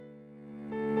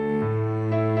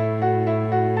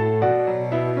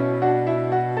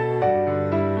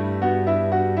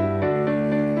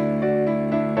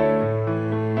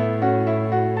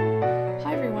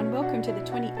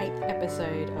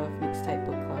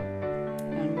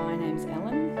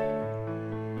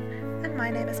my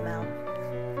name is Mel.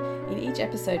 In each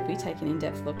episode, we take an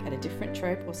in-depth look at a different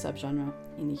trope or subgenre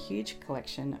in the huge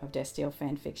collection of Destiel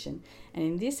fan fiction. And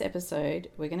in this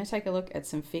episode, we're going to take a look at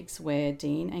some fics where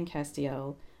Dean and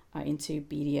Castiel are into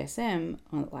BDSM,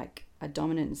 or like a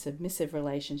dominant and submissive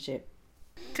relationship.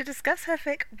 To discuss her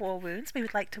fic War Wounds, we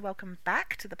would like to welcome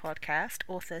back to the podcast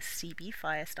author CB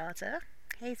Firestarter.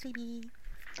 Hey CB.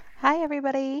 Hi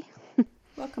everybody.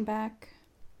 Welcome back.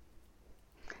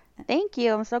 Thank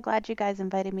you. I'm so glad you guys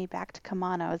invited me back to come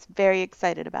on. I was very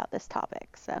excited about this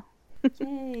topic. So,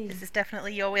 Yay. This is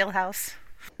definitely your wheelhouse.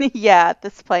 yeah, at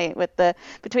this point,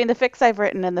 between the fics I've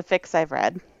written and the fics I've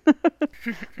read,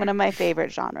 one of my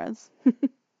favorite genres.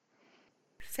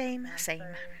 Same.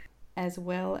 As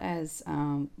well as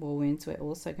War Wounds, we're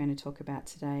also going to talk about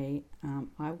today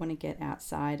I Want to Get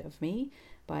Outside of Me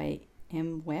by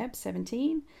M. Webb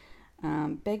 17,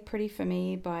 Beg Pretty for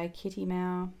Me by Kitty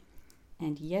Mao,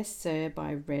 and Yes Sir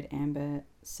by Red Amber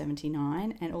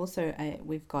 79. And also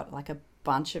we've got like a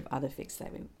bunch of other fics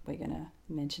that we're going to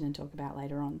mention and talk about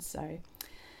later on. So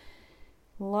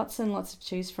lots and lots to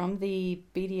choose from. The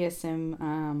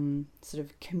BDSM sort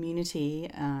of community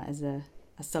as a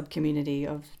sub-community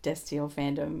of Destiel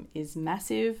fandom is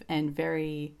massive and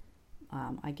very,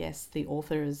 I guess the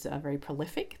authors are very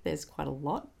prolific. There's quite a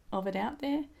lot of it out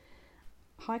there.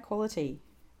 High quality.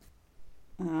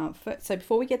 So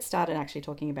before we get started actually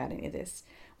talking about any of this,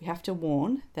 we have to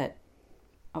warn that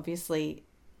obviously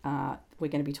we're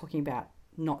going to be talking about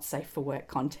not safe for work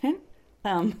content.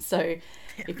 So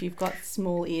if you've got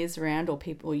small ears around, or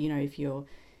people, if you're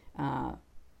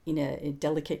in a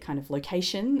delicate kind of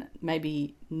location,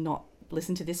 maybe not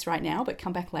listen to this right now, but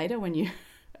come back later when you're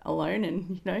alone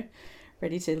and,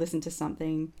 ready to listen to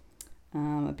something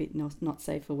a bit not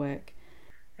safe for work.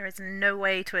 There is no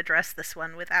way to address this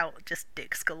one without just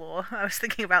dicks galore. I was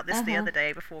thinking about this the other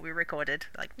day before we recorded.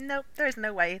 Like, nope, there is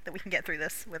no way that we can get through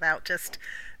this without just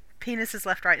penises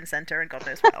left, right, and center, and God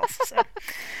knows what else. So.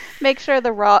 Make sure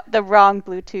the wrong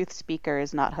Bluetooth speaker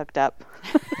is not hooked up.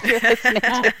 You're listening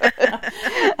to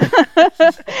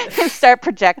it. Start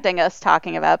projecting us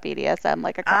talking about BDSM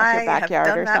like across your backyard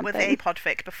or something. I have done that with a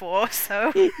podfic before,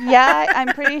 so. Yeah, I'm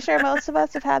pretty sure most of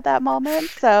us have had that moment.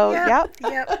 So, yep.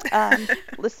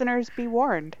 Listeners, be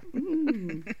warned.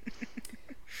 And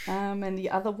the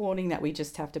other warning that we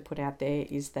just have to put out there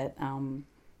is that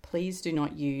please do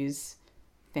not use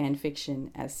fan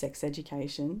fiction as sex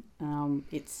education.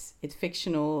 It's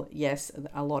fictional. Yes,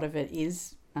 a lot of it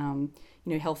is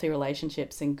healthy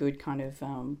relationships and good kind of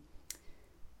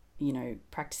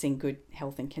practicing good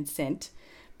health and consent.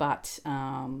 But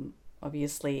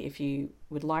obviously, if you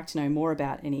would like to know more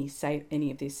about any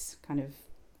of this kind of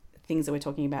things that we're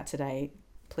talking about today,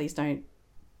 please don't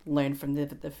learn from the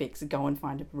fics. Go and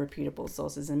find reputable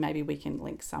sources, and maybe we can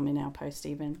link some in our post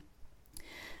even.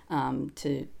 That's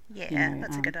a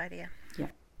good idea.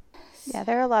 Yeah,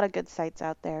 there are a lot of good sites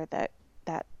out there that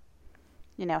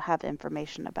have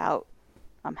information about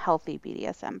healthy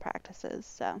BDSM practices.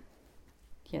 So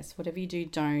yes, whatever you do,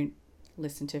 don't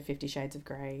listen to 50 Shades of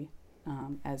Grey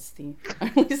as the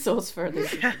only source for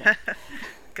this.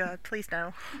 God, please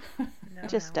no.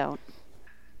 Don't.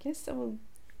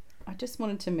 I just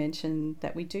wanted to mention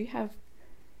that we do have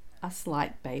a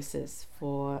slight basis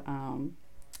for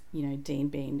Dean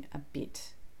being a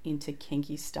bit into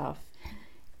kinky stuff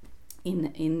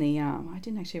in the I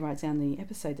didn't actually write down the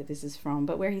episode that this is from,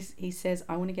 but where he says,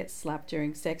 I want to get slapped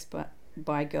during sex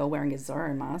by a girl wearing a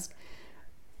Zorro mask,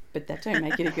 but that don't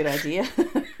make it a good idea.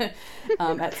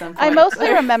 At some point. I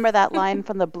mostly remember that line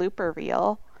from the blooper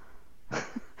reel.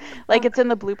 It's in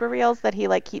the blooper reels that he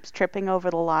keeps tripping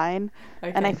over the line.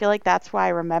 Okay. And I feel like that's why I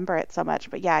remember it so much,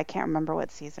 but yeah, I can't remember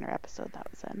what season or episode that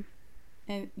was in.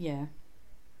 And yeah,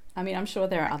 I mean, I'm sure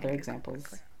there are other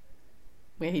examples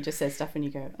where he just says stuff and you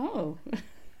go, oh.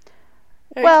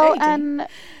 Okay, well, and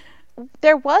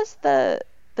there was the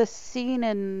scene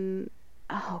in,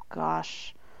 oh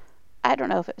gosh, I don't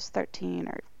know if it was 13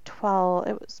 or 12.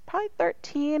 It was probably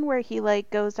 13 where he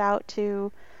goes out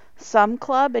to some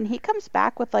club and he comes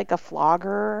back with a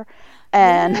flogger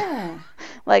and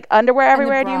underwear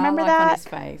everywhere. Do you remember that? On his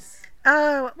face.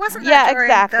 Oh, wasn't that during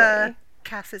exactly. The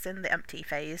Cass is in the empty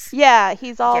phase? Yeah,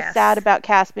 he's all sad about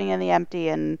Cass being in the empty,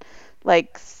 and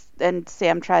and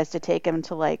Sam tries to take him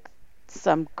to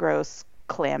some gross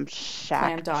clam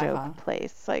shack joke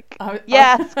place.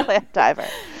 Yes, clam diver.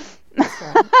 That's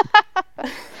right.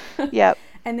 Yep.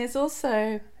 And there's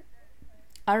also,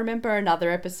 I remember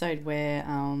another episode where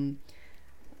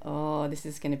this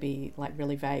is going to be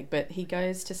really vague, but he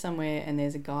goes to somewhere and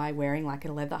there's a guy wearing a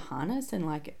leather harness and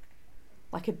like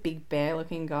a big bear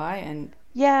looking guy, and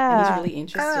and he's Yeah. really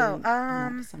interested Oh, in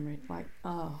that for some reason. Like,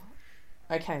 oh,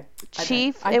 okay,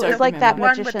 Chief, I it don't was like that remember.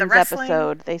 one with the Magicians wrestling.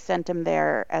 episode. They sent him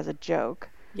there as a joke.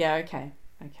 Yeah, okay.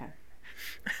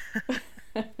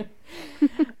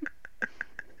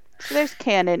 So there's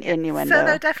canon Yeah. So innuendo.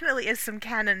 there definitely is some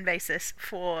canon basis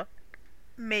for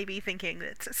maybe thinking that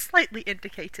it's slightly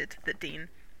indicated that Dean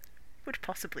would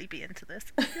possibly be into this.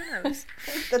 Who knows?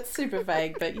 That's super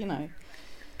vague, but you know.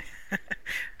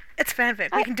 It's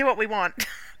fanfic. We can do what we want.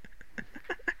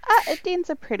 Dean's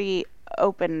a pretty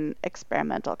open,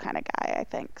 experimental kind of guy, I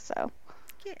think. So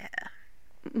Yeah.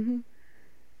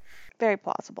 very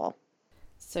plausible.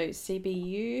 So CB,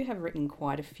 you have written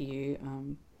quite a few.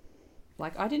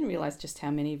 Like I didn't realize just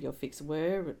how many of your fics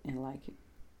were in like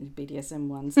BDSM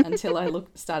ones until I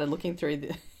started looking through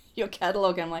your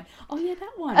catalog. I'm like, oh yeah,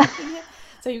 that one. Yeah.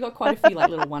 So you've got quite a few like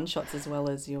little one shots as well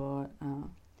as your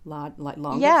large, like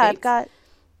longer. Yeah, fics. I've got.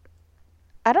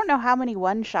 I don't know how many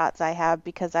one shots I have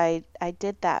because I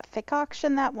did that fic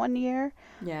auction that one year.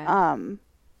 Yeah.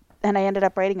 And I ended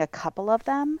up writing a couple of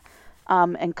them,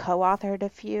 and co-authored a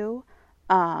few,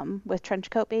 with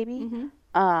Trenchcoat Baby.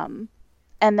 Mm-hmm.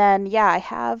 And then yeah, I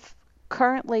have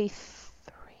currently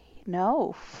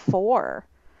four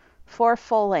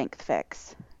full-length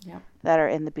fics Yep. that are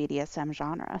in the BDSM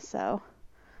genre. So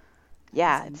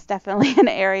yeah, Awesome. it's definitely an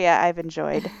area I've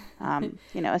enjoyed.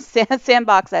 A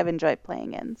sandbox I've enjoyed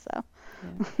playing in. So.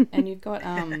 Yeah. And you've got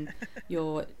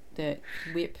the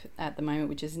whip at the moment,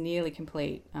 which is nearly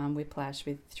complete. Whiplash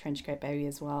with Trenchcoat Baby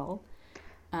as well.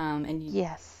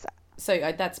 Yes.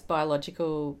 So that's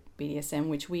biological BDSM,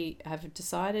 which we have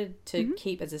decided to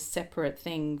keep as a separate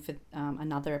thing for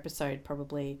another episode,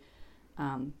 probably,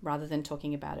 rather than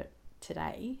talking about it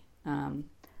today.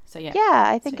 So yeah. Yeah,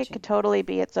 I think it could totally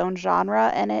be its own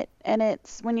genre, and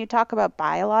it's when you talk about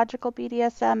biological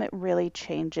BDSM, it really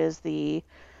changes the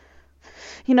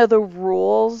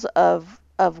rules of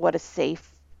what a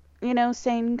safe,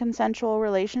 sane consensual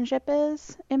relationship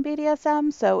is in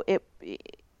BDSM. So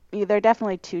they're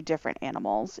definitely two different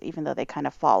animals, even though they kind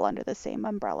of fall under the same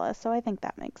umbrella. So I think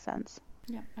that makes sense.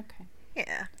 Yeah. Okay.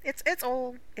 Yeah, it's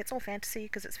all fantasy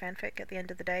because it's fanfic at the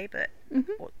end of the day, but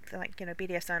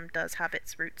BDSM does have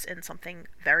its roots in something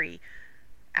very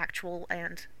actual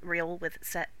and real with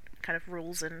set kind of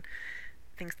rules and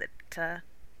things that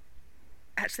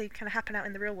actually kind of happen out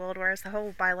in the real world, whereas the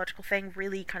whole biological thing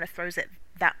really kind of throws it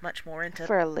that much more into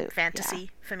For a loop,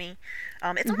 fantasy for me.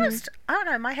 It's almost, I don't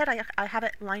know, in my head I have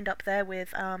it lined up there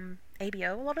with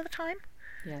ABO a lot of the time.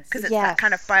 Yes. Because it's that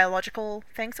kind of biological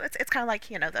thing, so it's kind of like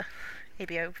the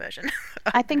ABO version.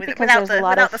 I think because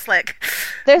without there's the slick.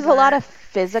 There's a lot of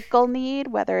physical need,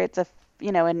 whether it's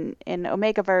in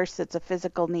Omegaverse, it's a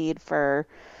physical need for,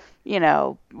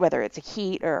 whether it's a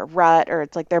heat or a rut, or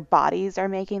it's like their bodies are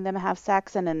making them have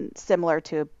sex, and then similar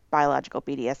to biological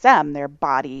BDSM, their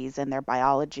bodies and their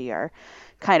biology are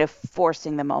kind of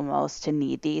forcing them almost to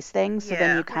need these things. So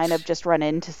then you kind of just run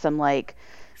into some like,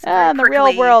 in the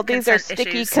real world, these are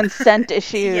sticky consent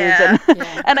issues.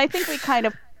 And I think we kind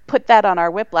of put that on our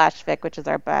Whiplash fic, which is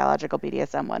our biological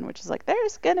BDSM one, which is like,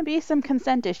 there's going to be some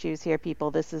consent issues here,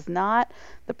 people. This is not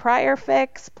the prior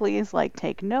fics. Please,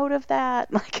 take note of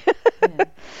that.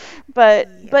 But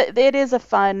it is a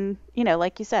fun,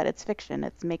 like you said, it's fiction,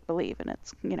 it's make-believe, and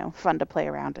it's, fun to play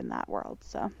around in that world,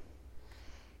 so.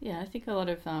 Yeah, I think a lot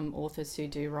of authors who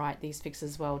do write these fics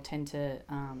as well tend to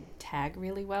tag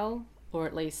really well, or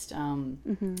at least,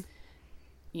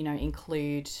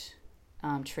 include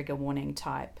trigger warning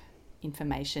type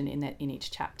information in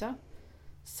each chapter.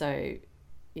 So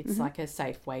it's like a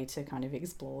safe way to kind of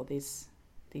explore these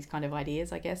kind of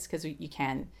ideas, I guess, because you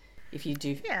can, if you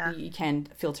do, you can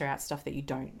filter out stuff that you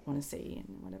don't want to see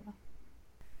and whatever.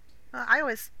 I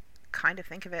always kind of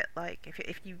think of it like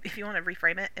if you want to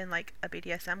reframe it in like a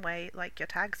BDSM way, like your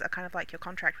tags are kind of like your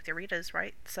contract with your readers,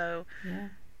 right? So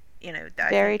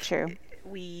very true.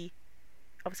 We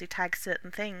obviously tag certain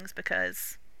things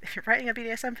because if you're writing a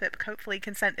BDSM fic, hopefully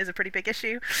consent is a pretty big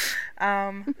issue.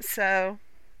 So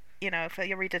for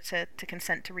your reader to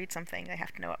consent to read something, they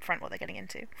have to know up front what they're getting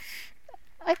into.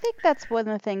 I think that's one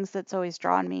of the things that's always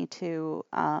drawn me to,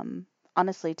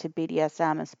 honestly, to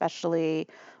BDSM, especially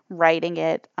writing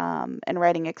it and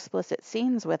writing explicit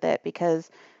scenes with it, because,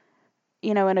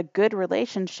 in a good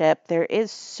relationship, there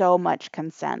is so much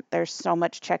consent. There's so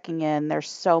much checking in. There's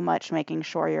so much making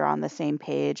sure you're on the same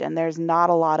page. And there's not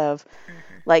a lot of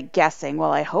guessing,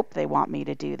 well, I hope they want me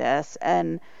to do this.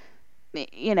 And,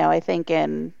 I think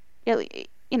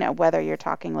whether you're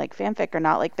talking like fanfic or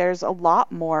not, there's a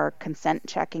lot more consent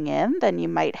checking in than you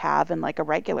might have in a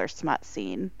regular smut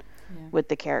scene. Yeah. with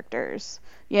the characters,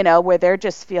 you know, where they're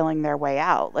just feeling their way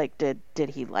out. Like, did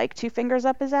he like two fingers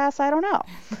up his ass? I don't know.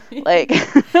 Like,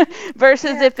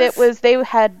 versus Yeah, if it this was they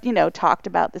had, you know, talked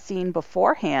about the scene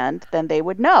beforehand, then they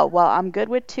would know, well, I'm good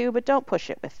with two, but don't push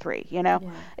it with three, you know? Yeah.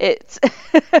 It's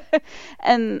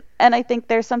and I think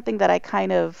there's something that I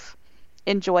kind of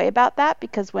enjoy about that,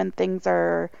 because when things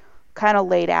are kind of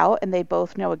laid out and they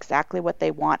both know exactly what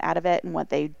they want out of it and what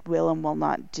they will and will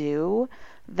not do,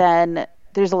 then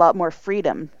there's a lot more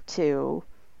freedom to,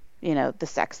 you know, the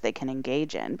sex they can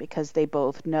engage in, because they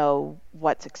both know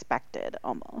what's expected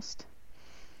almost.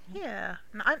 Yeah,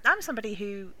 and I'm somebody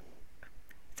who,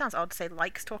 it sounds odd to say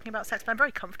likes talking about sex, but I'm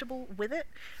very comfortable with it,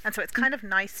 and so it's kind of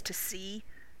nice to see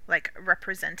like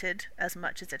represented as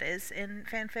much as it is in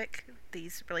fanfic,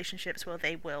 these relationships where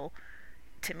they will,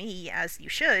 to me, as you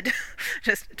should,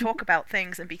 just talk about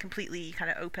things and be completely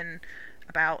kind of open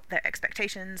about their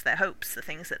expectations, their hopes, the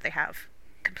things that they have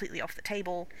completely off the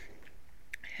table.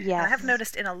 And I have Yes.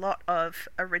 noticed in a lot of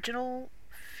original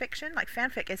fiction, like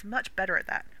fanfic is much better at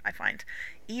that, I find.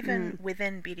 Even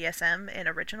within BDSM in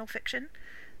original fiction,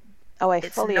 Oh, I it's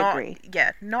fully not, agree.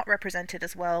 yeah, not represented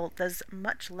as well. There's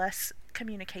much less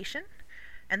communication.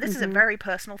 And this is a Mhm. very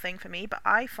personal thing for me, but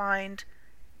I find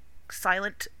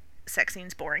silent sex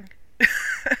scenes boring.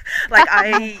 Like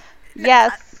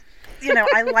Yes. you know,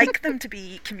 I like them to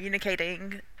be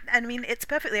communicating. I mean, it's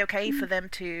perfectly okay for them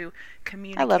to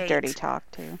I love dirty communicate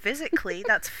talk too. physically.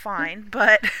 That's fine,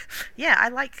 but yeah, I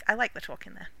like the talk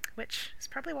in there, which is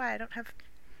probably why I don't have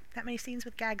that many scenes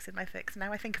with gags in my fics.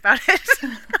 Now I think about it,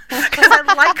 because I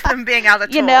like them being able to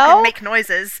talk You know? and make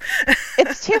noises.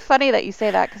 It's too funny that you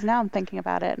say that, because now I'm thinking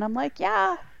about it and I'm like,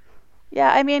 yeah.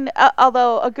 Yeah, I mean,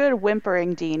 although a good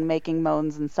whimpering Dean making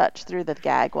moans and such through the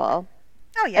gag, well,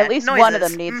 Oh yeah, at least noises. one of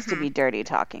them needs to Mhm. be dirty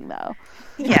talking, though.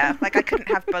 Yeah, like I couldn't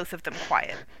have both of them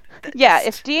quiet. That Yeah,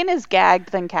 just- if Dean is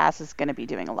gagged, then Cass is going to be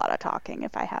doing a lot of talking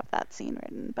if I have that scene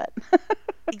written, but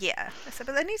Yeah, so,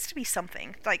 but there needs to be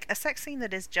something, like a sex scene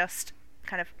that is just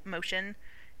kind of motion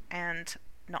and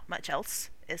not much else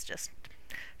is just,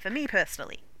 for me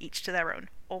personally, each to their own,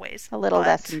 always. a little But,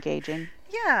 less engaging.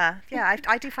 Yeah,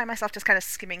 I do find myself just kind of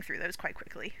skimming through those quite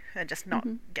quickly and just not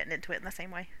Mhm. getting into it in the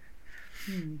same way.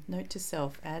 Note to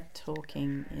self: add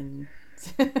talking in.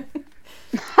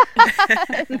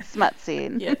 Smut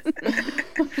scene. Yes.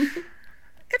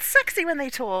 It's sexy when they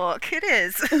talk. It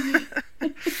is.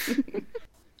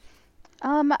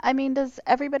 I mean, does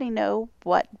everybody know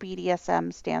what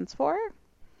BDSM stands for?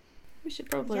 We should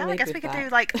probably. Yeah, I lead guess with we could that. do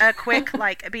like a quick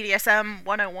like a BDSM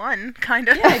 101 kind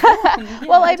of. Yeah, go on. Yeah,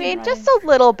 Well, I didn't mean, write just it. a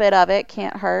little bit of it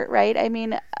can't hurt, right? I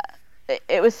mean,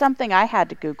 it was something I had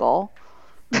to Google.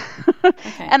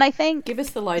 Okay. And I think Give us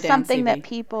the lowdown. something that CV.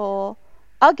 people.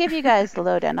 I'll give you guys the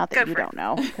lowdown, not that Go you for it. don't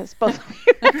know, because both of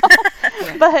you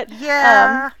know. But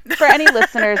Yeah. for any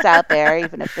listeners out there,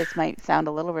 even if this might sound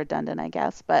a little redundant, I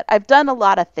guess, but I've done a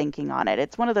lot of thinking on it.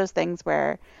 It's one of those things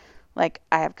where, like,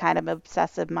 I have kind of an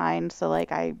obsessive mind, so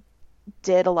like I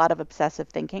did a lot of obsessive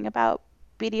thinking about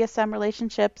BDSM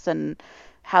relationships and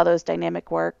how those dynamic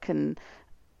work, and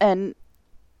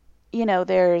you know,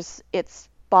 it's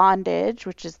bondage,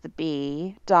 which is the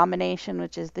B, domination,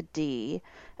 which is the D,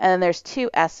 and then there's two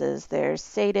S's. There's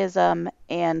sadism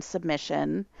and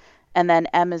submission, and then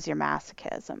M is your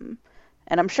masochism.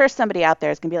 And I'm sure somebody out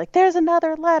there is going to be like, there's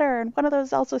another letter, and one of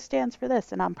those also stands for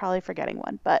this, and I'm probably forgetting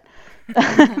one, but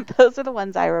those are the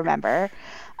ones I remember.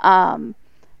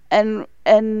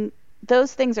 And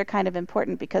those things are kind of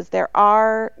important because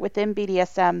within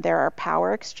BDSM, there are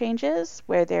power exchanges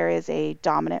where there is a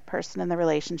dominant person in the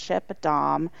relationship, a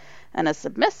dom, and a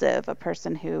submissive, a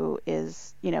person who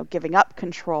is, you know, giving up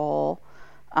control,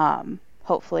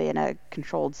 hopefully in a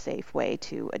controlled, safe way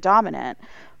to a dominant.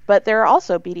 But there are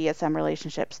also BDSM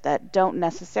relationships that don't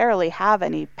necessarily have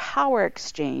any power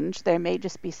exchange. There may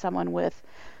just be someone with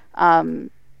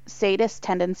sadist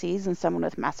tendencies and someone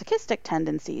with masochistic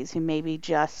tendencies who maybe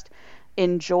just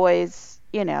enjoys,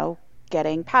 you know,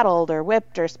 getting paddled or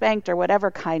whipped or spanked or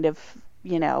whatever kind of,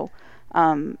 you know,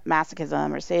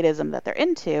 masochism or sadism that they're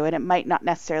into, and it might not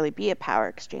necessarily be a power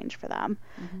exchange for them.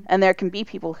 And there can be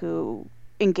people who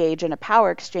engage in a power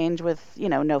exchange with, you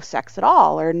know, no sex at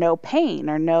all or no pain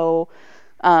or no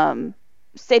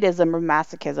sadism or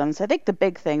masochism. So I think the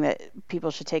big thing that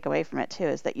people should take away from it too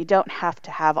is that you don't have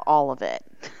to have all of it.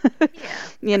 Yeah.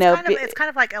 You know, it's kind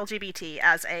of like LGBT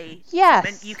as a Yes.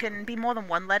 segment. You can be more than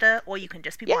one letter, or you can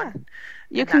just be Yeah. one.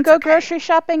 you and can that's go okay. grocery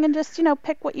shopping and just, you know,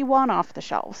 pick what you want off the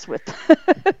shelves with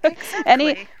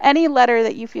Exactly. any letter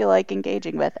that you feel like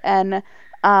engaging with. And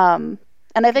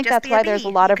And I You could think just that's be a why there's a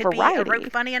bee. lot You of could be a variety.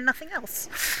 rope bunny and nothing else.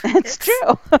 It's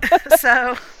true.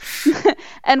 So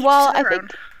And each while to I their think, own.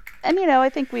 and I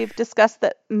think we've discussed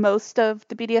that most of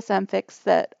the BDSM fics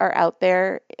that are out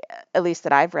there, at least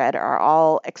that I've read, are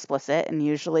all explicit and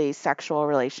usually sexual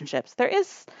relationships. There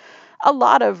is a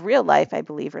lot of real life, I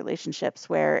believe, relationships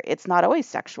where it's not always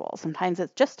sexual. Sometimes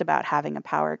it's just about having a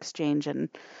power exchange, and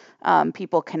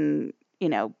people can,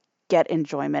 get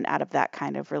enjoyment out of that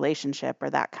kind of relationship or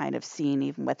that kind of scene,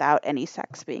 even without any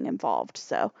sex being involved.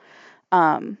 So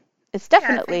it's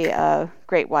Yeah, I definitely think a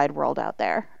great wide world out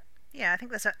there. yeah, I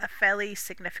think there's a fairly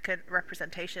significant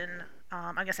representation.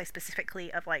 I'm gonna say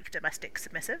specifically of like domestic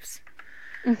submissives.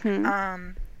 Hmm.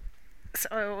 Um,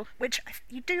 so which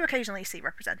you do occasionally see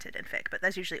represented in fic, but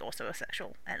there's usually also a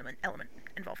sexual element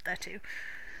involved there too.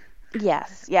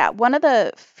 Yes, yeah. One of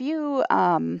the few,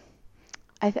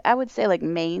 I would say like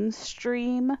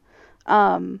mainstream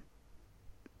um,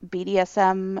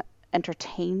 BDSM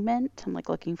entertainment. I'm like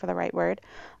looking for the right word.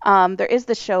 There is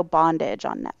the show Bondage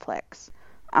on Netflix,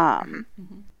 Hmm. um,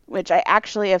 which I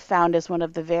actually have found is one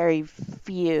of the very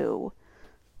few,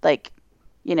 like,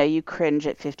 you cringe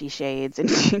at 50 Shades and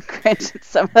you cringe at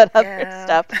some of that other Yeah.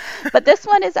 stuff. But this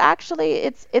one is actually,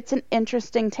 it's an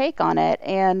interesting take on it.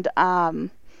 And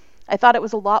I thought it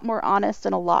was a lot more honest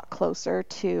and a lot closer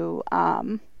to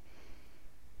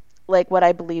like what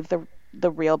I believe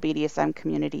the real BDSM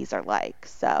communities are like.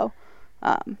 So,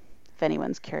 if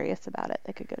anyone's curious about it,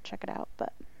 they could go check it out.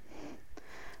 But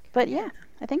Yeah. yeah,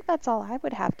 I think that's all I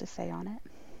would have to say on it.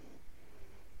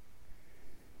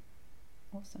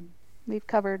 Awesome. We've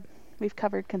covered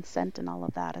consent and all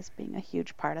of that as being a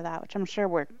huge part of that, which I'm sure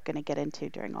we're going to get into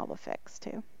during all the fics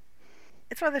too.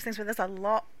 It's one of those things where there's a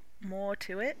lot more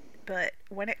to it, but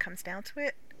when it comes down to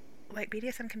it, like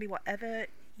BDSM can be whatever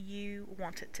you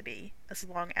want it to be, as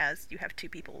long as you have two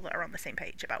people that are on the same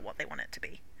page about what they want it to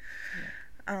be.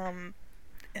 Um,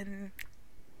 and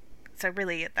so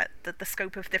really, the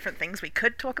scope of different things we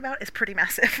could talk about is pretty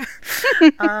massive.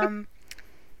 um,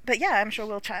 but yeah, I'm sure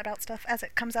we'll chat about stuff as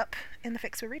it comes up in the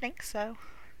fics we're reading. So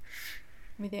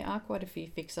I mean, there are quite a few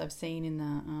fics I've seen in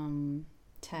the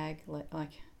tag,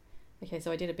 like okay,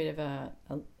 so I did a bit of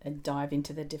a dive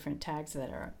into the different tags that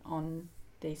are on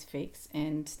these fics,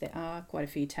 and there are quite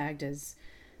a few tagged as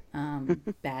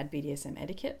bad BDSM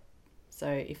etiquette. So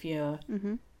if you're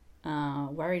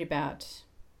worried about,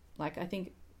 like, I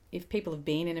think if people have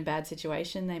been in a bad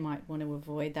situation, they might want to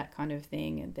avoid that kind of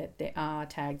thing, and that there are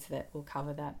tags that will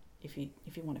cover that if you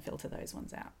want to filter those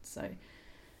ones out. So,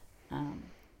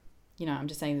 I'm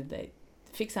just saying that the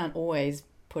fics aren't always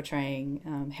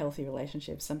portraying healthy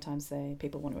relationships. Sometimes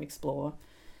people want to explore,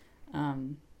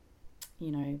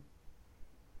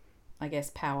 I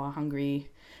guess power hungry.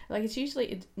 Like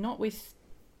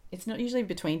it's not usually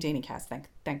between Dean and Cass.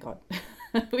 Thank God.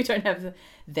 We don't have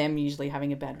them usually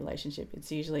having a bad relationship.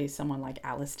 It's usually someone like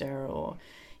Alistair or,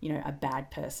 a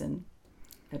bad person,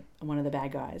 one of the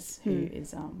bad guys who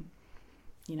is,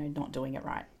 not doing it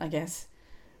right, I guess.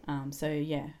 So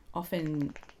yeah,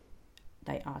 often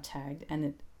they are tagged,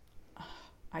 and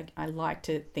I like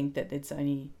to think that it's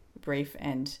only brief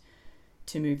and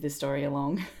to move the story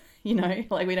along.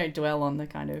 Like we don't dwell on the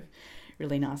kind of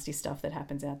really nasty stuff that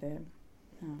happens out there.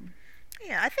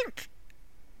 yeah, I think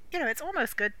it's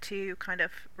almost good to kind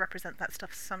of represent that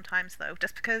stuff sometimes, though,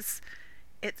 just because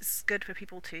it's good for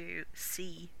people to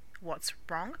see what's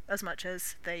wrong as much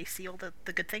as they see all the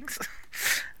good things.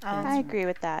 I agree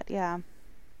with that. Yeah.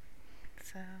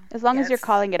 So As long yeah, as you're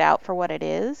calling it out for what it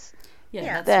is,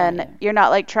 Yeah. then right, yeah. you're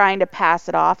not like trying to pass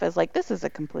it off as like this is a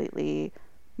completely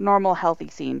normal, healthy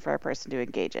scene for a person to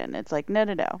engage in. It's like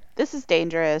no. This is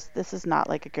dangerous. This is not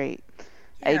like a great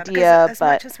Yeah, because idea, as but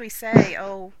much as we say,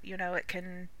 oh, it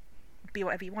can be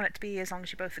whatever you want it to be as long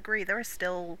as you both agree, there are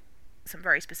still some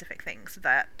very specific things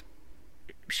that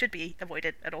should be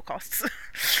avoided at all costs.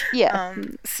 yeah.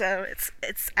 So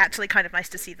it's actually kind of nice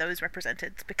to see those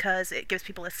represented because it gives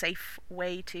people a safe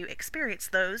way to experience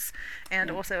those and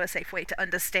also a safe way to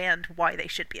understand why they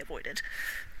should be avoided.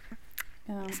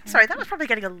 Sorry, that was probably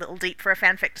getting a little deep for a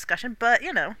fanfic discussion, but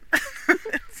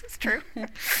it's true.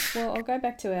 Well, I'll go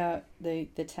back to the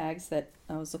tags that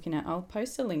I was looking at. I'll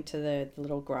post a link to the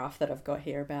little graph that I've got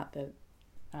here about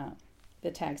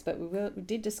the tags. But we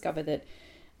did discover that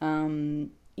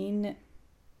in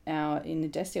the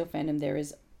Destiel fandom there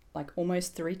is like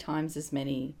almost 3 times as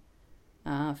many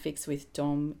fics with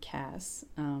Dom Cass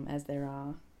as there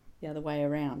are the other way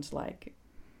around, like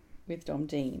with Dom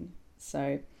Dean.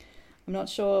 So I'm not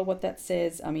sure what that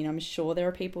says. I mean, I'm sure there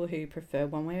are people who prefer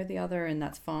one way or the other, and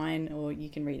that's fine, or you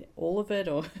can read all of it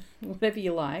or whatever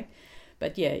you like.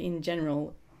 But yeah, in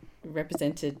general,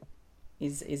 represented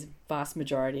is vast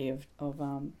majority of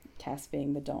Cass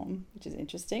being the dom, which is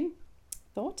interesting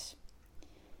thought.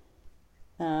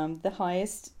 The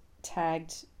highest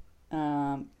tagged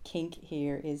kink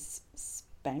here is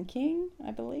spanking,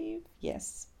 I believe.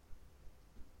 Yes.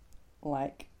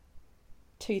 Like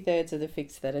 2/3 of the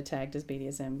fics that are tagged as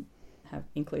BDSM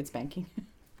include spanking.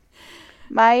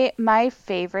 My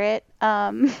favorite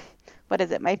what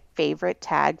is it? My favorite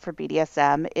tag for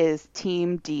BDSM is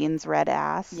Team Dean's red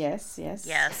ass. Yes.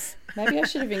 Yes. Maybe I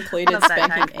should have included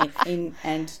spanking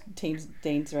and Team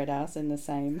Dean's red ass in the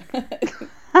same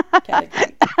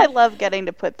category. I love getting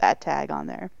to put that tag on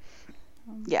there.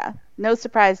 Yeah, no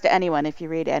surprise to anyone if you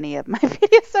read any of my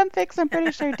BDSM fics. I'm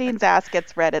pretty sure Dean's ass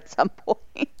gets read at some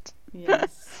point.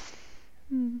 Yes.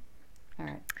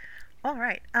 All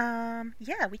right.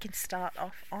 Yeah, we can start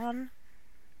off on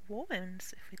War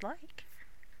Wounds if we'd like.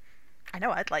 I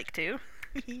know I'd like to.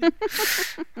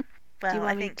 Well,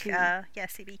 I think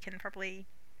CB can probably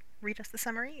read us the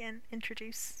summary and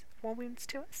introduce War Wounds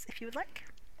to us if you would like.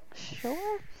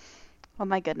 Sure. Oh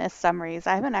my goodness, summaries.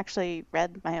 I haven't actually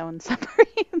read my own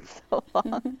summary in so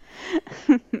long.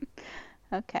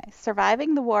 Okay.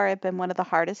 Surviving the war had been one of the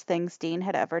hardest things Dean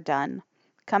had ever done.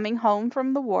 Coming home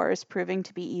from the war is proving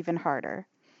to be even harder.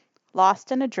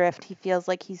 Lost and adrift, he feels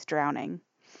like he's drowning.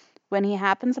 When he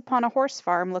happens upon a horse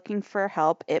farm looking for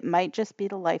help, it might just be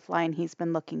the lifeline he's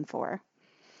been looking for.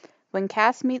 When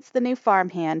Cass meets the new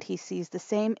farmhand, he sees the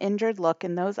same injured look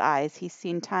in those eyes he's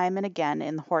seen time and again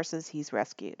in the horses he's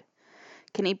rescued.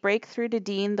 Can he break through to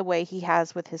Dean the way he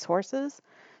has with his horses?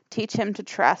 Teach him to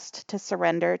trust, to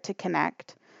surrender, to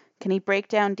connect? Can he break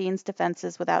down Dean's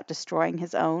defenses without destroying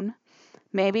his own?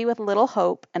 Maybe with a little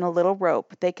hope and a little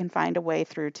rope, they can find a way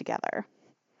through together.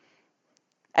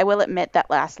 I will admit that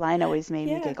last line always made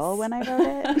me giggle when I wrote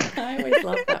it. I always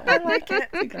love that one. I like it.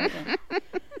 It's a great one.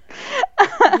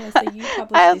 So you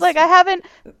published I was like, I haven't...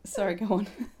 Sorry, go on.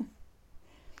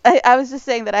 I was just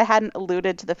saying that I hadn't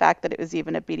alluded to the fact that it was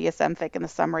even a BDSM fic in the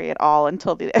summary at all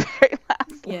until the very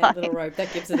last line. Yeah, little rope,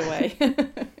 that gives it away.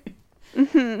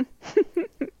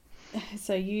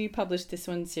 So you published this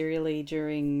one serially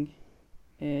during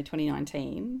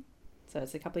 2019, so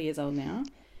it's a couple of years old now.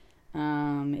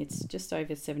 It's just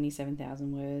over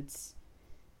 77,000 words,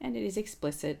 and it is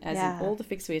explicit, as in all the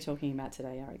fics we are talking about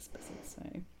today are explicit. So,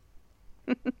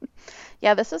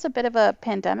 yeah, this is a bit of a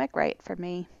pandemic right for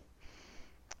me.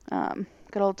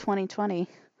 Good old 2020.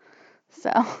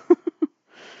 So,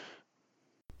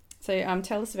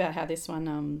 tell us about how this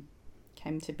one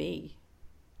came to be.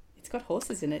 It's got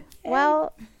horses in it.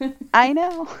 Well, I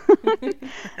know.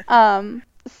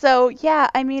 So yeah,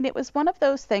 I mean, it was one of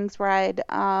those things where I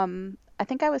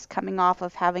think I was coming off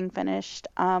of having finished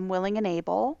Willing and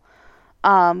Able,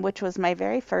 which was my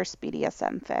very first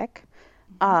BDSM fic.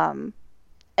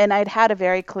 And I'd had a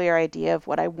very clear idea of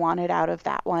what I wanted out of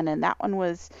that one, and that one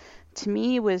was, to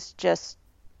me, was just,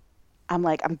 I'm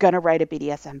like, I'm gonna write a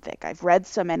BDSM fic. I've read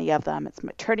so many of them. It's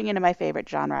turning into my favorite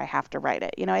genre. I have to write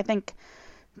it. You know, I think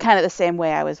kind of the same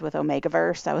way I was with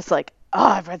Omegaverse. I was like, oh,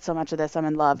 I've read so much of this. I'm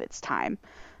in love. It's time.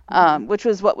 Which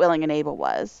was what Willing and Able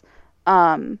was.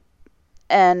 And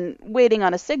Waiting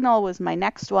on a Signal was my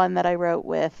next one that I wrote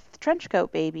with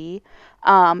Trenchcoat Baby.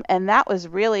 And that was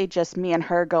really just me and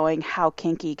her going, how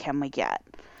kinky can we get?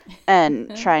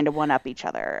 And trying to one-up each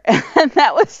other. And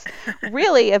that was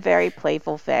really a very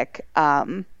playful fic,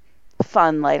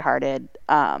 fun, lighthearted.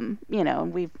 You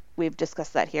know, we've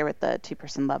discussed that here with the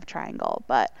two-person love triangle.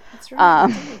 But that's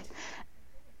right.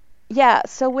 yeah,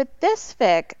 so with this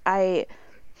fic, I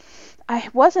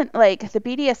wasn't like, the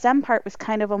BDSM part was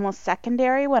kind of almost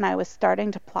secondary when I was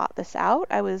starting to plot this out.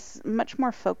 I was much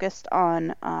more focused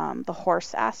on the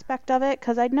horse aspect of it,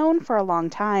 because I'd known for a long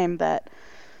time that,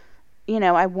 you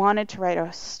know, I wanted to write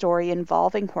a story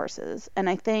involving horses. And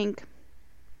I think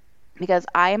because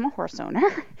I am a horse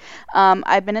owner,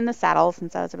 I've been in the saddle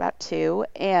since I was about 2,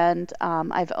 and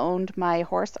I've owned my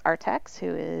horse Artex,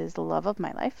 who is the love of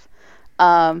my life,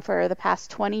 for the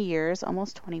past 20 years,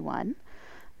 almost 21.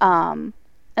 And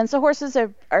so horses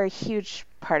are a huge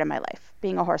part of my life.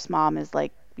 Being a horse mom is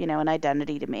like, you know, an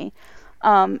identity to me.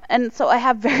 And so I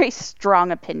have very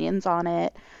strong opinions on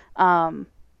it.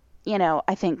 You know,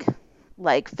 I think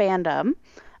like fandom,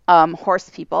 horse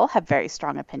people have very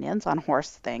strong opinions on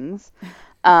horse things.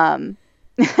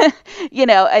 You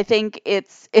know, I think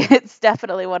it's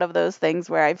definitely one of those things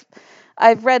where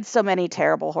I've read so many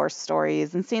terrible horse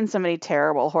stories and seen so many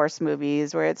terrible horse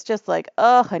movies where it's just like,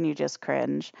 oh, and you just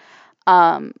cringe.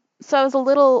 So I was a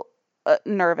little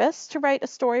nervous to write a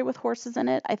story with horses in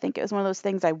it. I think it was one of those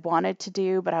things I wanted to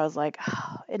do, but I was like,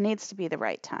 oh, it needs to be the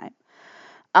right time.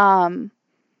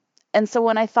 And so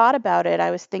when I thought about it,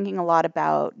 I was thinking a lot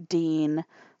about Dean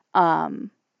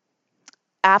um,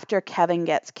 after Kevin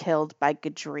gets killed by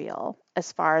Gadriel,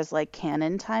 as far as like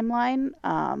canon timeline,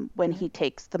 when Yeah. he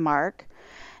takes the mark.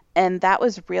 And that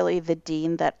was really the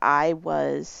Dean that I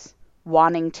was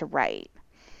wanting to write.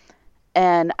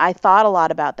 And I thought a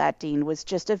lot about that Dean was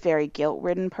just a very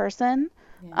guilt-ridden person,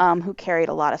 Yeah. who carried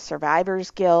a lot of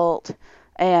survivor's guilt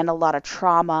and a lot of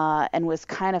trauma and was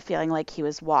kind of feeling like he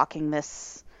was walking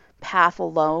this path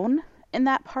alone in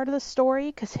that part of the story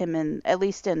because him and, at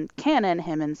least in canon,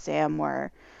 him and Sam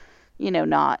were,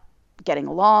 not getting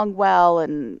along well,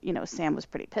 and, Sam was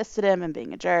pretty pissed at him and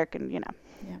being a jerk, and,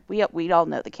 Yeah. we all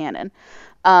know the canon.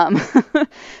 Um,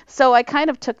 so I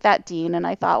kind of took that Dean and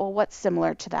I thought, well, what's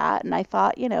similar to that? And I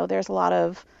thought, there's a lot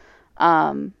of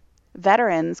um,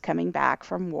 veterans coming back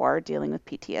from war dealing with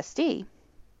PTSD.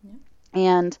 Yeah.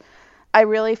 And I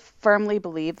really firmly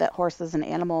believe that horses and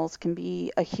animals can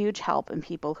be a huge help in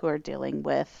people who are dealing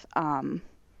with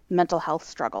mental health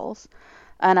struggles.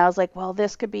 And I was like, well,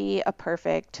 this could be a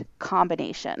perfect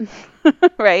combination,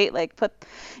 right? Like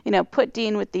put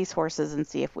Dean with these horses and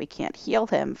see if we can't heal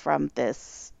him from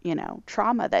this,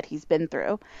 trauma that he's been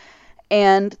through.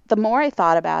 And the more I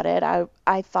thought about it,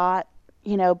 I thought,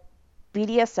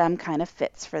 BDSM kind of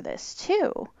fits for this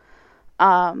too.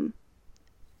 Um,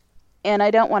 and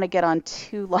I don't want to get on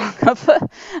too long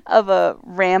of a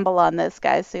ramble on this,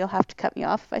 guys, so you'll have to cut me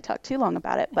off if I talk too long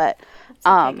about it. But It's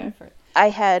okay, go for it. I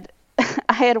had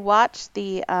I had watched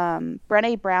the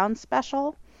Brené Brown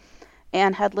special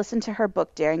and had listened to her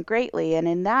book Daring Greatly, and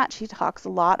in that she talks a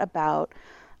lot about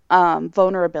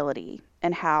vulnerability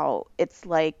and how it's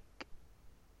like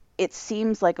it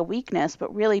seems like a weakness,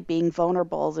 but really being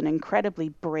vulnerable is an incredibly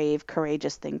brave,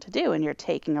 courageous thing to do, and you're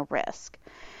taking a risk.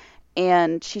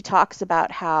 And she talks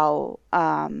about how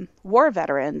war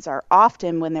veterans are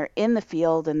often, when they're in the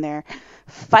field and they're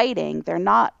fighting, they're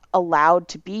not allowed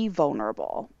to be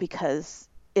vulnerable because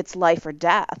it's life or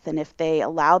death. And if they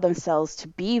allow themselves to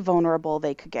be vulnerable,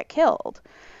 they could get killed.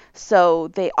 So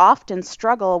they often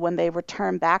struggle when they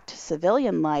return back to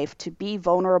civilian life to be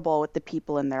vulnerable with the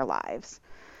people in their lives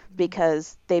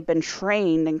because they've been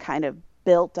trained and kind of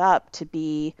built up to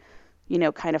be,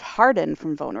 kind of hardened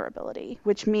from vulnerability,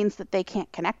 which means that they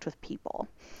can't connect with people.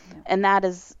 Yeah. And that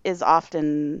is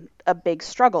often a big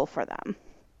struggle for them.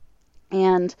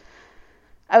 And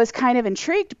I was kind of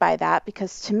intrigued by that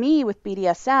because to me, with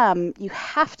BDSM, you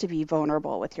have to be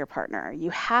vulnerable with your partner.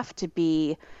 You have to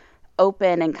be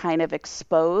open and kind of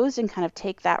exposed and kind of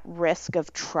take that risk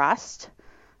of trust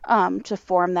to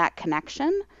form that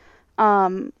connection.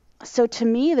 So to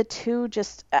me, the two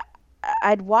just,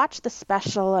 I'd watched the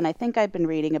special and I think I'd been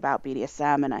reading about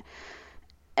BDSM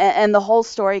and the whole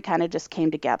story kind of just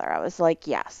came together. I was like,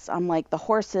 yes, I'm like the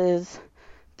horses,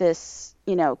 this,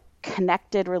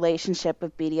 connected relationship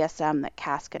of BDSM that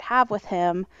Cass could have with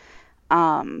him,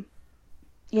 can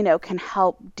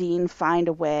help Dean find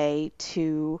a way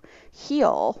to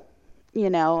heal,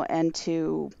 and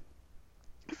to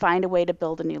find a way to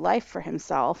build a new life for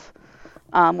himself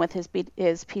with his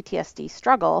PTSD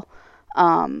struggle.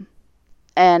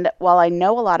 And while I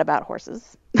know a lot about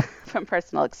horses from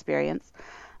personal experience,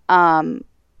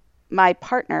 my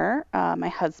partner, my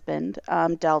husband,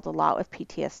 dealt a lot with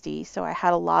PTSD, so I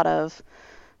had a lot of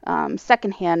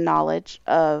secondhand knowledge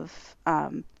of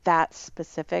that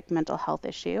specific mental health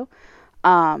issue.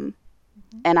 And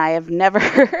I have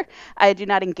never, I do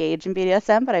not engage in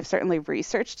BDSM, but I've certainly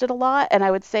researched it a lot. And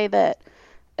I would say that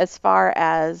as far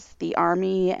as the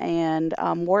Army and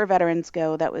war veterans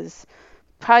go, that was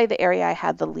probably the area I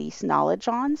had the least knowledge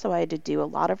on. So I had to do a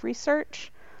lot of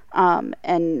research.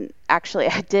 And actually,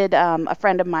 I did, a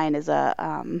friend of mine is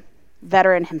a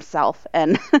veteran himself,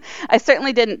 and I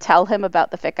certainly didn't tell him about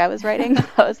the fic I was writing.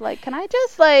 I was like, can I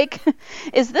just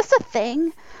is this a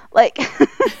thing?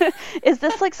 Is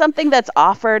this like something that's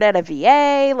offered at a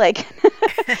VA?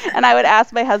 And I would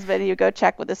ask my husband, he would go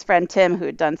check with his friend Tim, who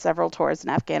had done several tours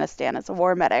in Afghanistan as a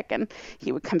war medic, and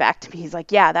he would come back to me. He's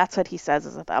like, yeah, that's what he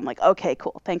says. I'm like, okay,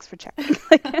 cool. Thanks for checking.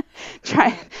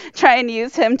 Try and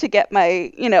use him to get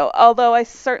my, although I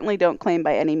certainly don't claim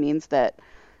by any means that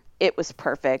it was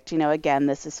perfect. Again,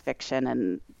 this is fiction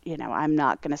and, I'm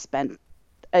not going to spend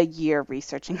a year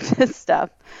researching this stuff.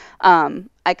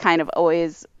 I kind of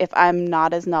always, if I'm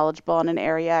not as knowledgeable in an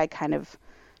area, I kind of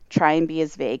try and be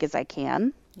as vague as I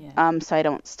can. Yeah. So I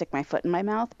don't stick my foot in my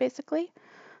mouth, basically.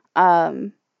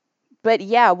 But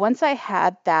yeah, once I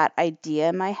had that idea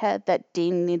in my head that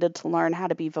Dean needed to learn how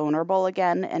to be vulnerable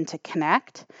again and to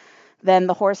connect, then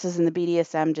the horses and the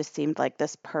BDSM just seemed like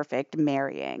this perfect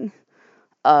marrying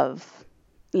of,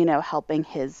 helping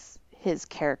his his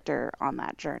character on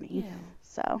that journey. Yeah.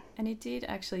 So. And it did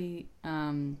actually,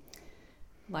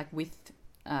 like with,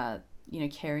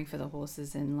 caring for the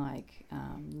horses and like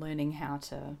learning how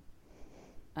to,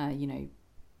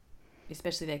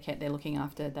 especially they're looking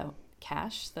after the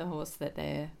Cash, the horse that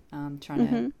they're trying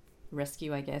to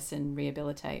rescue, I guess, and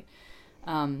rehabilitate.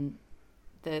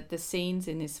 The scenes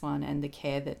in this one and the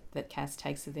care that Cass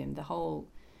takes of him, the whole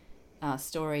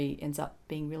story ends up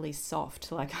being really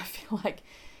soft. Like, I feel like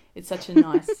it's such a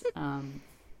nice,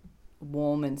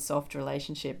 warm and soft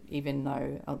relationship, even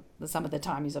though some of the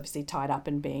time he's obviously tied up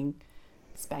and being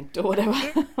spanked or whatever.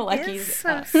 Like he's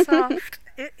so soft.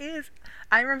 It is.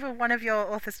 I remember one of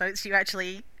your author's notes, you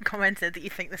actually commented that you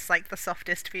think this is like the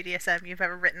softest BDSM you've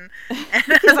ever written. And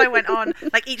as I went on,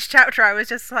 like each chapter I was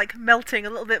just like melting a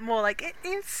little bit more, like it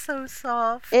is so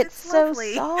soft. It's so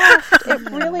lovely. soft.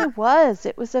 It really was.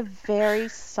 It was a very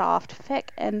soft fic,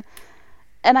 and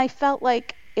I felt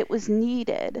like it was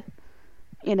needed.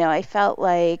 I felt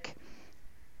like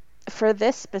for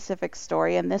this specific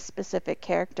story and this specific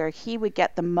character, he would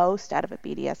get the most out of a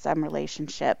BDSM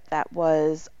relationship that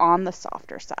was on the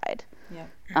softer side.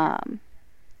 Yeah.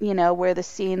 Where the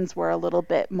scenes were a little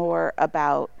bit more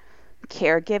about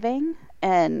caregiving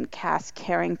and Cass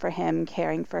caring for him,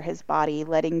 caring for his body,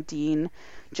 letting Dean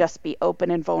just be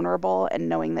open and vulnerable and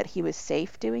knowing that he was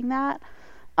safe doing that,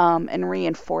 and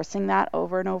reinforcing that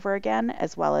over and over again,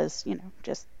 as well as,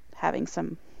 just having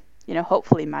some,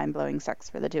 hopefully mind-blowing sex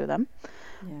for the two of them.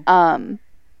 Yeah.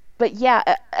 But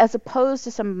yeah, as opposed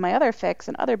to some of my other fics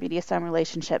and other BDSM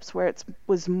relationships where it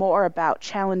was more about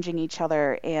challenging each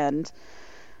other and,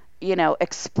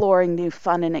 exploring new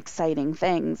fun and exciting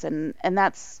things. And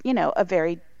that's, a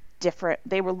very different,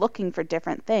 they were looking for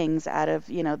different things out of,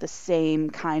 the same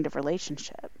kind of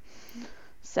relationship.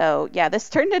 So yeah, this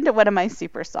turned into one of my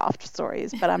super soft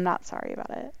stories, but I'm not sorry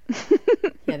about it.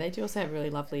 Yeah, they do also have really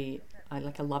lovely,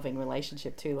 like a loving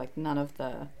relationship too. Like none of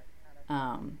the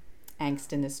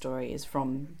angst in this story is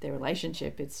from their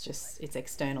relationship. It's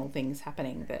external things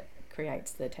happening that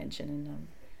creates the tension.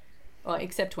 And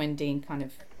except when Dean kind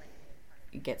of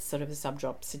gets sort of a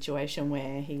sub-drop situation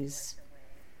where he's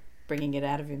bringing it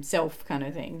out of himself, kind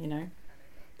of thing,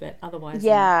 But otherwise,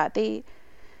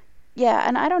 yeah,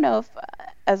 and I don't know if,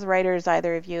 as writers,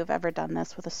 either of you have ever done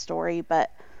this with a story,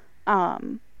 but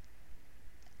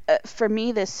for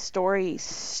me, this story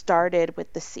started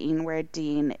with the scene where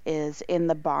Dean is in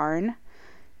the barn,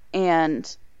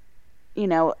 and,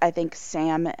 I think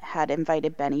Sam had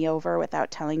invited Benny over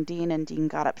without telling Dean, and Dean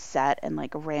got upset and,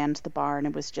 ran to the barn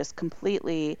and was just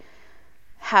completely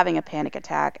having a panic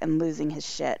attack and losing his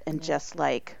shit and just,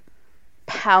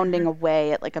 pounding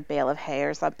away at, a bale of hay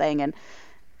or something,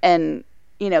 and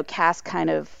Cass kind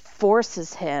of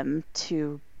forces him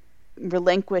to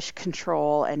relinquish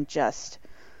control and just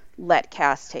let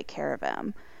Cass take care of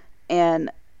him. And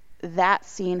that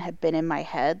scene had been in my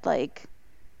head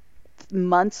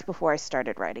months before I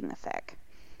started writing the fic.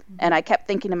 Mm-hmm. And I kept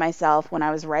thinking to myself when I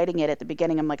was writing it at the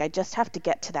beginning, I'm like, I just have to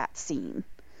get to that scene.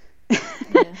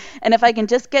 Yeah. And if I can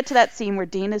just get to that scene where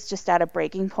Dean is just at a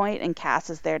breaking point and Cass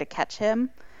is there to catch him,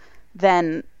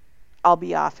 then I'll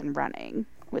be off and running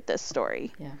with this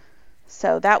story. Yeah.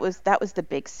 So that was the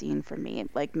big scene for me,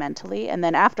 mentally. And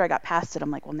then after I got past it,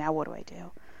 I'm like, well, now what do I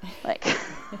do?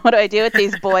 What do I do with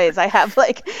these boys? I have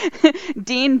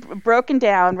Dean broken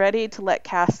down, ready to let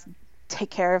Cass take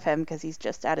care of him because he's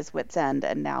just at his wit's end.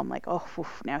 And now I'm like, oh,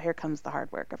 oof, now here comes the hard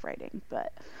work of writing.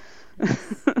 But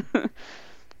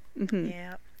mm-hmm.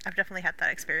 Yeah, I've definitely had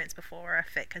that experience before where a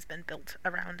fic has been built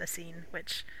around a scene,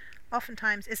 which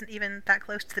oftentimes isn't even that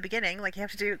close to the beginning. You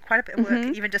have to do quite a bit of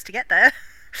work even just to get there.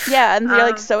 Yeah, and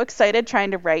you're so excited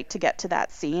trying to write to get to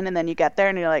that scene, and then you get there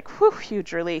and you're like, whew,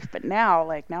 huge relief. But now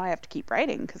I have to keep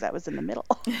writing because I was in the middle.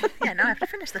 Yeah, now I have to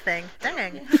finish the thing.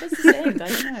 Dang. Yeah, that's the same,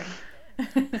 don't you know?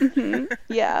 Mm-hmm.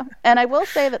 Yeah, and I will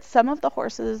say that some of the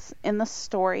horses in the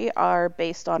story are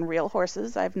based on real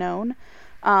horses I've known,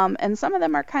 and some of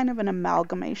them are kind of an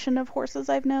amalgamation of horses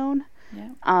I've known. Yeah.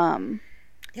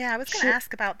 Yeah, I was going to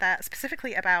ask about that,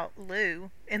 specifically about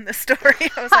Lou in the story.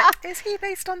 I was like, is he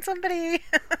based on somebody?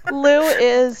 Lou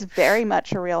is very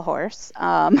much a real horse.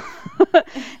 A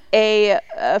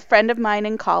friend of mine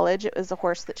in college, it was a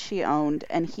horse that she owned,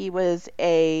 and he was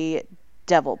a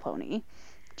devil pony.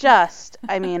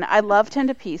 I loved him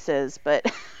to pieces, but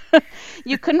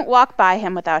you couldn't walk by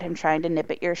him without him trying to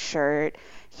nip at your shirt.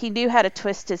 He knew how to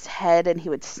twist his head, and he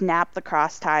would snap the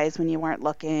cross ties when you weren't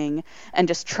looking and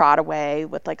just trot away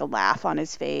with a laugh on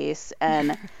his face.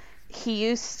 And he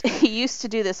used to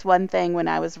do this one thing when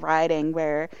I was riding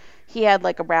where he had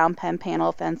a round pen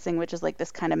panel fencing, which is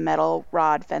this kind of metal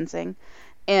rod fencing.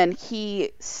 and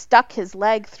he stuck his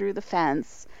leg through the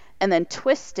fence and then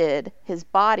twisted his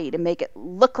body to make it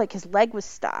look like his leg was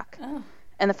stuck. Oh.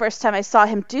 And the first time I saw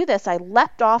him do this, I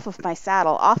leapt off of my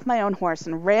saddle, off my own horse,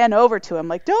 and ran over to him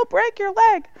like, don't break your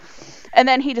leg. And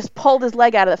then he just pulled his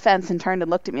leg out of the fence and turned and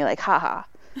looked at me like, haha.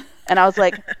 And I was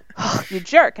like, oh, you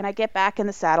jerk. And I get back in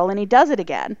the saddle, and he does it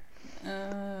again.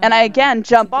 And I again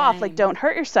jump off like, don't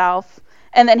hurt yourself.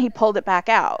 And then he pulled it back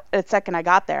out. The second I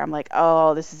got there, I'm like,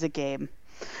 oh, this is a game.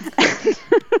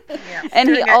 Yeah. And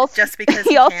he also just because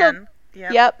he also can.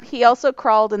 Yep, he also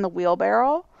crawled in the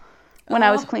wheelbarrow when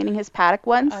I was cleaning his paddock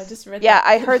once. I just read yeah, that.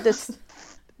 I heard this.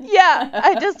 Yeah,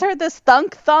 I just heard this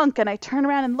thunk thunk, and I turn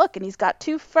around and look, and he's got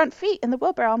 2 front feet in the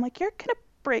wheelbarrow. I'm like, you're gonna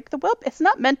break the wheel. It's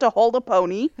not meant to hold a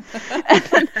pony.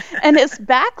 and his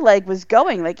back leg was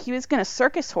going like he was gonna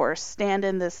circus horse stand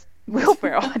in this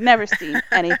wheelbarrow. I'd never seen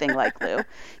anything like Lou.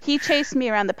 He chased me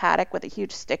around the paddock with a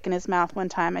huge stick in his mouth one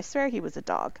time. I swear he was a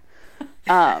dog.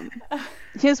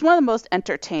 He was one of the most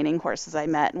entertaining horses I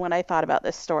met, and when I thought about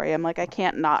this story, I'm like, I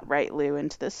can't not write Lou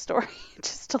into this story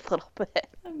just a little bit.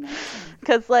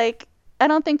 Because, like, I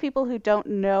don't think people who don't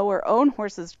know or own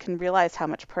horses can realize how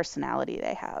much personality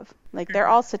they have. Like, they're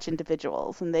all such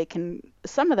individuals, and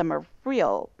some of them are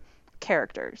real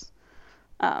characters.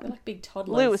 They're like big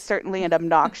toddlers. Lou is certainly an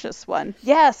obnoxious one.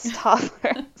 Yes,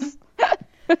 toddlers.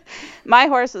 My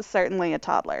horse is certainly a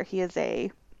toddler. He is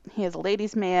a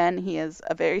ladies' man. He is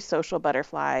a very social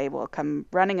butterfly. Will come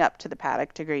running up to the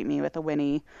paddock to greet me with a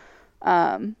whinny.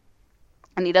 And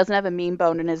he doesn't have a mean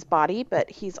bone in his body,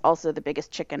 but he's also the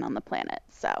biggest chicken on the planet.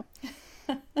 So,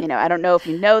 I don't know if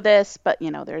you know this, but,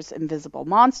 there's invisible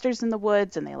monsters in the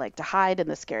woods, and they like to hide in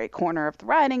the scary corner of the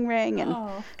riding ring. And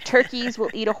turkeys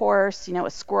will eat a horse. A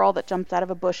squirrel that jumps out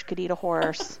of a bush could eat a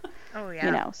horse. Oh,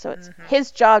 yeah. So it's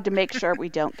his job to make sure we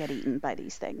don't get eaten by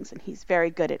these things. And he's very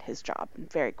good at his job and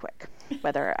very quick,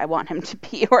 whether I want him to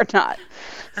be or not.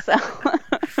 So,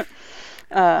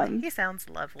 he sounds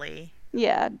lovely.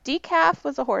 Yeah. Decaf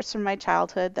was a horse from my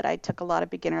childhood that I took a lot of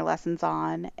beginner lessons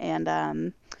on.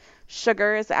 And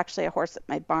Sugar is actually a horse at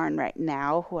my barn right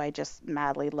now who I just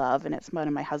madly love. And it's one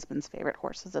of my husband's favorite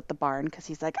horses at the barn because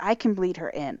he's like, I can lead her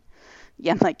in.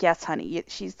 Yeah, I'm like, yes, honey,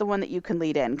 she's the one that you can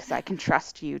lead in because I can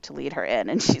trust you to lead her in,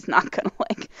 and she's not going to,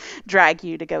 drag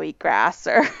you to go eat grass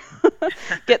or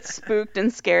get spooked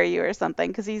and scare you or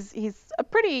something because he's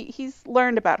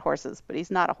learned about horses, but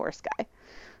he's not a horse guy.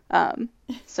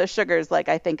 So Sugar's,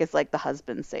 I think is, the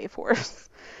husband safe horse.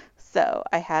 So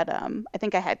I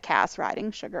think I had Cass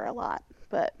riding Sugar a lot,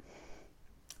 but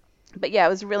yeah, it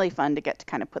was really fun to get to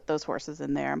kind of put those horses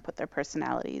in there and put their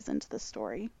personalities into the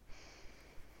story.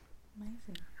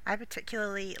 Amazing. I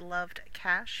particularly loved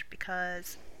Cash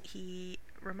because he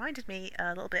reminded me a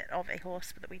little bit of a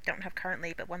horse that we don't have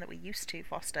currently, but one that we used to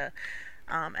foster.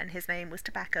 And his name was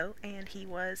Tobacco, and he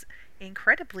was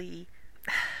incredibly...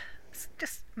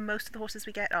 Just most of the horses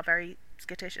we get are very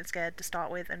skittish and scared to start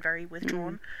with and very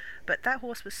withdrawn. But that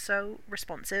horse was so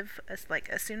responsive. As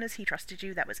soon as he trusted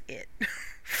you, that was it.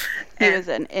 He was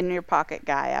an in-your-pocket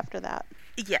guy after that.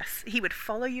 Yes. He would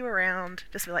follow you around,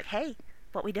 just be like, hey,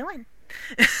 what we doing?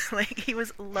 He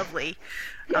was lovely.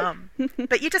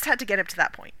 But you just had to get him to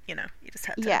that point, You just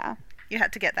had to... Yeah. You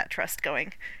had to get that trust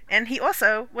going. And he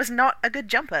also was not a good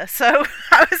jumper. So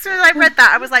as soon as I read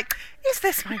that, I was like, is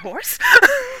this my horse?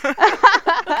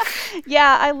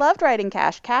 Yeah, I loved riding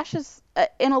Cash. Cash is,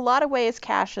 in a lot of ways,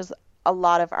 Cash is a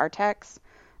lot of Artex.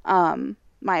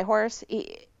 My horse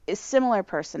is similar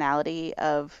personality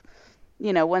of,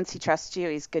 once he trusts you,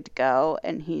 he's good to go.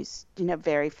 And he's,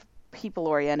 very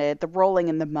people-oriented. The rolling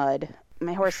in the mud.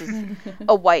 My horse is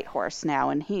a white horse now,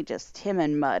 and him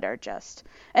and Mud are just...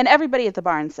 And everybody at the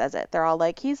barn says it. They're all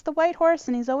like, he's the white horse,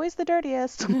 and he's always the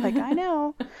dirtiest. I'm like, I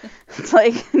know. It's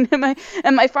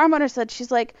and my farm owner said, she's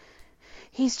like,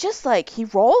 he's just he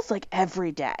rolls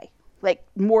every day,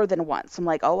 more than once. I'm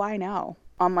like, oh, I know.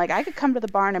 I'm like, I could come to the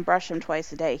barn and brush him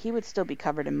twice a day. He would still be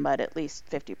covered in mud at least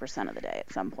 50% of the day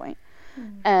at some point.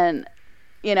 And...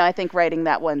 I think writing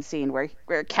that one scene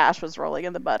where Cash was rolling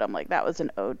in the mud, I'm like, that was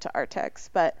an ode to Artex.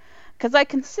 But because I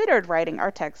considered writing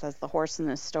Artex as the horse in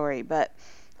this story, but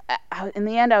in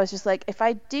the end, I was just like, if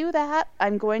I do that,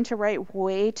 I'm going to write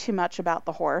way too much about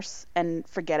the horse and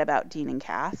forget about Dean and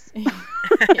Cass.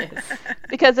 Yes.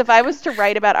 Because if I was to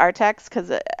write about Artex,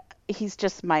 because he's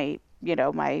just my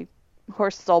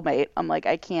horse soulmate, I'm like,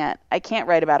 I can't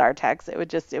write about Artex. I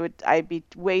would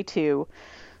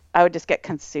just get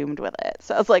consumed with it.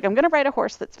 So I was like, I'm going to write a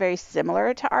horse that's very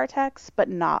similar to Artex, but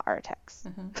not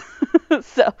Artex.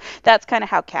 So that's kind of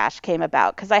how Cash came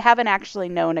about, because I haven't actually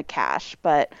known a Cash,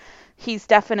 but he's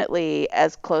definitely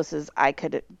as close as I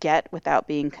could get without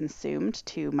being consumed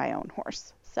to my own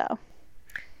horse. So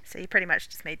you pretty much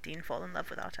just made Dean fall in love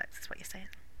with Artax, is what you're saying.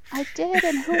 I did,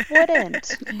 and who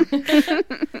wouldn't?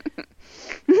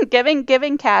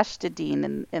 Giving cash to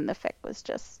Dean in the fic was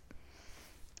just,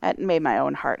 it made my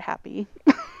own heart happy.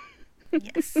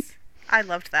 Yes. I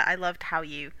loved that. I loved how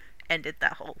you ended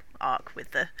that whole arc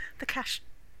with the cash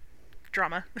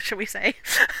drama, shall we say,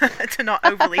 to not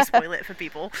overly spoil it for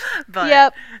people. But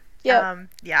Yep.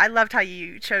 yeah, I loved how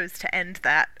you chose to end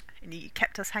that, and you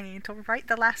kept us hanging until right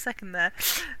the last second there.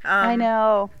 I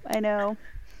know.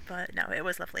 But no, it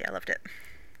was lovely. I loved it.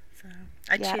 So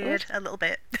I Yeah, cheered a little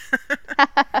bit.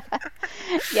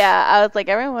 Yeah, I was like,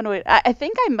 everyone would. I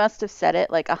think I must have said it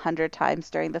like 100 times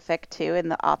during the fic too, in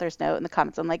the author's note in the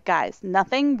comments. I'm like, guys,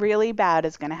 nothing really bad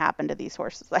is going to happen to these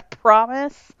horses. I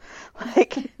promise.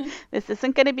 Like, this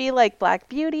isn't going to be like Black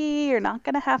Beauty. You're not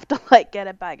going to have to like get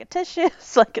a bag of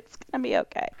tissues. Like, it's going to be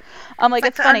okay. I'm like,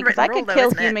 it's funny because I could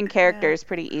kill human characters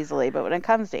pretty easily, but when it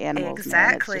comes to animals,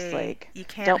 man, it's just like, you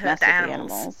can't don't hurt mess with the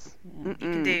animals. animals. You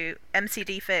can do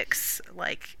MCD fix,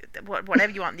 like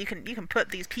whatever you want. You can put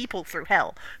these people through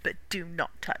hell, but do not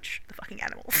touch the fucking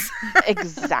animals.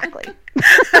 Exactly.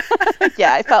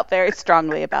 Yeah, I felt very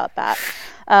strongly about that.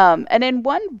 And in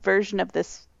one version of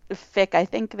this fic, I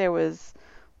think there was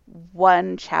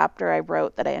one chapter I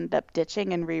wrote that I ended up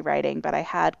ditching and rewriting, but I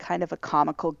had kind of a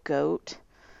comical goat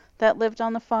that lived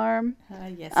on the farm.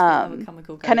 Yes, we love a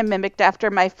comical goat. Kind of mimicked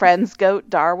after my friend's goat,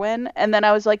 Darwin. And then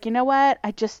I was like, you know what?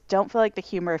 I just don't feel like the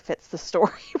humor fits the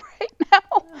story right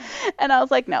now. And I was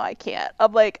like, no, I can't.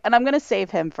 I'm like, and I'm going to save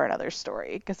him for another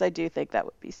story because I do think that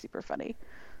would be super funny.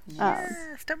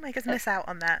 Yes, don't make us miss out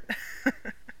on that.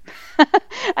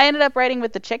 I ended up writing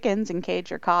with the chickens and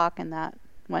Cage Your Cock in that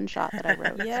one shot that I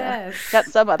wrote. Yes. So got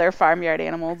some other farmyard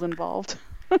animals involved.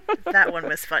 That one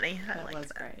was funny. I That liked was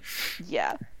that. great.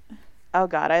 Yeah. Oh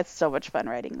God, I had so much fun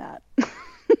writing that.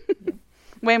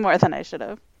 Way more than I should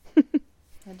have.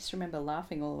 I just remember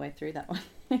laughing all the way through that one.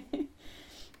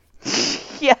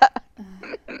 Yeah.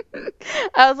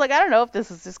 I was like, I don't know if this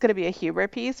is just going to be a humor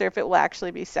piece or if it will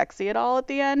actually be sexy at all at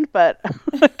the end, but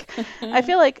like, I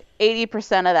feel like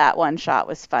 80% of that one shot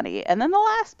was funny, and then the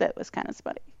last bit was kind of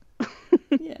funny.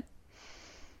 Yeah.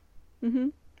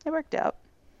 It worked out.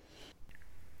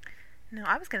 No,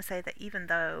 I was going to say that even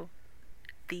though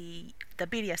the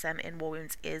BDSM in War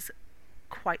Wounds is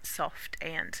quite soft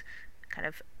and kind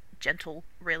of gentle,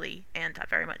 really, and I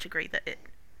very much agree that it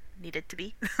needed to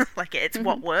be. Like, it's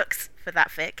what works for that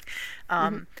fic.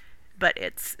 But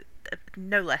it's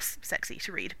no less sexy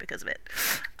to read because of it.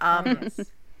 Yes.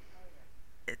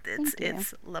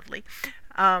 It's lovely.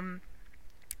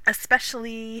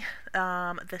 Especially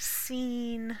the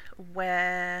scene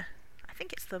where I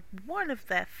think it's one of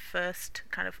their first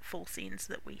kind of full scenes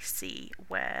that we see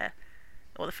or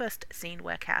the first scene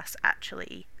where Cass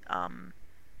actually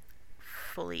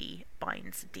fully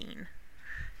binds Dean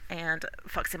and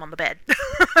fucks him on the bed.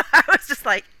 I was just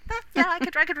like, yeah, I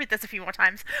could read this a few more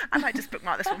times. I might just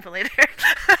bookmark this one for later.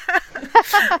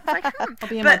 Like, I'll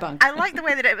be in my bunk. I like the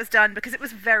way that it was done because it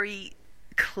was very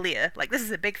clear. Like, this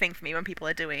is a big thing for me when people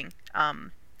are doing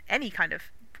any kind of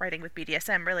writing with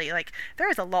BDSM, really. Like, there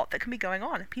is a lot that can be going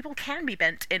on. People can be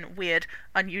bent in weird,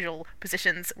 unusual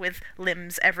positions with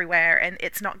limbs everywhere, and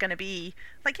it's not going to be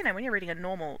like, when you're reading a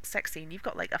normal sex scene, you've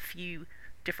got like a few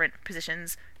different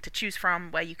positions to choose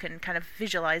from where you can kind of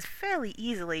visualize fairly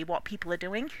easily what people are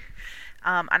doing.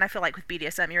 And I feel like with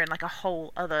BDSM, you're in like a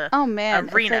whole other arena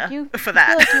for that.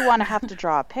 I feel like you want to have to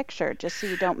draw a picture just so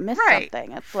you don't miss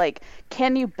something. It's like,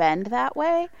 can you bend that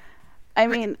way? I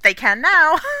mean, they can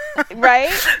now.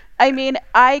 Right? I mean,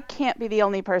 I can't be the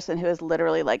only person who has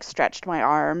literally like stretched my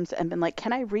arms and been like,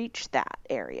 can I reach that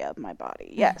area of my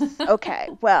body? Yes. Okay.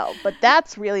 Well, but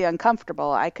that's really uncomfortable.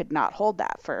 I could not hold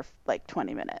that for like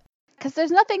 20 minutes. Because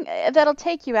there's nothing that'll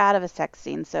take you out of a sex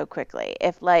scene so quickly.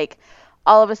 If like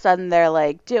all of a sudden they're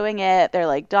like doing it, they're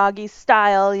like doggy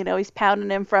style, he's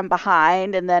pounding him from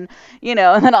behind, and then,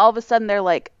 and then all of a sudden they're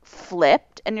like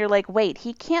flipped, and you're like, wait,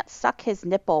 he can't suck his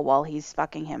nipple while he's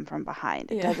fucking him from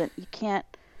behind. It doesn't, he can't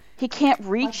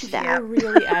reach that. You're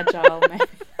really agile, man.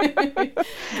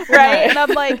 Right? And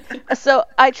I'm like, so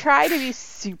I try to be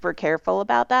super careful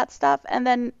about that stuff. And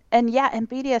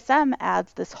BDSM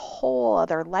adds this whole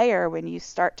other layer when you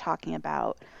start talking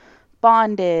about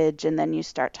bondage, and then you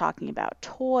start talking about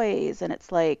toys, and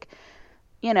it's like,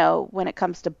 when it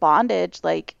comes to bondage,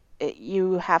 like,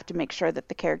 you have to make sure that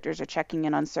the characters are checking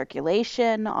in on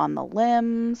circulation, on the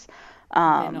limbs,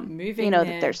 they're not moving,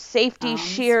 that there's safety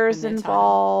shears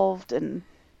involved, and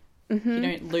you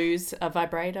don't lose a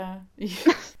vibrator.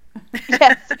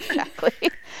 Yes, exactly.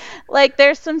 Like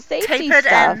there's some safety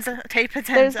stuff. Tapered ends,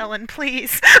 There's Ellen,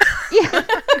 please. yeah.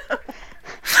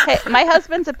 Hey, my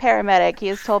husband's a paramedic. He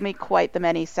has told me quite the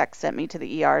many sex sent me to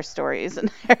the ER stories,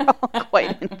 and they're all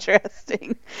quite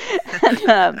interesting.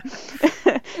 And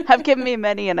have given me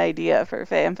many an idea for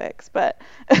fanfics. But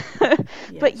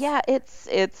but Yes.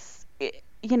 yeah,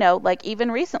 you know, like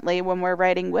even recently when we're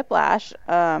writing Whiplash,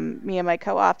 me and my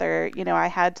co-author, you know, I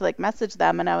had to like message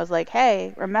them, and I was like,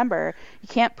 hey, remember, you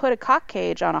can't put a cock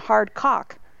cage on a hard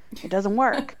cock. It doesn't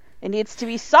work. It needs to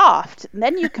be soft, and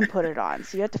then you can put it on.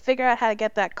 So you have to figure out how to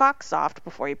get that cock soft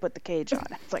before you put the cage on.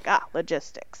 It's like,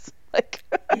 logistics. Like,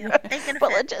 Yeah, ain't gonna but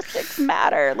fit. logistics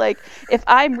matter. Like, if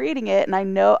I'm reading it and I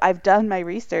know I've done my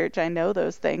research, I know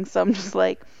those things. So I'm just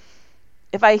like,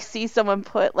 if I see someone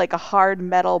put like a hard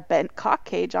metal bent cock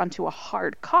cage onto a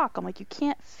hard cock, I'm like, you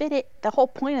can't fit it. The whole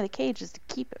point of the cage is to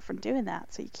keep it from doing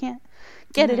that. So you can't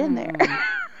get it in there.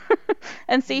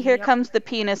 And see, here Yep. comes the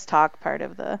penis talk part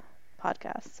of the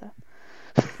podcast. So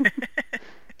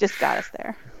just got us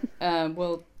there.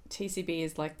 Well, TCB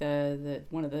is like the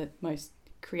one of the most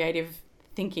creative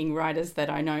thinking writers that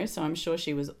I know, so I'm sure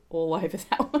she was all over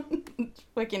that one,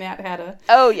 working out how to.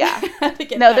 Oh yeah. How to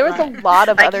get No, that there was right. a lot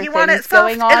of Like, other you want things it soft,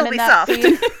 going on it'll in be that soft.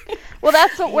 scene. Well,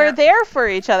 that's what we're Yep. there for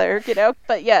each other, you know.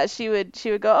 But yeah, she would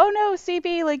go, "Oh no,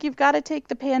 CB, like you've got to take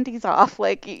the panties off.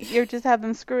 Like you just have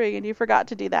them screwing and you forgot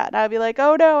to do that." And I'd be like,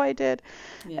 "Oh no, I did."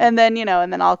 Yeah. And then, you know,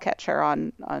 and then I'll catch her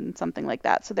on something like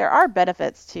that. So there are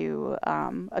benefits to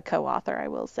a co-author, I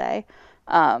will say.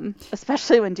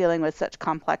 Especially when dealing with such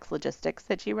complex logistics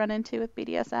that you run into with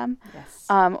BDSM. Yes.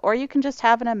 Or you can just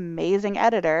have an amazing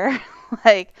editor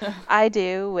like I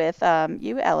do with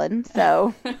you, Ellen.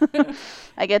 So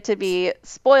I get to be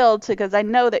spoiled because I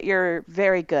know that you're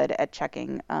very good at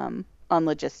checking on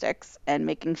logistics and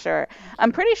making sure.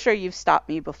 I'm pretty sure you've stopped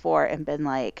me before and been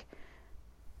like,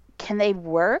 can they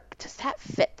work? Does that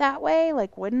fit that way?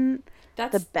 Like, wouldn't the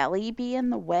That's belly be in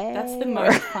the way? that's the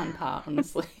most fun part,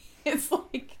 honestly. It's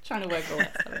like trying to work all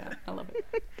that stuff out. I love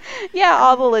it. Yeah,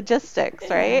 all the logistics,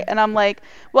 right? Yeah. And I'm like,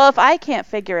 well, if I can't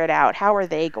figure it out, how are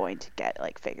they going to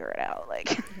figure it out? Like,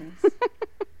 Yes.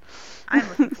 I'm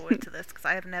looking forward to this because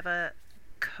I have never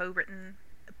co-written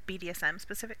BDSM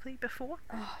specifically before,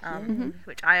 Oh,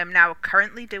 which I am now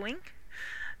currently doing.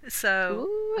 So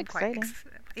ooh, I'm quite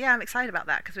exciting. yeah, I'm excited about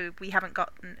that because we haven't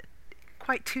gotten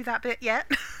quite to that bit yet.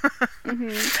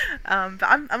 But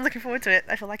I'm looking forward to it.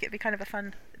 I feel like it'd be kind of a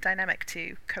fun dynamic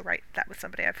to co-write that with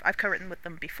somebody. I've co-written with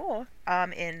them before,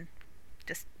 in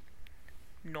just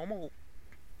normal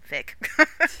fic.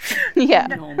 Yeah.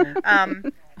 Normal.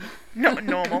 Not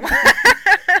normal.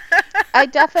 I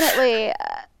definitely,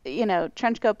 you know,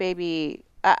 Trenchcoat Baby,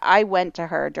 I went to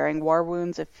her during War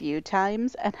Wounds a few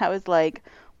times and I was like,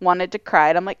 wanted to cry.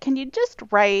 And I'm like, can you just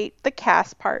write the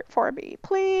cast part for me,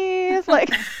 please?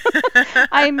 Like,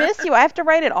 I miss you. I have to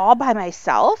write it all by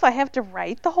myself. I have to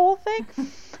write the whole thing.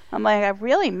 I'm like, I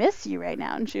really miss you right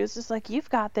now. And she was just like, you've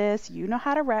got this. You know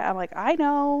how to write. I'm like, I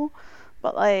know.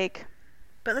 But like,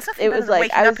 But there's nothing it better was than like,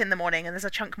 waking I up was, in the morning and there's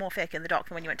a chunk more fic in the dock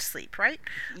than when you went to sleep, right?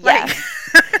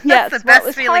 yes. Like, Yes, that's the what best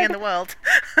was feeling in hard- the world.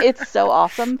 it's so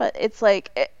awesome, but it's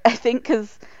like I think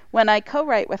because when I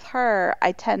co-write with her,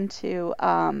 I tend to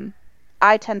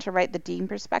write the Dean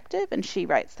perspective, and she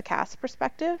writes the cast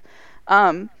perspective.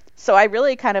 So I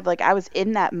really kind of like I was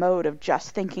in that mode of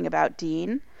just thinking about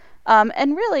Dean,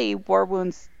 and really War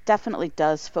Wounds definitely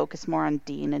does focus more on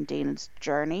Dean and Dean's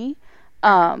journey.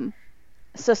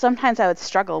 So sometimes I would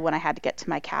struggle when I had to get to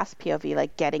my cast POV,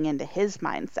 like getting into his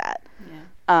mindset.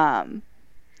 Yeah.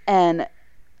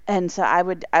 And so I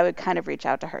would kind of reach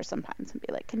out to her sometimes and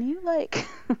be like, can you like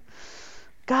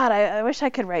God, I wish I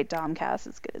could write Domcast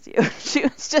as good as you. She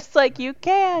was just like, you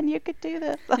could do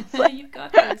this. I was like, You've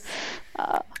got this.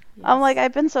 I'm like, Yes.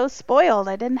 I've been so spoiled.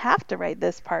 I didn't have to write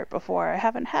this part before. I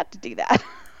haven't had to do that.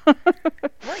 Well,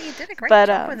 you did a great But,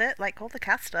 job with it. Like, all the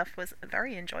cast stuff was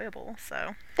very enjoyable,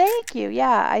 so. Thank you.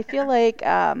 Yeah, I feel like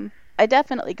I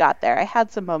definitely got there. I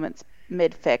had some moments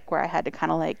mid-fic where I had to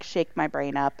kind of like shake my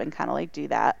brain up and kind of like do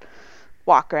that,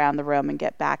 walk around the room and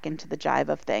get back into the jive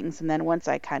of things. And then once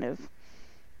I kind of,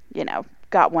 you know,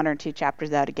 got one or two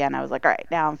chapters out again, I was like, all right,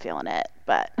 now I'm feeling it.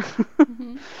 But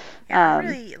Yeah, I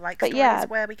really like but stories yeah.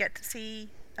 where we get to see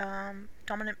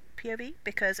dominant POV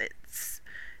because it's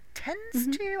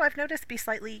tends to, I've noticed, be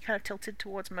slightly kind of tilted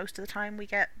towards most of the time we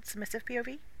get submissive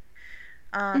POV.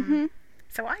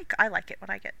 So I like it when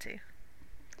I get to.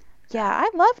 Yeah, I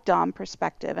love Dom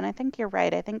perspective, and I think you're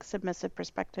right. I think submissive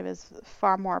perspective is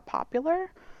far more popular.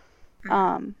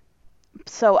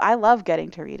 So I love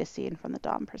getting to read a scene from the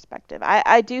Dom perspective.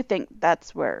 I do think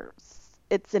that's where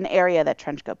it's an area that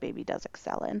Trenchcoat Baby does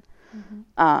excel in.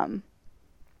 Mm-hmm.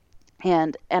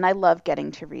 And I love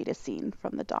getting to read a scene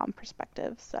from the Dom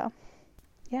perspective. So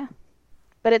yeah,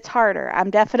 but it's harder. I'm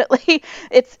definitely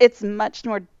it's much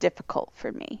more difficult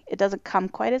for me. It doesn't come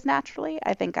quite as naturally.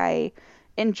 I think I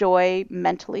enjoy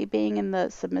mentally being in the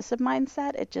submissive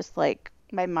mindset. It just like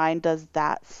my mind does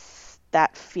that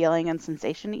feeling and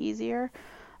sensation easier.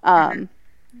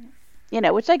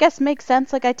 Which I guess makes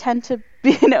sense. Like I tend to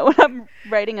be, when I'm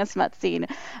writing a smut scene,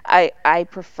 I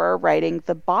prefer writing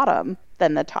the bottom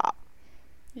than the top.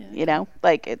 Yeah.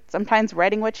 Like sometimes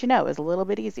writing what you know is a little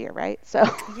bit easier, right? So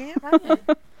yeah, well,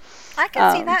 I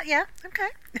can see that. Yeah, okay.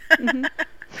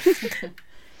 Mm-hmm.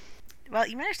 Well,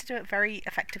 you managed to do it very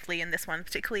effectively in this one,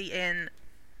 particularly in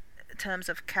terms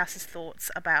of Cass's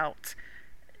thoughts about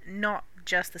not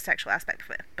just the sexual aspect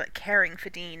of it, but caring for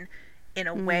Dean in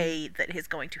a way that is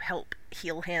going to help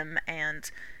heal him.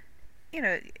 And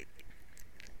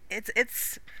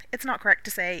it's not correct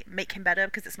to say make him better,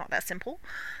 because it's not that simple.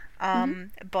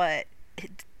 But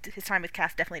his time with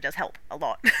Cass definitely does help a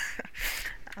lot.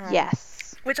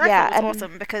 Yes. Which I thought was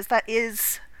awesome, because that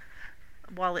is,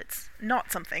 while it's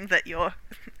not something that your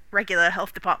regular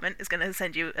health department is going to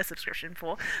send you a subscription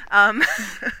for,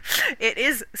 it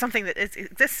is something that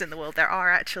exists in the world. There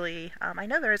are actually, I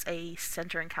know there is a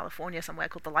center in California somewhere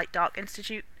called the Light Dark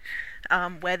Institute,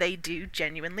 where they do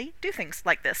genuinely do things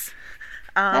like this.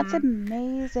 That's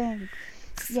amazing.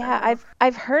 Yeah,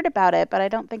 I've heard about it, but I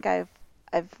don't think I've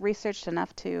researched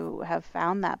enough to have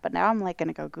found that. But now I'm like going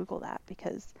to go Google that,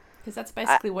 because that's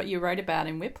basically what you wrote about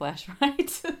in Whiplash,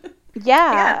 right?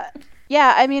 Yeah.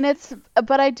 I mean,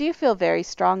 but I do feel very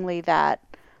strongly that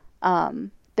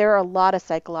there are a lot of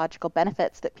psychological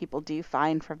benefits that people do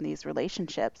find from these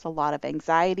relationships. A lot of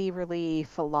anxiety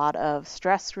relief, a lot of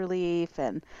stress relief,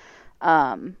 and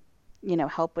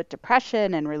help with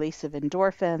depression and release of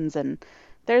endorphins. And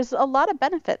there's a lot of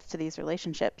benefits to these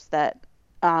relationships that,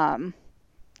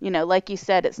 like you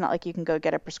said, it's not like you can go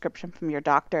get a prescription from your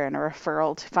doctor and a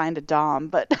referral to find a dom,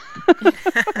 but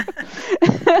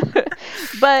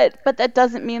but that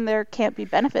doesn't mean there can't be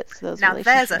benefits to those relationships.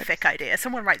 Now there's a fic idea.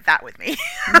 Someone write that with me.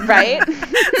 Right?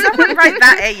 Someone write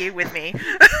that AU with me.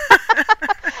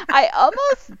 I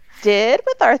almost did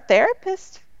with our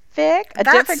therapist fic,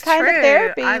 different kind of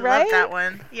therapy, I right? love that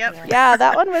one. Yep. Yeah,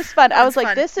 that one was fun. I was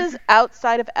like, this is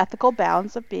outside of ethical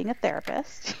bounds of being a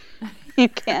therapist. You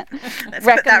can't Let's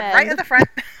recommend. Put that right at the front.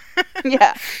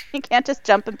 Yeah, you can't just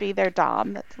jump and be their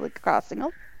dom. That's like crossing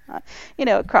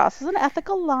it crosses an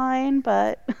ethical line,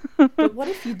 but But what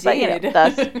if you did? But,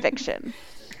 thus fiction,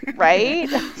 right?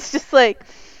 It's just like,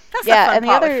 that's the fun and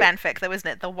part the other with fanfic, though, isn't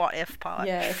it? The what if part.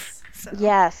 Yes. So.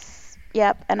 Yes.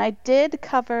 Yep. And I did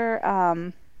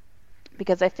cover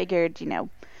because I figured,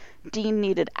 Dean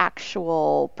needed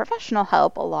actual professional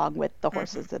help along with the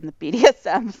horses and the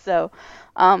BDSM. So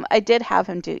I did have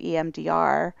him do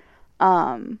EMDR,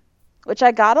 which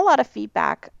I got a lot of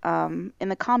feedback in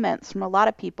the comments from a lot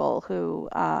of people who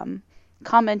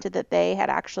commented that they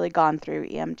had actually gone through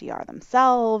EMDR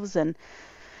themselves and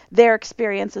their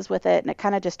experiences with it. And it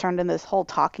kind of just turned into this whole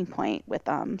talking point with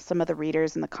some of the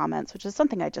readers in the comments, which is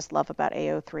something I just love about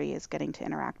AO3, is getting to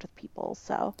interact with people.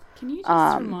 So can you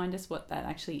just remind us what that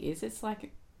actually is? It's like a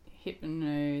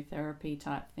hypnotherapy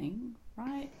type thing,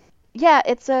 right? Yeah,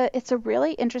 it's a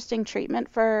really interesting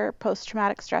treatment for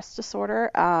post-traumatic stress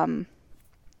disorder. And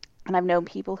I've known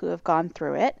people who have gone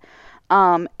through it.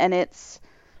 And it's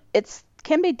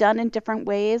can be done in different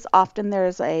ways. Often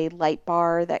there's a light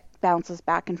bar that bounces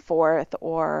back and forth,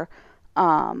 or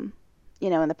in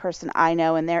the person I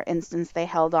know, in their instance, they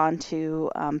held on to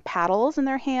paddles in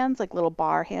their hands, like little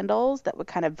bar handles that would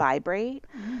kind of vibrate.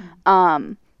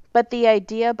 But the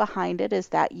idea behind it is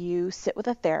that you sit with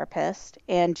a therapist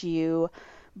and you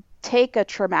take a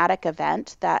traumatic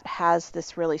event that has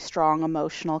this really strong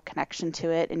emotional connection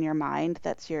to it in your mind,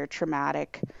 that's your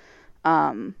traumatic,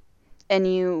 and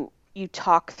you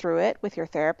talk through it with your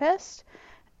therapist.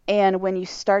 And when you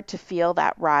start to feel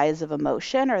that rise of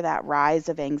emotion or that rise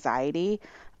of anxiety,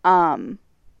 they,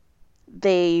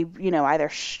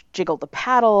 either jiggle the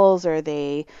paddles, or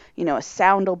they, a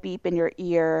sound will beep in your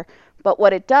ear. But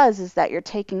what it does is that you're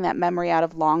taking that memory out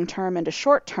of long term into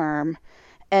short term,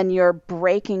 and you're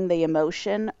breaking the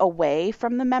emotion away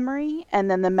from the memory, and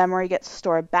then the memory gets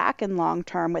stored back in long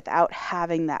term without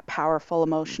having that powerful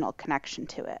emotional connection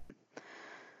to it.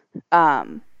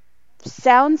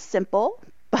 Sounds simple,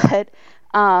 but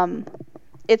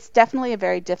it's definitely a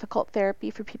very difficult therapy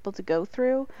for people to go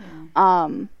through.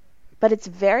 But it's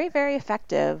very, very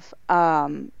effective.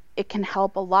 It can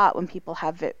help a lot when people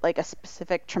have like a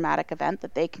specific traumatic event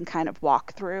that they can kind of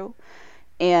walk through.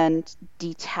 and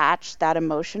detach that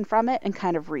emotion from it and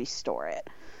kind of restore it.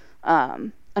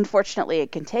 Unfortunately,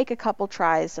 it can take a couple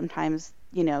tries. Sometimes,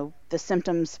 the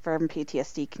symptoms from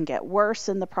PTSD can get worse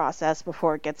in the process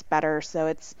before it gets better. So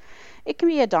it can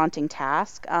be a daunting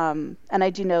task. And I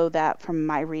do know that from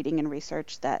my reading and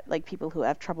research that like people who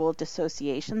have trouble with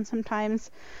dissociation sometimes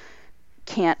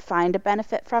can't find a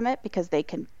benefit from it because they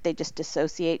just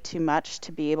dissociate too much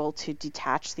to be able to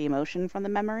detach the emotion from the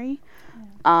memory.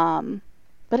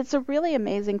 But it's a really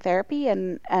amazing therapy,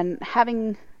 and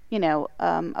having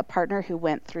a partner who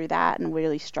went through that and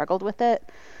really struggled with it,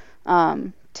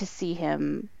 to see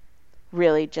him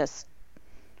really just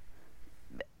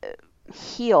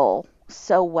heal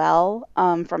so well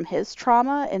from his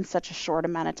trauma in such a short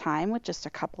amount of time with just a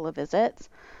couple of visits.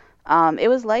 It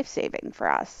was life-saving for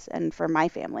us and for my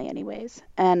family anyways.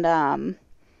 And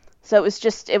so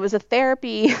it was a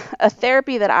therapy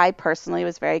that I personally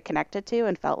was very connected to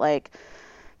and felt like,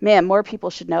 man, more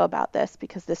people should know about this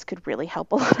because this could really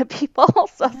help a lot of people.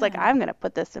 So I was like, I'm going to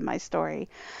put this in my story.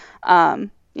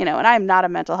 And I'm not a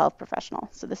mental health professional,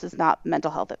 so this is not mental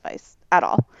health advice at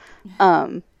all.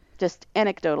 Just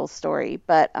anecdotal story.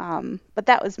 But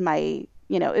that was my,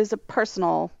 it was a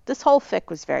personal, this whole fic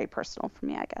was very personal for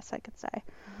me, I guess I could say.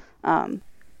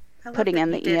 Putting in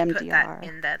the EMDR. Put that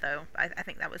in there, though. I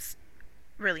think that was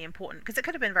really important because it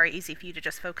could have been very easy for you to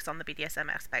just focus on the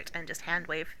BDSM aspect and just hand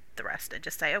wave the rest and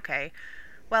just say, okay,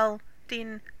 well,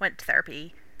 Dean went to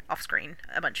therapy off screen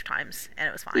a bunch of times and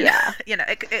it was fine. Yeah.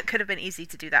 It could have been easy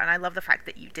to do that, and I love the fact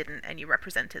that you didn't, and you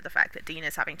represented the fact that Dean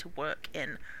is having to work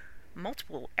in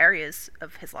multiple areas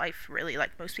of his life, really,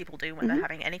 like most people do when they're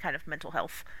having any kind of mental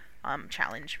health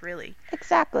challenge, really.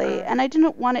 Exactly. And I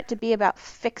didn't want it to be about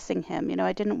fixing him.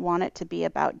 I didn't want it to be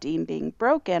about Dean being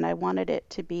broken. I wanted it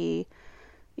to be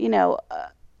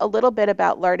a little bit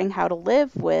about learning how to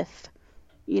live with,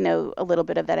 a little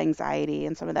bit of that anxiety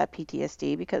and some of that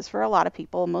PTSD, because for a lot of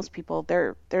people, most people,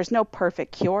 there's no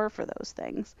perfect cure for those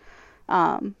things.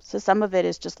 So some of it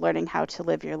is just learning how to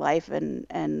live your life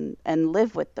and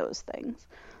live with those things.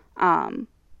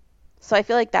 So I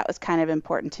feel like that was kind of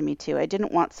important to me too. I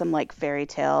didn't want some like fairy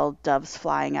tale doves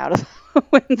flying out of the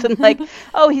winds and like,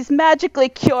 oh, he's magically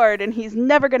cured and he's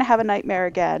never going to have a nightmare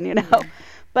again,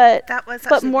 But that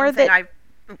was more that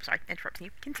sorry, interrupting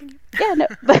you. Continue. Yeah, no.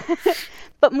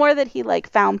 But more that he like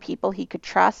found people he could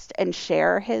trust and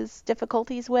share his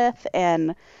difficulties with,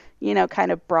 and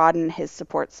kind of broaden his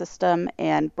support system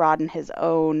and broaden his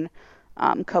own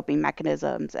coping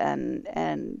mechanisms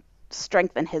and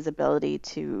strengthen his ability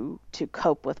to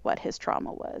cope with what his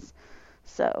trauma was.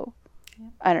 So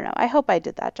I don't know. I hope I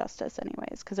did that justice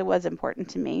anyways, because it was important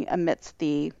to me amidst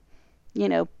the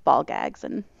ball gags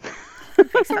and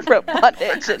rope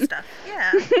bondage and stuff.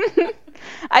 Yeah.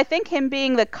 I think him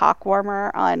being the cock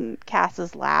warmer on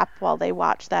Cass's lap while they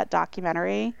watched that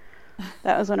documentary,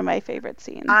 that was one of my favorite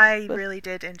scenes. I really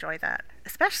did enjoy that,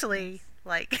 especially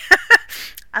like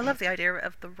I love the idea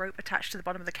of the rope attached to the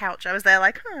bottom of the couch. I was there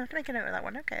like, make a note of that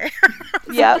one. Okay.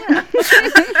 Yep.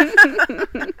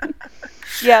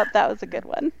 Yep, that was a good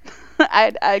one.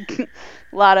 A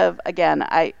lot of, again,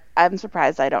 I'm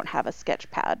surprised I don't have a sketch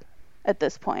pad at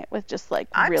this point with just like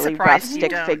really rough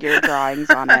stick figure drawings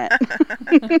on it.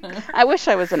 I wish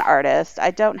I was an artist.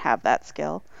 I don't have that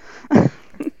skill.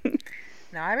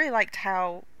 No, I really liked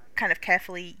how kind of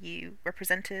carefully you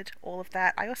represented all of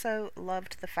that. I also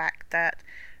loved the fact that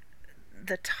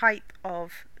the type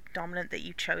of dominant that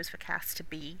you chose for Cass to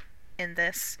be in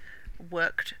this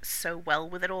worked so well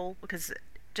with it all, because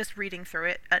just reading through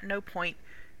it, at no point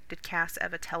did Cass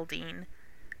ever tell Dean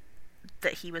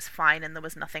that he was fine and there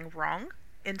was nothing wrong.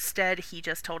 Instead, he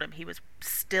just told him he was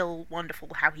still wonderful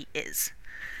how he is.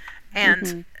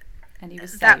 And and he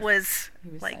was that safe. was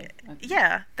like, Okay.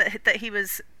 yeah, that he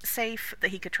was safe, that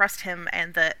he could trust him,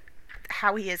 and that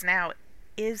how he is now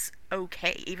is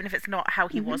okay, even if it's not how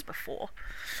he was before.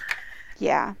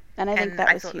 Yeah, and I think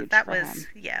that was huge for him.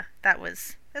 Yeah,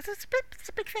 it's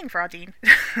a big thing for our Dean.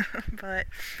 But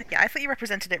yeah, I thought you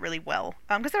represented it really well,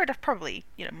 because there are probably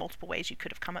multiple ways you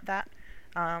could have come at that,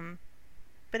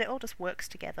 but it all just works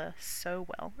together so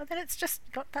well. And then it's just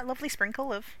got that lovely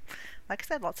sprinkle of, like I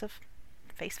said, lots of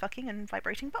face fucking and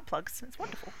vibrating butt plugs. It's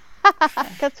wonderful.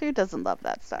 Because who doesn't love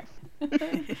that stuff?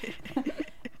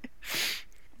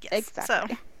 Yes,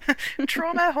 exactly. So,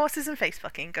 trauma, horses, and face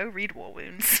fucking. Go read War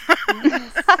Wounds.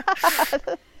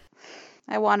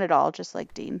 I want it all, just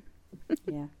like Dean.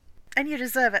 Yeah. And you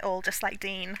deserve it all, just like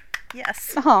Dean.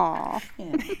 Yes. Aww.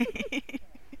 Yeah.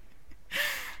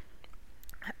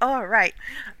 All right.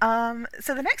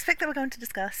 So the next fic that we're going to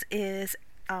discuss is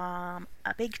A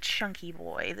big chunky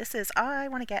boy. This is I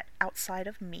Want to Get Outside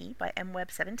of Me by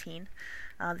MWeb17.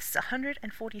 This is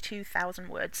 142,000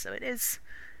 words, so it is,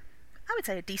 I would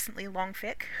say, a decently long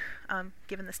fic.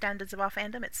 Given the standards of our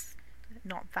fandom, it's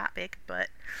not that big, but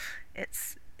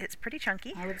it's pretty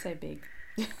chunky. I would say big.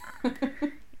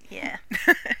 Yeah.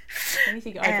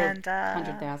 Anything over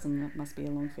 100,000 that must be a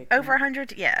long fic. Over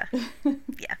 100, yeah.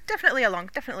 Yeah, definitely a long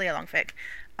fic.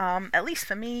 At least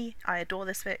for me, I adore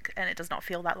this fic, and it does not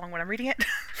feel that long when I'm reading it.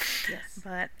 Yes.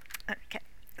 But, okay.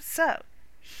 So,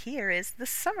 here is the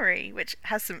summary, which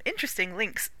has some interesting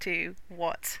links to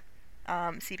what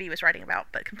CB was writing about,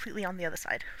 but completely on the other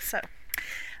side. So,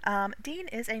 Dean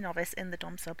is a novice in the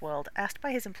dom sub world, asked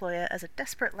by his employer as a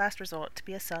desperate last resort to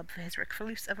be a sub for his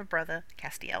recluse of a brother,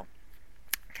 Castiel.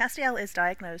 Castiel is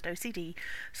diagnosed OCD,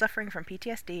 suffering from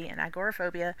PTSD and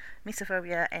agoraphobia,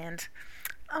 mesophobia, and...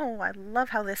 Oh, I love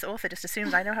how this author just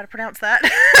assumes I know how to pronounce that.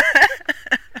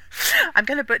 I'm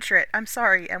going to butcher it. I'm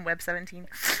sorry, MWeb17.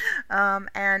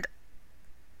 And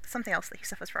something else that he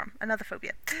suffers from. Another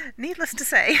phobia. Needless to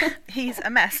say, he's a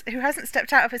mess who hasn't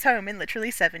stepped out of his home in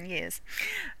literally 7 years.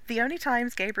 The only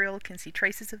times Gabriel can see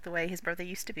traces of the way his brother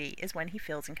used to be is when he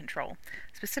feels in control,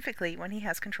 specifically when he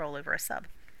has control over a sub.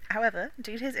 However,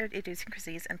 due to his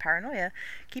idiosyncrasies and paranoia,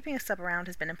 keeping a sub around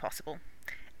has been impossible.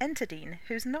 Enter Dean,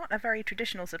 who's not a very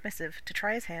traditional submissive, to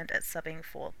try his hand at subbing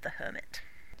for The Hermit.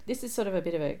 This is sort of a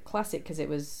bit of a classic because it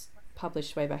was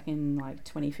published way back in like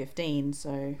 2015,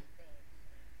 so...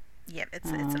 Yep, it's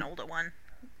an older one.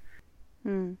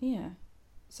 Yeah.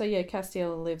 So yeah,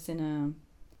 Castiel lives in a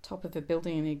top of a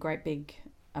building in a great big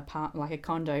like a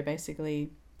condo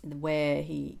basically, where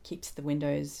he keeps the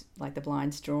windows, like the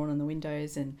blinds drawn on the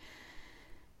windows, and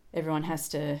everyone has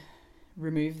to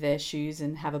remove their shoes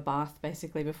and have a bath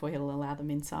basically before he'll allow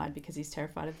them inside because he's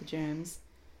terrified of the germs.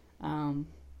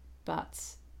 But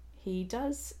he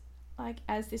does, like,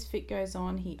 as this fic goes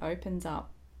on, he opens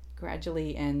up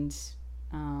gradually and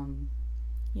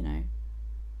you know,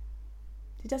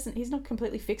 he's not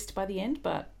completely fixed by the end,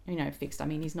 but, you know, fixed, I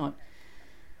mean, he's not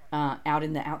out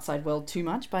in the outside world too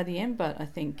much by the end, but I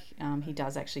think he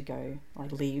does actually go,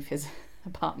 like, leave his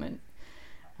apartment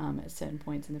at certain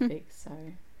points in the fic, so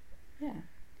yeah.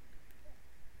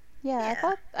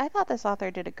 Yeah, I thought this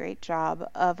author did a great job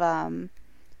of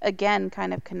again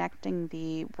kind of connecting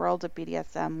the world of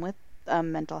BDSM with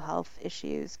mental health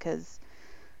issues, because,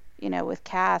 you know, with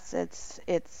Cass,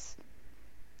 it's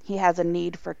he has a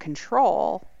need for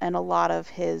control, and a lot of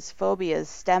his phobias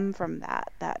stem from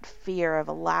that fear of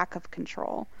a lack of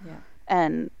control. Yeah.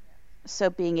 And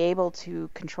so being able to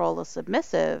control a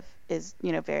submissive is,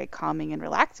 you know, very calming and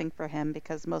relaxing for him,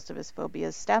 because most of his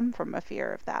phobias stem from a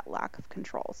fear of that lack of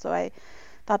control. So I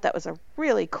thought that was a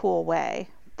really cool way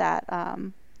that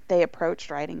they approached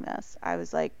writing this. I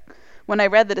was like, when I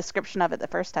read the description of it the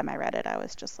first time I read it, I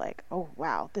was just like, oh,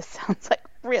 wow, this sounds like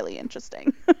really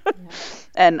interesting. Yeah.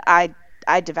 And I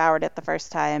devoured it the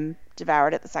first time,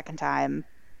 devoured it the second time,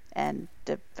 and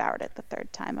devoured it the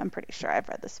third time. I'm pretty sure I've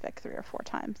read this fic 3 or 4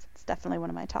 times. It's definitely one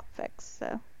of my top fics,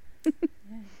 so...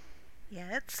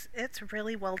 Yeah, it's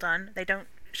really well done. They don't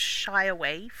shy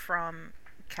away from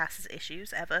Cass's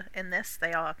issues ever in this.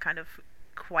 They are kind of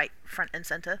quite front and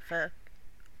center for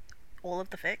all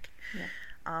of the fic. Yeah.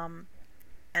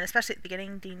 And especially at the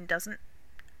beginning, Dean doesn't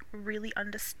really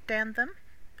understand them.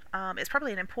 It's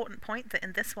probably an important point that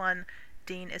in this one,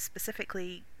 Dean is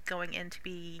specifically going into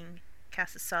being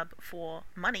Cass's sub for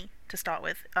money to start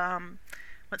with.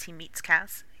 Once he meets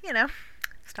Cass, you know,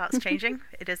 starts changing.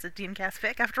 It is a Dean Cass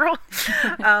fic after all.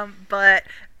 But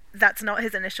that's not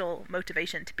his initial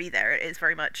motivation to be there. It is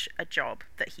very much a job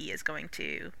that he is going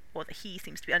to, or that he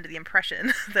seems to be under the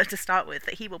impression that to start with,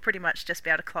 that he will pretty much just be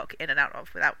able to clock in and out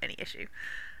of without any issue.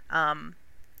 Kind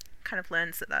of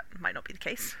learns that might not be the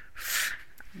case.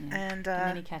 Yeah. And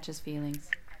then he catches feelings.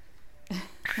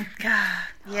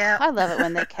 Yeah. I love it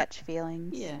when they catch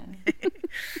feelings. Yeah.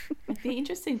 The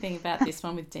interesting thing about this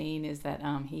one with Dean is that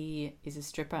he is a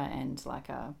stripper, and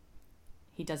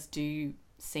he does do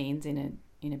scenes in a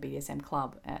BDSM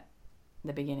club at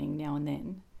the beginning now and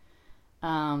then.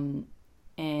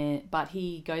 But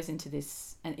he goes into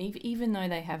this, and even though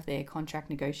they have their contract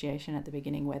negotiation at the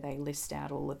beginning where they list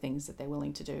out all the things that they're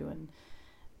willing to do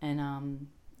and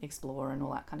explore and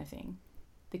all that kind of thing,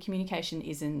 the communication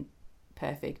isn't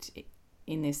perfect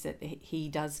in this, that he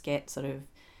does get sort of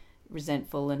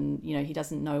resentful, and, you know, he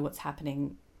doesn't know what's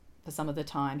happening for some of the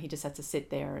time. He just has to sit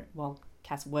there while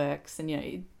Cass works, and, you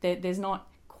know, there's not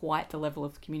quite the level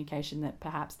of communication that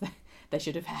perhaps they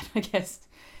should have had, I guess.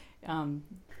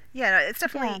 Yeah, no, it's Yeah.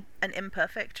 definitely an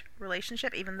imperfect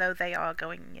relationship, even though they are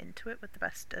going into it with the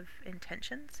best of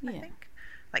intentions, I Yeah. think.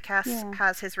 Like, Cass Yeah.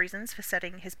 has his reasons for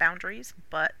setting his boundaries,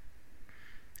 but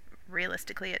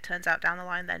realistically, it turns out down the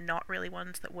line they're not really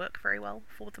ones that work very well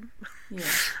for them.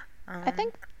 Yeah. I um,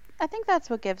 think I think that's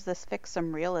what gives this fic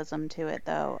some realism to it,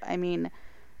 though. I mean,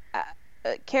 uh,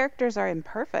 characters are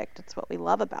imperfect. It's what we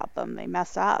love about them. They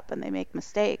mess up and they make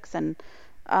mistakes, and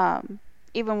um,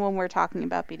 even when we're talking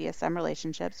about BDSM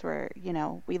relationships, where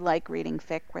we like reading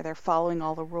fic where they're following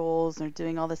all the rules and they're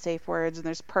doing all the safe words and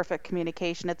there's perfect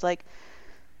communication. It's like,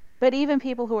 but even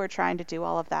people who are trying to do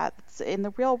all of that, in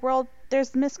the real world,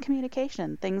 there's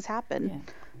miscommunication. Things happen.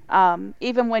 Yeah.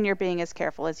 Even when you're being as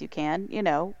careful as you can,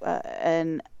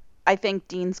 and I think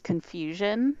Dean's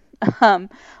confusion, um,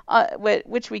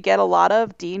 which we get a lot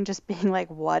of, Dean just being like,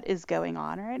 "What is going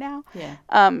on right now?" Yeah.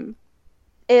 Um,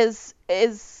 is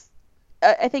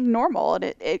I think normal, and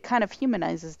it kind of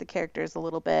humanizes the characters a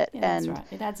little bit, Yeah, that's and right.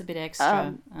 It adds a bit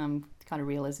extra um, kind of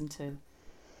realism to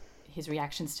his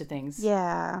reactions to things.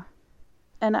 yeah.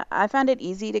 And I found it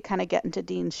easy to kind of get into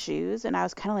Dean's shoes, and I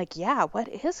was kind of like, yeah, what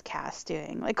is Cass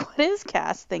doing? Like, what is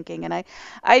Cass thinking? And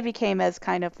I became as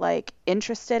kind of like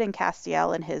interested in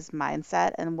Castiel and his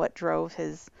mindset and what drove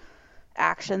his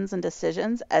actions and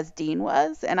decisions as Dean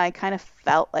was, and I kind of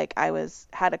felt like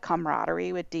had a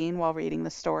camaraderie with Dean while reading the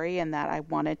story, and that I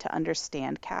wanted to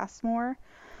understand Cass more.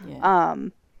 Yeah.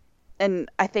 Um, and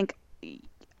I think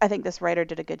this writer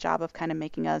did a good job of kind of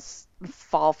making us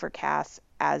fall for Cass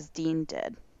as Dean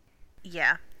did.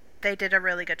 yeah, they did a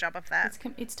really good job of that.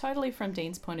 It's totally from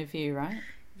Dean's point of view, right?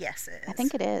 Yes, it I is.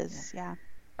 think it Yeah. is, yeah.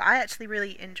 But I actually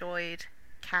really enjoyed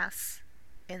Cass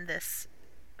in this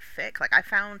fic. Like, I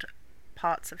found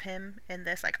parts of him in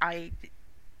this. Like, I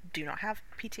do not have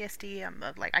PTSD.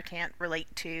 Like, I can't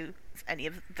relate to any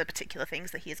of the particular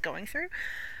things that he is going through.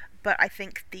 But I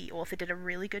think the author did a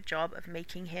really good job of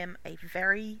making him a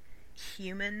very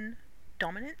human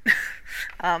dominant.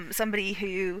 Somebody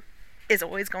who is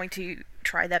always going to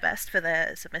try their best for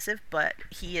their submissive, but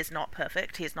he is not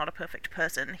perfect. He is not a perfect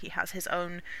person. He has his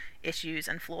own issues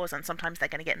and flaws, and sometimes they're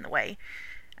going to get in the way.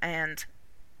 And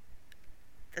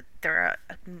there are,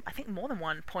 I think, more than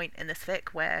one point in this fic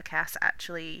where Cass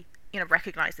actually,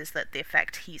 recognizes that the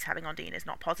effect he's having on Dean is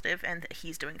not positive, and that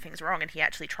he's doing things wrong, and he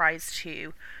actually tries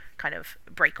to kind of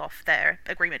break off their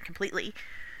agreement completely.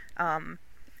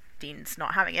 Dean's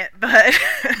not having it, but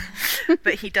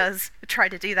but he does try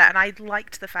to do that, and I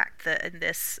liked the fact that in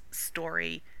this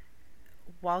story,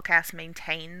 while Cass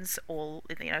maintains all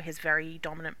his very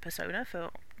dominant persona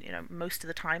for most of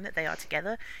the time that they are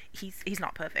together, he's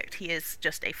not perfect. He is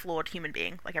just a flawed human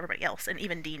being like everybody else, and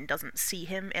even Dean doesn't see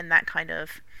him in that kind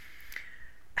of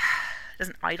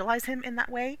doesn't idolize him in that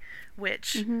way,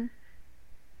 which Mm-hmm.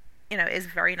 is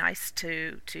very nice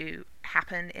to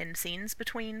happen in scenes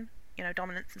between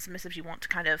dominants and submissives. You want to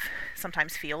kind of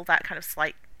sometimes feel that kind of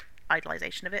slight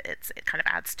idolization of it. It kind of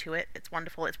adds to it. It's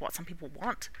wonderful. It's what some people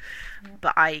want. Yeah.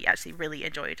 But I actually really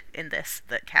enjoyed in this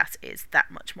that Cass is that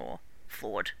much more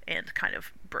flawed and kind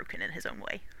of broken in his own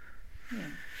way. Yeah.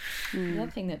 The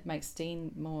other thing that makes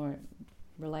Dean more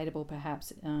relatable,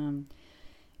 perhaps,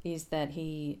 is that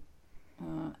he,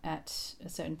 at a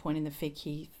certain point in the fic,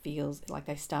 he feels like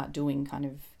they start doing kind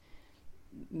of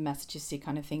masochistic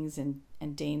kind of things, and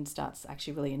Dean starts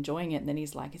actually really enjoying it, and then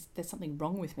he's like, there's something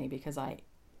wrong with me because I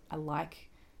like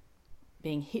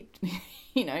being hit,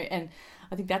 and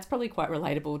I think that's probably quite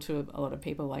relatable to a lot of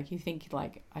people. Like, you think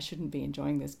like, I shouldn't be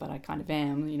enjoying this, but I kind of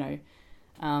am,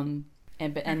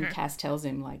 and Cass tells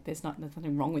him like, there's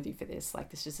nothing wrong with you for this, like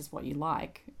this just is what you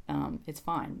like, it's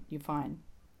fine, you're fine.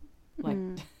 Like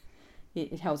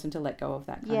it helps him to let go of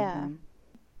that kind of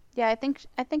Yeah, I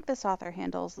think this author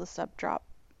handles the sub-drop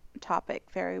topic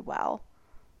very well.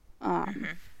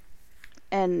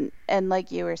 And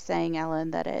like you were saying,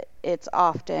 Ellen, that it's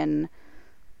often,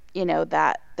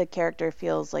 that the character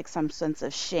feels like some sense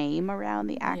of shame around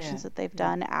the actions that they've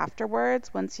done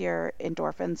afterwards, once your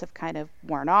endorphins have kind of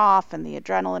worn off and the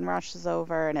adrenaline rushes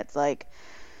over, and it's like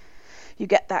you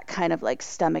get that kind of like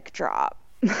stomach drop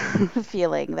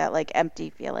feeling, that like empty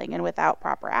feeling, and without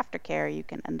proper aftercare you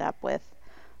can end up with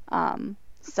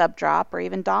sub drop, or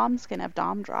even doms can have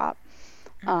dom drop.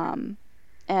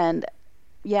 And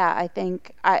yeah, I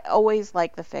think I always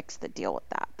like the fics that deal with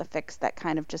that, the fics that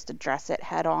kind of just address it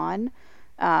head on,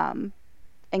 and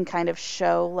kind of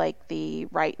show like the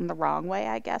right and the wrong way,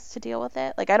 I guess, to deal with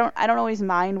it. Like, I don't always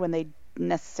mind when they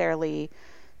necessarily,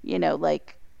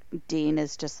 like Dean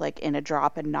is just like in a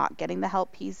drop and not getting the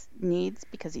help he needs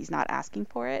because he's not asking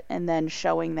for it, and then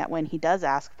showing that when he does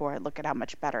ask for it, look at how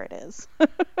much better it is. Yeah.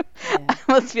 I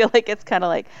almost feel like it's kind of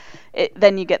like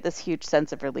then you get this huge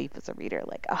sense of relief as a reader,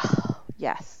 like, oh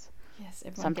yes, Yes,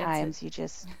 everyone sometimes gets you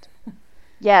just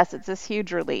yes, it's this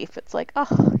huge relief. It's like,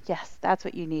 oh yes, that's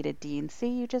what you needed, Dean. See,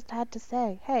 you just had to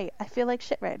say, hey, I feel like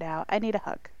shit right now, I need a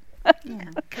hug. it. Yeah.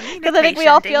 Because I think we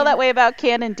all feel Dean. that way about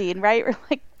Canon Dean, right? We're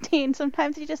like, Dean,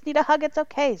 sometimes you just need a hug. It's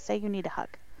okay. Say you need a hug.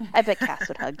 I bet Cass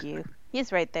would hug you.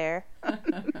 He's right there.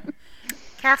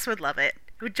 Cass would love it.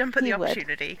 He would jump at He the would.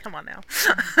 opportunity. Come on now.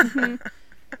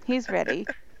 He's ready.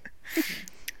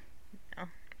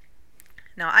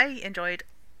 No, I enjoyed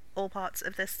all parts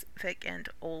of this fic and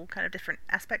all kind of different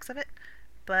aspects of it,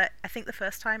 but I think the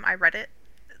first time I read it,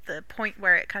 the point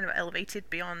where it kind of elevated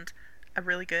beyond a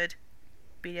really good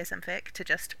BDSM fic to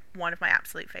just one of my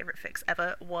absolute favorite fics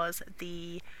ever was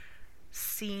the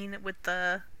scene with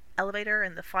the elevator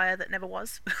and the fire that never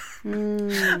was.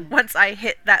 Once I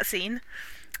hit that scene,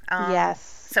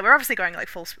 Yes. so we're obviously going like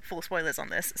full spoilers on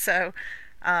this. So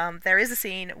there is a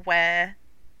scene where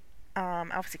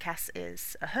obviously Cass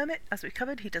is a hermit, as we've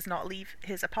covered. He does not leave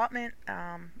his apartment.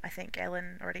 I think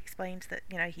Ellen already explained that,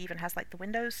 you know, he even has like the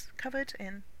windows covered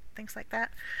and things like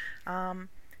that.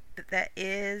 But there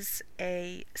is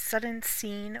a sudden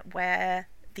scene where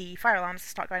the fire alarms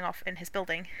start going off in his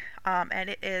building, and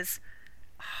it is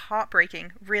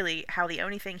heartbreaking, really, how the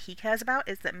only thing he cares about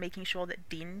is that making sure that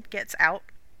Dean gets out,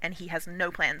 and he has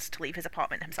no plans to leave his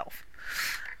apartment himself.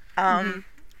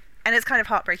 And it's kind of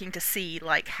heartbreaking to see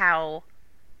like how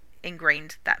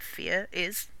ingrained that fear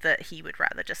is, that he would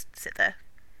rather just sit there.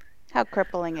 How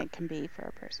crippling it can be for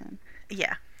a person.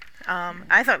 Yeah.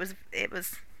 I thought it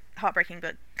was heartbreaking,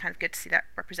 but kind of good to see that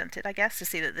represented, I guess, to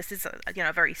see that this is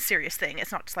a very serious thing.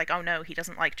 It's not just like, oh no, he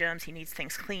doesn't like germs, he needs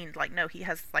things cleaned. Like, no, he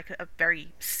has like a very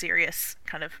serious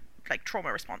kind of like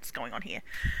trauma response going on here.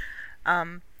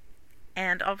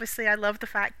 And obviously I love the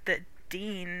fact that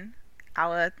Dean,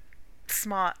 our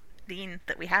smart Dean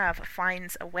that we have,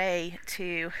 finds a way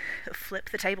to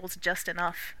flip the tables just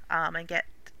enough and get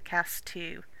Cass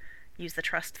to use the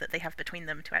trust that they have between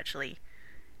them to actually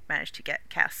manage to get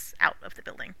Cass out of the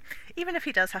building, even if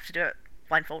he does have to do it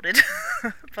blindfolded.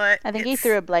 But I think he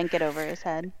threw a blanket over his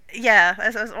head. Yeah,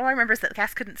 all I remember is that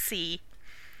Cass couldn't see.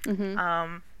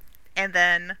 Mm-hmm. And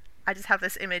then I just have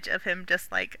this image of him just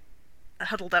like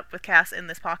huddled up with Cass in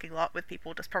this parking lot with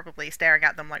people just probably staring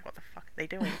at them like, what the fuck are they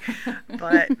doing?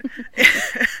 But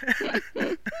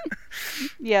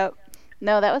Yep.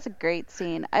 No, that was a great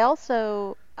scene. I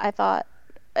thought,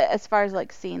 as far as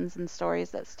like scenes and stories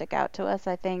that stick out to us,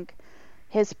 I think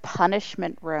his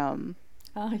punishment room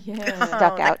Oh yeah.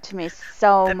 stuck out to me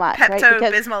so much.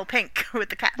 Pepto-Bismol pink with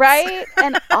the cats. Right?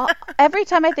 And every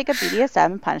time I think of BDSM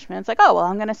and punishment, it's like, oh, well,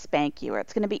 I'm going to spank you, or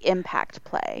it's going to be impact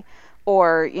play,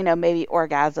 or, you know, maybe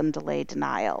orgasm delay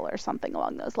denial or something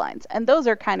along those lines. And those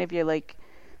are kind of your like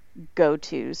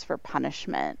go-tos for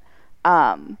punishment.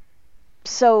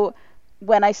 So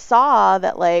when I saw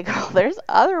that, like, oh, there's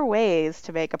other ways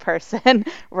to make a person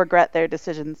regret their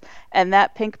decisions, and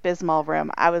that pink Bismol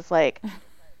room, I was like,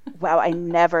 wow, I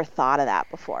never thought of that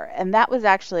before. And that was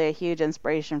actually a huge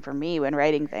inspiration for me when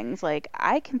writing things. Like,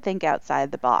 I can think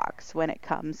outside the box when it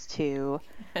comes to,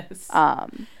 Yes.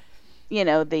 you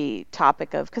know, the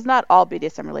topic of, because not all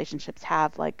BDSM relationships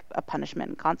have like a punishment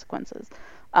and consequences.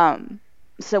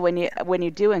 So when you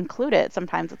do include it,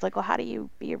 sometimes it's like, well, how do you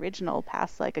be original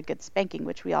past like a good spanking,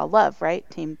 which we all love, right?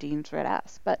 Team Dean's red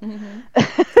ass. But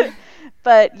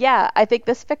but yeah, I think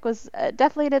this fic was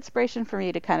definitely an inspiration for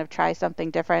me to kind of try something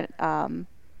different. I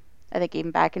think even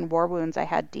back in War Wounds, I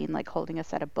had Dean like holding a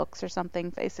set of books or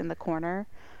something facing the corner.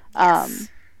 Yes.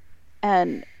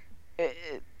 And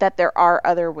that there are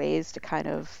other ways to kind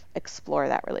of explore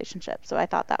that relationship. So I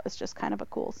thought that was just kind of a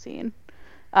cool scene.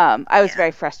 I was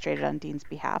very frustrated on Dean's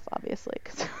behalf, obviously,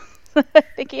 because I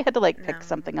think he had to like pick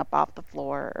something up off the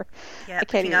floor. Yeah, I can't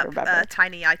picking even up remember.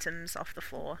 tiny items off the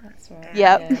floor. That's right. And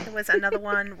Yep. Yeah. There was another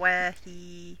one where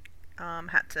he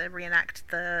had to reenact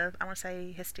the, I want to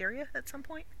say, hysteria at some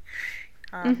point.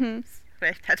 Where he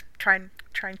had to try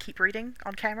and keep reading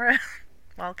on camera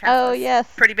while Cass Oh was yes.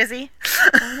 pretty busy.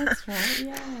 Oh, that's right.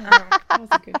 Yeah. That was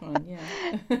a good one.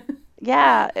 Yeah.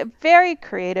 Yeah, very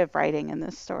creative writing in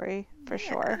this story, for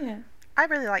sure. Yeah. I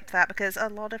really liked that because a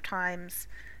lot of times,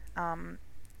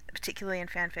 particularly in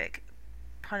fanfic,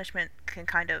 punishment can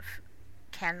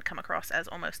come across as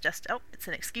almost just, oh, it's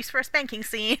an excuse for a spanking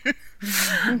scene.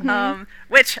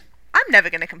 Which I'm never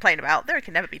going to complain about. There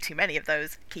can never be too many of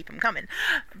those. Keep them coming.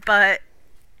 But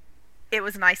it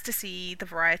was nice to see the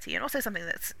variety, and also something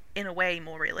that's in a way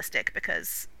more realistic,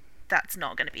 because that's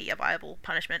not going to be a viable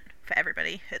punishment for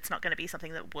everybody. It's not going to be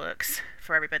something that works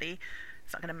for everybody.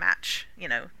 It's not going to match,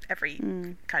 every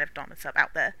kind of dom and sub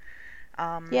out there.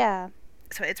 Yeah.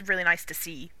 So it's really nice to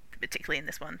see, particularly in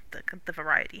this one, the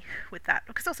variety with that.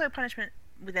 Because also punishment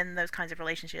within those kinds of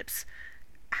relationships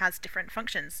has different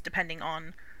functions depending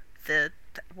on the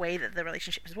way that the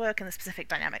relationships work and the specific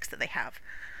dynamics that they have.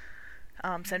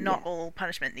 So not all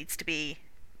punishment needs to be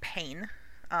pain.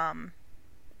 In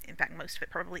fact, most of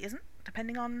it probably isn't,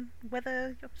 depending on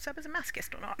whether your sub is a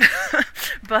masochist or not.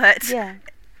 But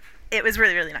it was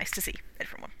really, really nice to see a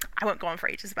different one. I won't go on for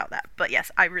ages about that. But yes,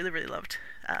 I really, really loved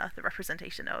the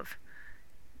representation of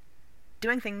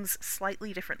doing things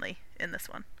slightly differently in this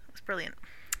one. It was brilliant.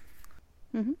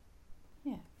 Mm-hmm.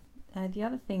 Yeah. The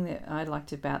other thing that I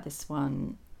liked about this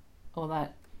one, or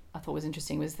that I thought was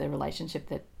interesting, was the relationship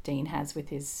that Dean has with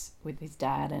his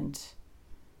dad and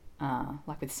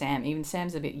like with Sam. Even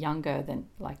Sam's a bit younger than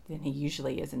he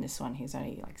usually is in this one. He's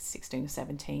only like 16 or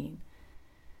 17.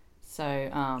 So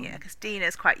yeah, because Dean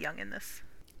is quite young in this.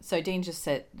 So Dean just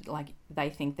said they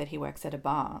think that he works at a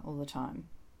bar all the time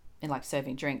and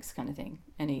serving drinks kind of thing,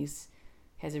 and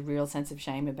has a real sense of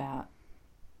shame about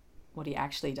what he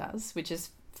actually does, which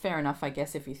is fair enough, I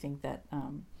guess, if you think that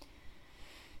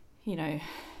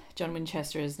John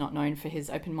Winchester is not known for his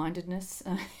open-mindedness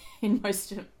in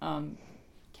most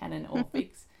canon or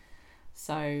fics.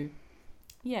 So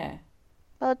yeah,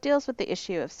 well, it deals with the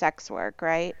issue of sex work,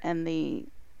 right, and the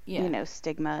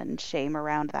stigma and shame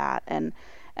around that, and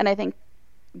I think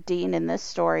Dean in this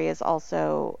story is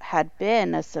also had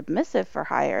been a submissive for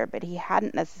hire, but he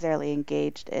hadn't necessarily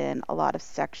engaged in a lot of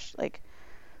sexual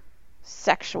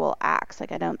acts. I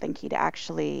don't think he'd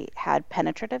actually had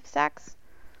penetrative sex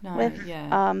with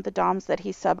the doms that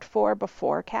he subbed for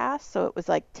before Cass. So it was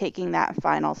taking that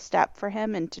final step for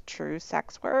him into true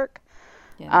sex work.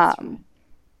 Yeah, that's right.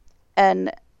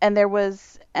 And there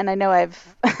was, and I know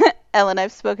Ellen,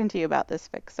 I've spoken to you about this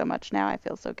fic so much now, I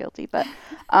feel so guilty, but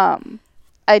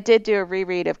I did do a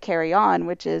reread of Carry On,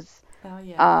 which is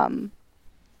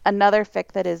another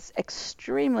fic that is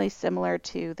extremely similar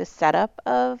to the setup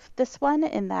of this one,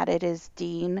 in that it is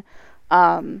Dean,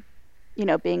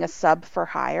 being a sub for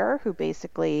hire who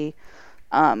basically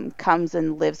comes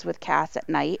and lives with Cass at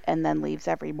night and then leaves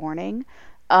every morning,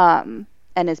 and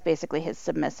is basically his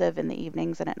submissive in the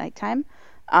evenings and at nighttime.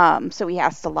 So he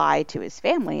has to lie to his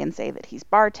family and say that he's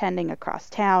bartending across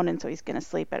town, and so he's going to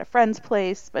sleep at a friend's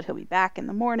place, but he'll be back in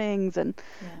the mornings.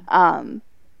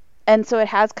 And so it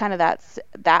has kind of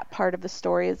that part of the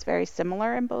story is very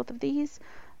similar in both of these.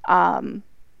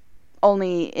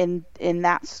 Only in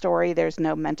that story, there's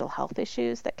no mental health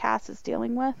issues that Cass is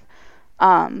dealing with,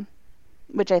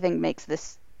 which I think makes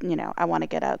this, I want to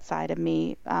get outside of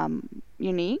me,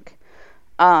 unique.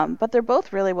 But they're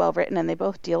both really well written, and they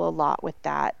both deal a lot with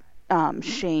that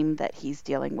shame that he's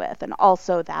dealing with, and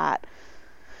also that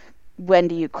when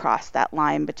do you cross that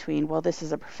line between, well, this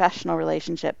is a professional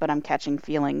relationship, but I'm catching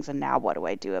feelings, and now what do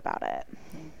I do about it?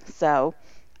 So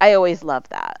I always love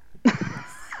that.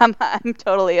 I'm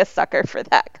totally a sucker for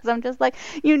that, because I'm just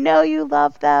you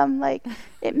love them,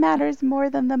 it matters more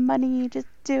than the money, just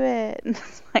do it. And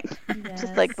it's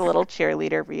just the little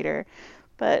cheerleader reader,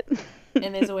 but.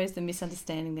 And there's always the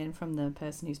misunderstanding then from the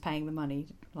person who's paying the money,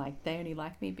 they only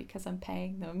like me because I'm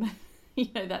paying them.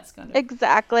 That's kind of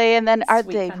exactly. And then are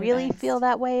they really feel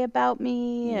that way about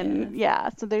me? And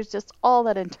so there's just all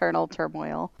that internal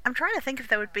turmoil. I'm trying to think if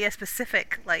there would be a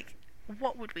specific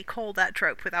what would we call that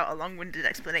trope without a long-winded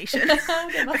explanation?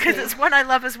 Because it's one I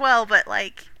love as well, but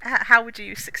how would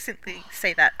you succinctly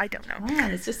say that? I don't know.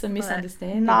 It's just a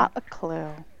misunderstanding. Not a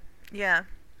clue. Yeah.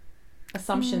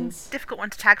 Assumptions. Difficult one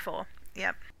to tag for.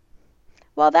 Yep.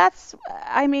 Well, that's,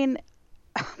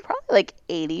 probably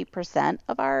 80%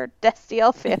 of our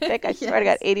Destiel fanfic. I swear to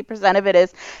God, 80% of it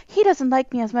is, he doesn't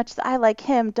like me as much as I like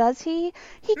him, does he?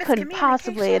 He couldn't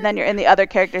possibly. And then the other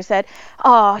character said,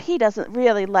 oh, he doesn't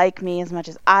really like me as much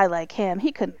as I like him.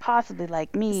 He couldn't possibly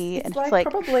like me. It's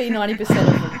probably 90%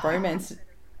 of the romance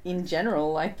in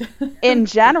general, in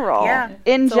general. Yeah.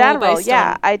 In it's general,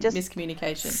 yeah. I just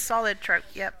miscommunication. Solid trope.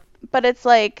 Yep. But it's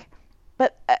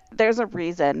but there's a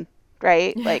reason,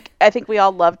 right? I think we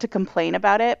all love to complain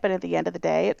about it, but at the end of the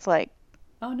day, it's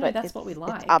oh no, that's what we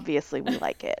like. It's obviously we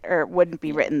like it, or it wouldn't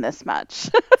be written this much.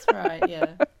 That's right, yeah.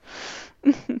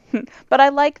 But I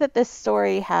like that this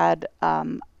story had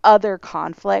other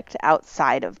conflict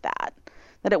outside of that.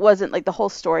 That it wasn't the whole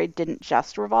story didn't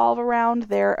just revolve around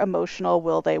their emotional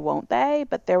will they, won't they,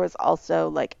 but there was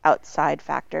also outside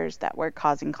factors that were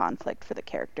causing conflict for the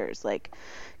characters,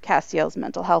 Castiel's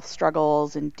mental health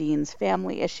struggles and Dean's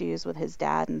family issues with his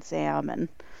dad and Sam, and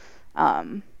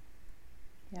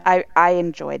I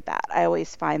enjoyed that. I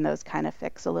always find those kind of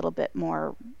fics a little bit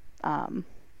more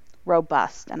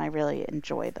robust, and I really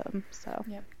enjoy them. So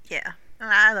Yeah. And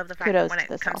I love the fact that kudos when to it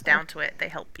this comes author. down to it, they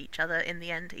help each other in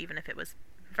the end, even if it was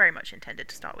very much intended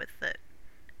to start with that,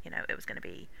 it was going to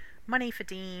be money for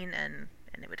Dean and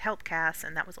it would help Cass,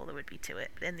 and that was all there would be to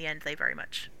it. But in the end, they very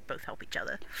much both help each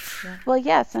other. Well,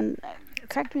 yes, and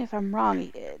correct me if I'm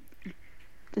wrong.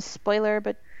 Spoiler,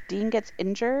 but Dean gets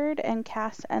injured and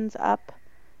Cass ends up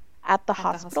at the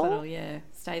hospital. Yeah,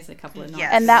 stays a couple of nights.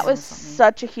 Yes. And that was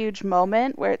such a huge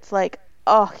moment where it's like,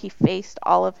 oh, he faced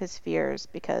all of his fears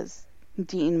because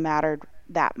Dean mattered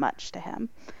that much to him.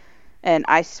 And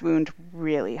I swooned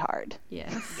really hard.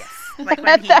 Yes. Like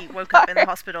when he woke up in the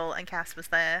hospital and Cass was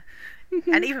there.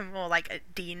 And even more like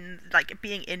Dean, like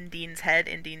being in Dean's head,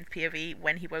 in Dean's POV,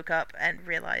 when he woke up and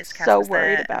realised Cass was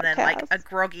worried there. about And then Cass. like a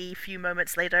groggy few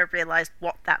moments later realised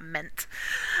what that meant.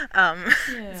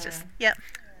 It's just,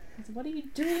 What are you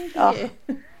doing here?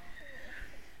 Oh.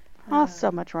 Oh,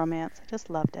 so much romance. I just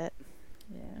loved it.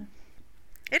 Yeah.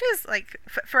 It is, like,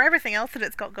 for everything else that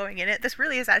it's got going in it, this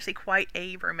really is actually quite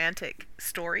a romantic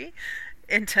story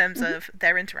in terms of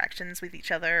their interactions with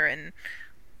each other and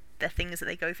the things that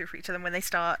they go through for each other when they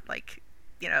start, like,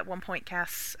 at one point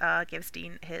Cass gives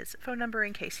Dean his phone number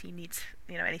in case he needs,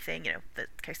 anything, in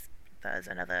case there's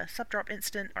another sub-drop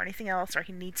incident or anything else, or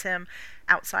he needs him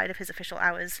outside of his official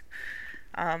hours.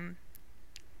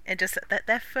 And just that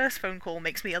their first phone call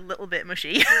makes me a little bit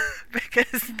mushy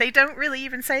because they don't really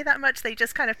even say that much. They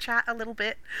just kind of chat a little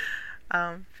bit.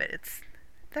 But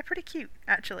they're pretty cute,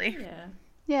 actually.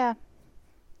 Yeah.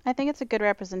 I think it's a good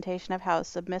representation of how a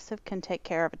submissive can take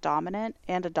care of a dominant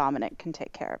and a dominant can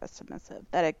take care of a submissive,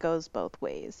 that it goes both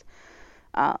ways.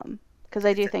 Because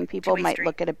I do think people might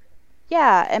look at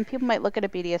people might look at a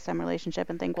BDSM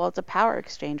relationship and think, well, it's a power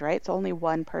exchange, right? So only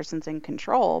one person's in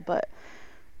control, but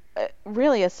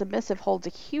really a submissive holds a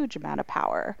huge amount of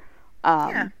power.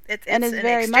 It's and is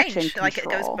very much in control. Like it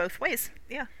goes both ways.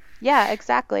 Yeah,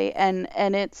 exactly. And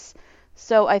it's,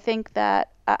 so I think that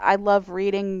I love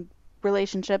reading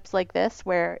relationships like this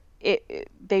where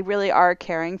they really are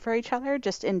caring for each other,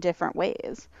 just in different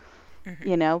ways.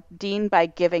 Dean, by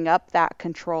giving up that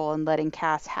control and letting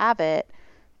Cass have it,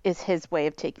 is his way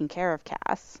of taking care of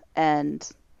Cass.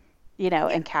 And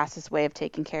and Cass's way of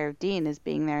taking care of Dean is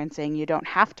being there and saying, you don't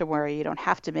have to worry, you don't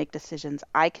have to make decisions,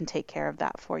 I can take care of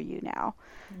that for you now.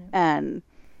 And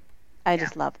I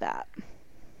just love that.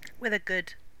 With a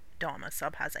good Dharma,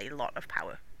 sub has a lot of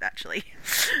power, actually.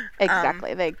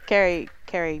 Exactly. They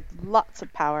carry lots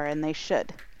of power, and they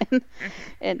should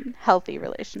in healthy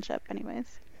relationship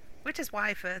anyways. Which is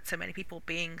why for so many people,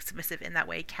 being submissive in that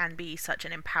way can be such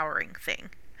an empowering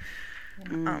thing.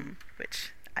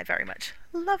 Which I very much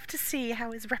love to see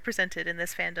how is represented in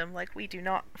this fandom. Like, we do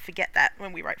not forget that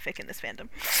when we write fic in this fandom.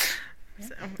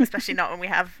 So, especially not when we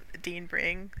have Dean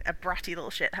being a bratty little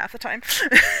shit half the time.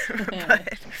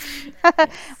 But,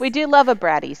 we do love a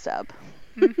bratty sub.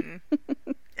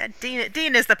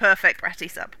 Dean is the perfect bratty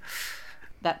sub.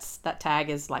 That tag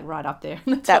is like right up there.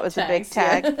 That was tags, a big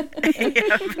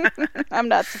tag. I'm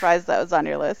not surprised that was on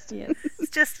your list. Yes.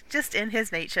 It's just in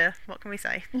his nature. What can we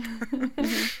say?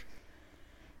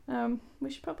 We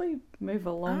should probably move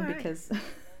along because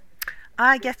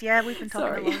I guess we've been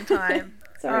talking a long time.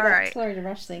 Sorry to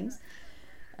rush things.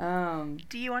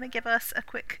 Do you want to give us a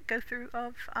quick go through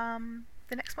of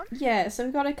the next one? Yeah, so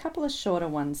we've got a couple of shorter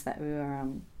ones that we were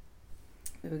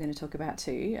going to talk about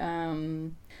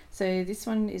too. So this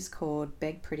one is called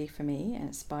Beg Pretty for Me, and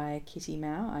it's by Kitty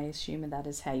Mao. I assume that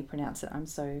is how you pronounce it. I'm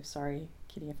so sorry,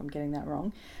 Kitty, if I'm getting that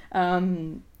wrong.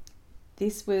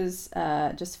 This was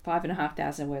just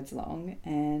 5,500 words long,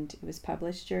 and it was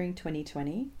published during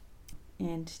 2020.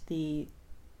 And the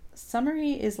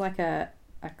summary is like a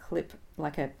clip,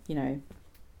 like a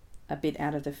bit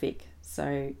out of the fic.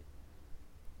 So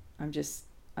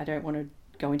I don't want to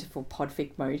go into full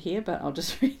podfic mode here, but I'll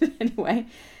just read it anyway.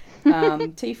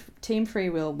 Team Free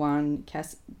Will 1,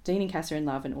 Dean and Cass are in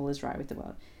love and all is right with the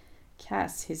world.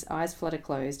 Cass, his eyes flutter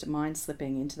closed, mind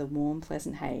slipping into the warm,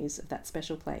 pleasant haze of that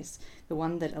special place, the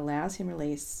one that allows him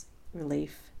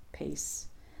relief, peace.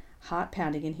 Heart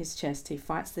pounding in his chest, he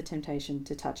fights the temptation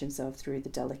to touch himself through the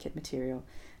delicate material,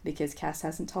 because Cass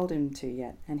hasn't told him to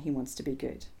yet, and he wants to be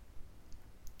good.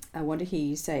 I want to hear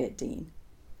you say it, Dean.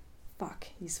 Fuck,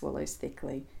 he swallows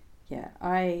thickly. Yeah,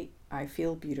 I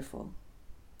feel beautiful.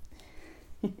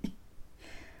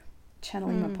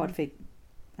 Channeling my podfic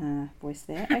voice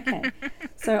there. Okay.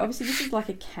 So obviously this is like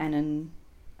a canon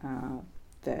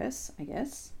verse, I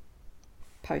guess.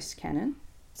 Post-canon.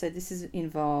 So this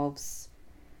involves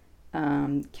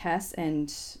Cass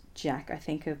and Jack, I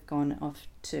think, have gone off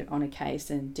on a case,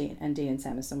 and Dean and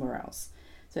Sam are somewhere else.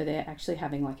 So they're actually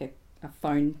having like a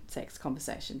phone sex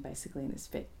conversation basically in this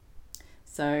fic.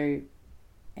 So,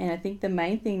 and I think the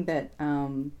main thing that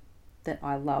that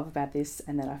I love about this,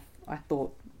 and that I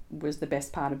thought was the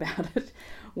best part about it,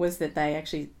 was that they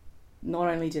actually, not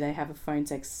only do they have a phone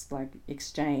sex like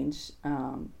exchange,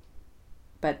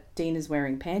 but Dean is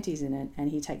wearing panties in it,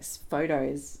 and he takes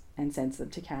photos and sends them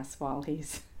to Cass while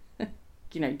he's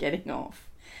getting off.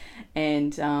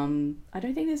 And I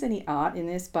don't think there's any art in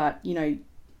this, but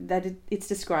that it's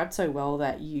described so well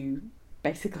that you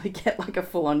basically get like a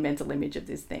full-on mental image of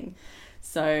this thing.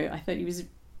 So I thought it was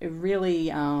a really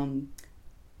one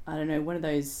of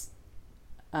those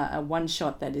a one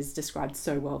shot that is described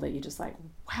so well that you're just like,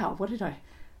 wow, what did I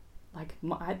like?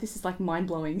 This is like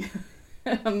mind-blowing.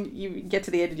 You get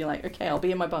to the end and you're like, okay, I'll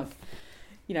be in my bunk.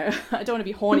 I don't want to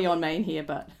be horny on main here,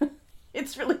 but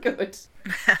it's really good.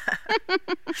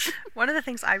 One of the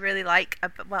things I really like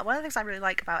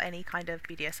about any kind of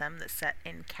BDSM that's set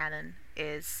in canon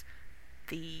is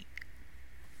the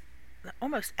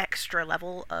almost extra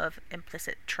level of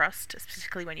implicit trust,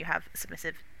 particularly when you have a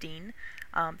submissive Dean,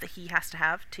 that he has to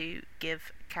have to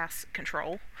give Cass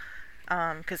control.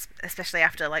 Because especially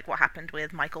after like what happened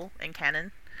with Michael in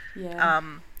canon, I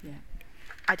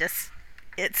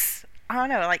don't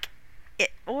know, like, it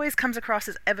always comes across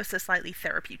as ever so slightly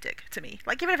therapeutic to me.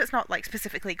 Like, even if it's not like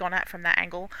specifically gone at from that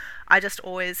angle, I just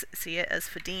always see it as,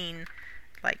 for Dean,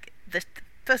 like,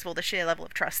 first of all, the sheer level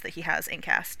of trust that he has in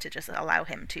Cass to just allow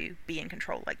him to be in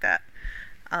control like that.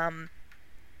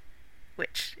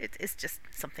 Which is just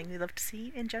something we love to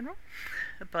see in general.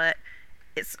 But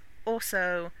it's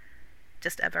also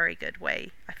just a very good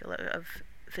way, I feel,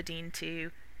 for Dean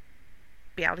to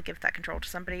be able to give that control to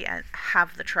somebody and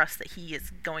have the trust that he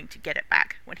is going to get it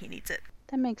back when he needs it.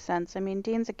 That makes sense. I mean,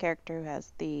 Dean's a character who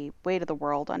has the weight of the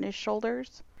world on his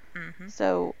shoulders. Mm-hmm.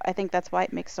 So I think that's why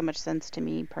it makes so much sense to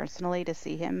me personally to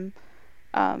see him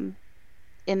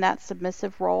in that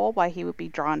submissive role, why he would be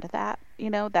drawn to that,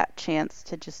 that chance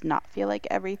to just not feel like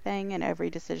everything and every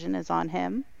decision is on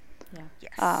him. Yeah.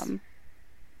 Yes.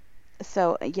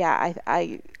 So yeah,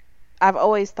 I've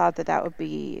always thought that would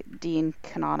be Dean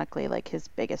canonically like his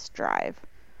biggest drive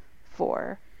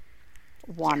for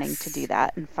wanting to do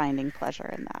that and finding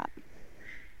pleasure in that.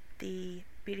 The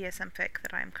BDSM fic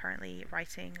that I'm currently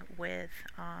writing with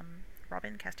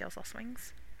Robin Castiel's Lost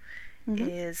Wings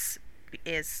is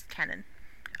canon,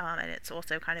 and it's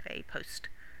also kind of a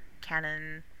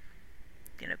post-canon,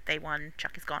 they won,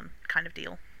 Chuck is gone kind of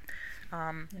deal.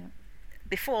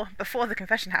 Before the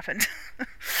confession happened.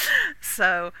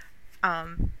 So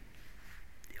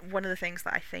one of the things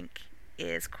that I think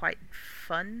is quite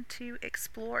fun to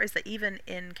explore is that even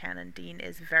in canon, Dean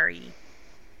is very,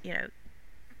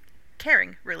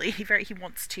 caring, really. He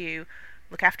wants to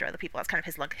look after other people. That's kind of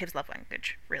his love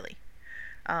language, really.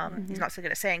 He's not so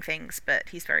good at saying things, but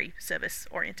he's very service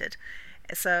oriented.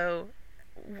 So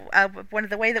one of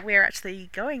the way that we're actually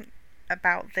going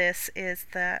about this is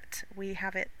that we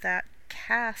have it that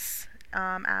Cass,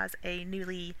 as a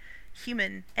newly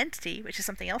human entity, which is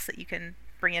something else that you can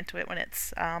bring into it when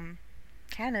it's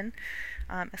canon,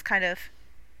 has kind of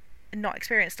not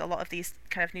experienced a lot of these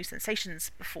kind of new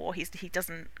sensations before. He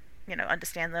doesn't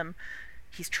understand them.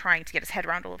 He's trying to get his head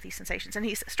around all of these sensations, and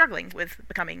he's struggling with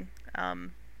becoming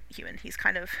human. He's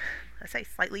kind of, let's say,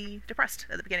 slightly depressed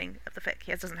at the beginning of the fic.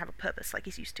 He doesn't have a purpose like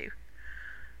he's used to.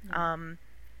 And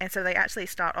so they actually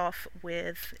start off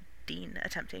with Dean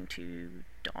attempting to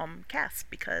dom Cass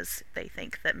because they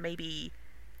think that maybe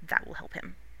that will help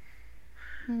him.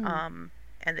 And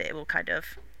that it will kind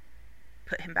of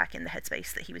put him back in the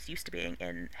headspace that he was used to being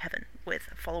in heaven, with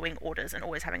following orders and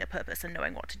always having a purpose and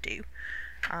knowing what to do.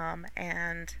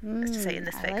 And as to say, in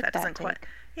this fic, like that doesn't quite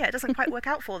it doesn't quite work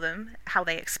out for them how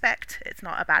they expect. It's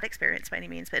not a bad experience by any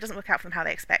means, but it doesn't work out for them how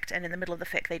they expect, and in the middle of the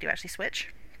fic they do actually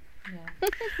switch.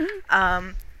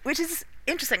 Which is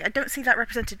interesting. I don't see that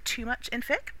represented too much in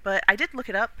fic, but I did look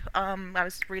it up. I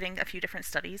was reading a few different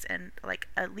studies, and like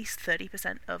at least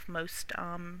 30% of most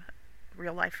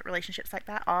real life relationships like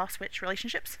that are switch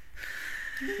relationships.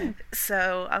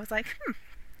 So I was like,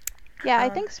 Yeah, I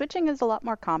think switching is a lot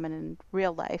more common in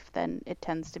real life than it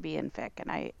tends to be in fic,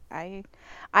 and I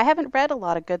haven't read a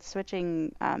lot of good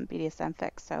switching BDSM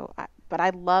fic, but I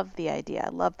love the idea. I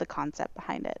love the concept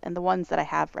behind it, and the ones that I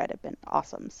have read have been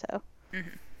awesome. So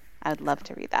I'd love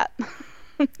to read that.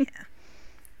 But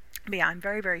yeah, I'm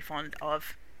very, very fond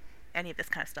of any of this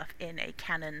kind of stuff in a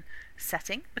canon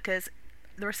setting, because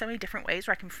there are so many different ways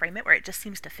where I can frame it where it just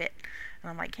seems to fit, and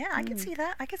I'm like, yeah, I can see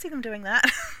that. I can see them doing that.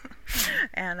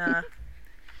 And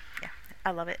yeah,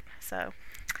 I love it. So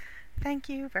Thank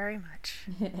you very much,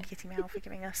 Kitty Meow, for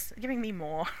giving me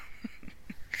more.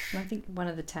 I think one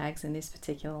of the tags in this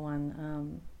particular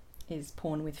one is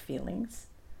porn with feelings.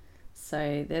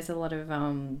 So there's a lot of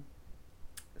love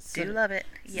it.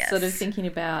 Yes. Sort of thinking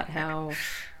about how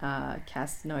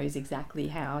Cass knows exactly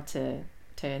how to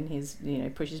turn his,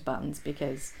 push his buttons,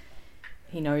 because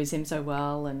he knows him so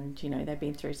well, and they've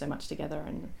been through so much together,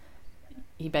 and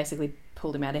he basically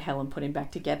pulled him out of hell and put him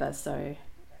back together. So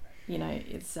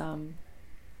it's I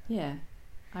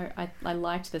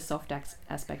liked the soft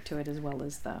aspect to it, as well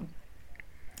as the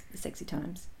sexy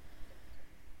times.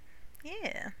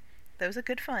 Yeah, those are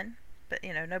good fun, but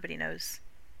nobody knows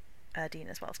Dean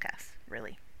as well as Cass,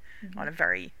 really, on a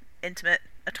very intimate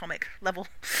atomic level.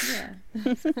 Yeah.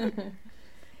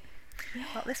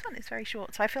 Well, this one is very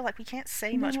short, so I feel like we can't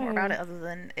say much more about it other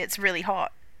than it's really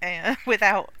hot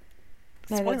without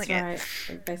spoiling it.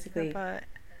 Right. Basically. But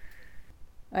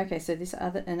okay, so this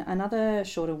another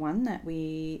shorter one that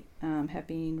we have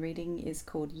been reading is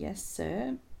called Yes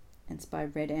Sir. It's by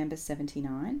Red Amber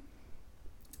 79.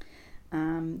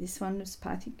 This one was,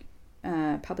 I think,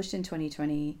 published in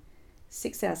 2020,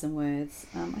 6,000 words.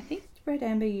 I think Red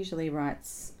Amber usually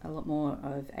writes a lot more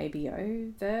of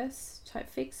ABO verse type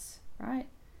fics, right?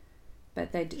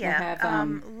 But they have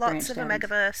lots of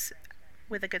Omegaverse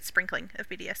with a good sprinkling of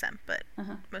BDSM, but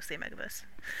mostly Omegaverse.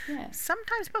 Yeah.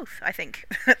 Sometimes both, I think,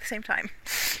 at the same time.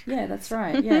 Yeah, that's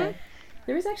right. Yeah.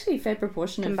 There is actually a fair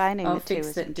proportion of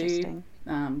fics that do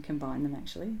combine them,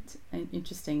 actually. It's an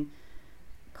interesting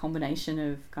combination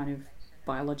of kind of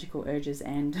biological urges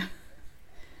and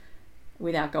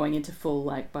without going into full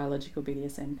biological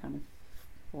BDSM kind of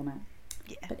format.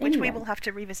 Yeah, which we will have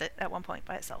to revisit at one point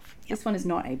by itself. Yep. This one is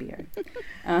not ABO.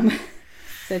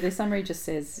 So the summary just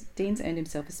says, Dean's earned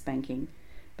himself a spanking,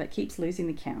 but keeps losing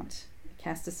the count.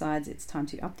 Cass decides it's time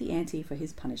to up the ante for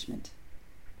his punishment.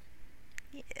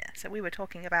 Yeah, so we were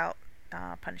talking about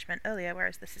punishment earlier,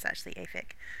 whereas this is actually a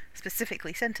fic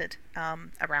specifically centered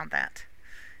around that.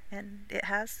 And it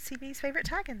has CB's favourite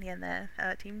tag in the end there,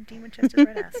 Team Dean Winchester's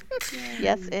Red Ass.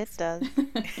 Yes, it does.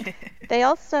 They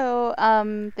also,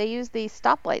 they use the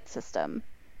stoplight system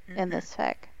in this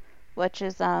fic, which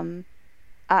is,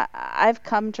 I've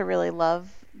come to really love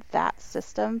that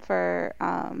system for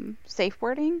safe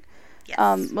wording.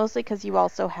 Yes. Mostly because you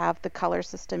also have the color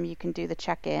system. You can do the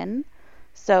check-in.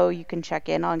 So you can check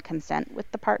in on consent with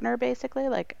the partner, basically.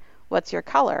 Like, what's your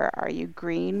color? Are you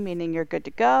green, meaning you're good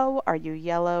to go? Are you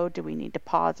yellow? Do we need to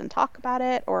pause and talk about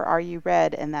it? Or are you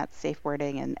red and that's safe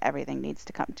wording and everything needs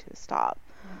to come to a stop?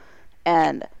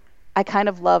 And I kind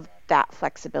of love that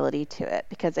flexibility to it,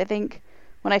 because I think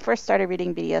when I first started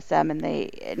reading BDSM and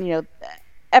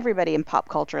everybody in pop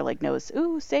culture knows,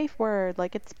 ooh, safe word,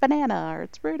 it's banana or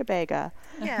it's rutabaga.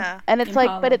 Yeah. And it's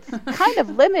Impala. but it's kind of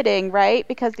limiting, right?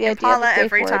 Because the Impala idea of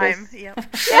every safe word time. is, Yep.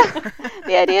 yeah,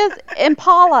 the idea is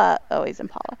Impala, always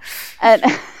Impala, and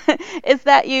is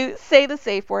that you say the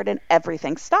safe word and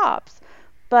everything stops,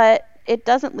 but it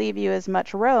doesn't leave you as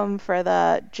much room for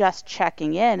the just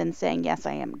checking in and saying, yes,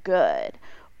 I am good,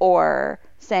 or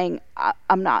saying,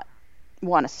 I'm not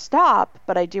want to stop,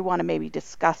 but I do want to maybe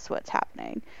discuss what's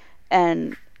happening.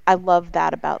 And I love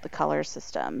that about the color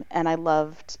system, and I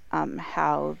loved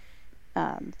how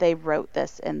they wrote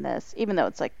this in this, even though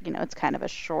it's it's kind of a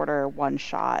shorter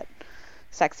one-shot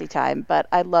sexy time, but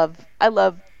I love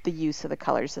the use of the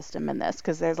color system in this,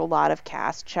 because there's a lot of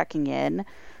Cass checking in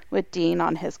with Dean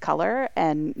on his color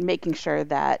and making sure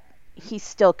that he's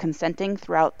still consenting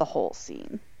throughout the whole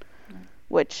scene,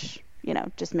 which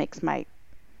just makes my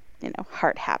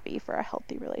heart happy for a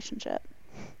healthy relationship.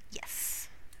 Yes.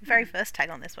 Very first tag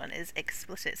on this one is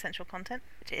explicit sensual content,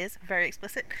 which is very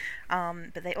explicit.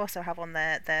 But they also have on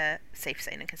there their safe,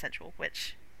 sane, and consensual,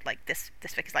 which this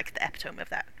fic is the epitome of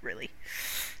that, really.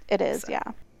 It is, yeah.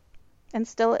 And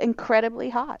still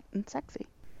incredibly hot and sexy.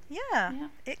 Yeah.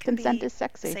 It can Consent be is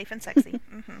sexy. safe and sexy.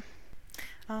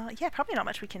 Yeah, probably not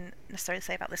much we can necessarily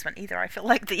say about this one either. I feel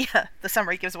like the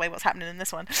summary gives away what's happening in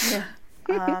this one.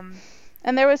 Yeah.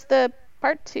 And there was the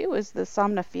part 2 is the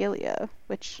somnophilia,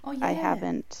 which I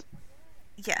haven't.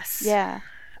 Yes. Yeah.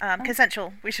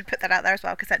 Consensual. We should put that out there as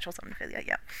well. Consensual somnophilia.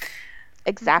 Yeah.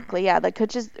 Exactly. Yeah.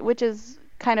 Which is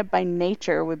kind of by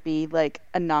nature would be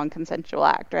a non-consensual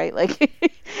act, right?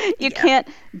 You can't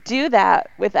do that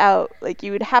without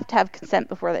you would have to have consent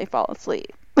before they fall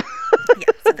asleep. Yeah.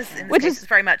 So this in this case is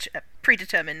very much a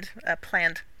predetermined,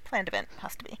 planned event.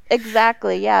 Has to be.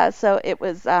 Exactly. Yeah. So it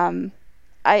was.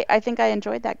 I think I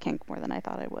enjoyed that kink more than I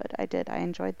thought I would. I did. I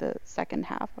enjoyed the second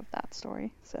half of that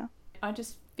story. So I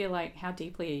just feel how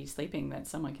deeply are you sleeping that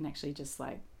someone can actually just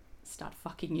start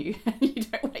fucking you and you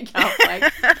don't wake up.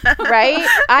 Like, right?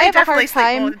 I have a hard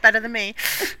time. Sleep better than me.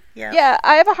 Yeah. Yeah,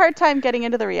 I have a hard time getting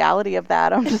into the reality of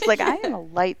that. I'm just like, I am a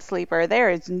light sleeper. There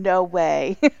is no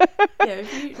way. Yeah,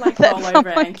 if you like roll over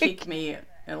and kick me,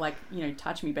 or like, you know,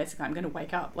 touch me, basically, I'm going to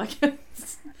wake up. Like,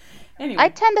 anyway. I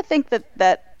tend to think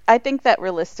I think that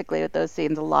realistically with those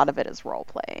scenes, a lot of it is role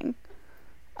playing.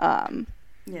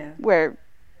 Yeah. Where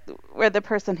the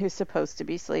person who's supposed to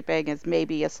be sleeping is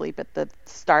maybe asleep at the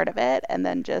start of it and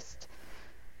then just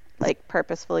like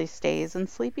purposefully stays in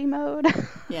sleepy mode.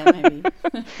 Yeah, maybe.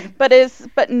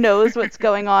 but knows what's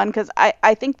going on, because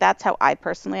I think that's how I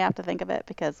personally have to think of it,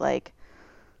 because like,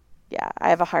 yeah, I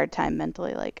have a hard time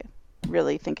mentally like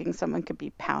really thinking someone could be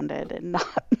pounded and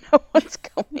not know what's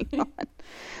going on.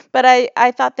 But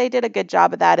I thought they did a good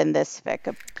job of that in this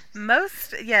fic.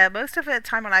 Most of the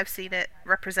time when I've seen it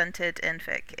represented in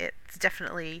fic, it's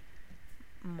definitely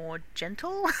more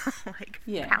gentle. Like,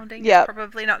 pounding is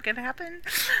probably not going to happen.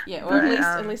 Yeah, or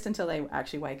at least until they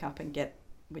actually wake up and get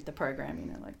with the program, you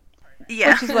know, like.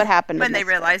 Yeah, which is what happened when they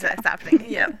realize that it's happening.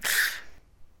 Yeah.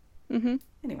 Mm-hmm.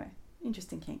 Anyway,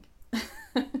 interesting kink.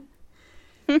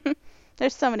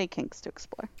 There's so many kinks to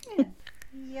explore. Yeah.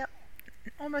 Yep,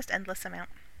 almost endless amount.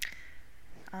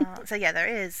 So yeah, there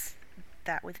is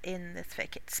that within this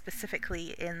fic. It's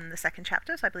specifically in the second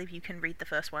chapter, so I believe you can read the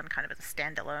first one kind of as a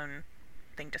standalone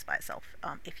thing just by itself,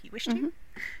 if you wish to,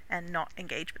 and not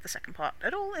engage with the second part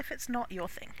at all if it's not your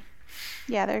thing.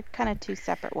 Yeah, they're kind of two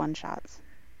separate one-shots.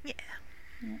 Yeah.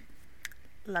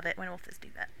 Love it when authors do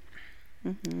that.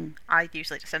 Mm-hmm. I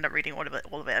usually just end up reading all of it.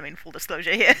 I mean, full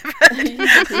disclosure here,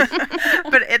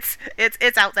 but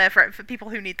it's out there for people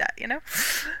who need that, you know.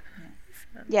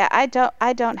 Yeah, I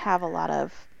don't have a lot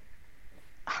of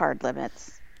hard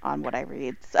limits on what I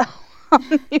read, so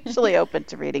I'm usually open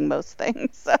to reading most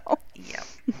things. So yep.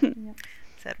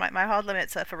 So my hard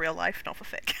limits are for real life, not for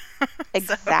fic.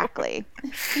 Exactly.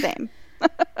 Same.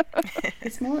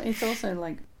 It's also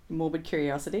like morbid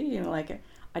curiosity, you know, like,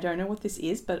 I don't know what this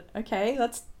is, but okay,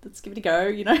 let's give it a go,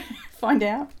 you know, find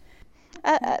out.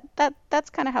 That's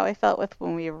kind of how I felt with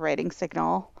when we were writing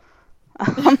Signal.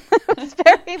 It's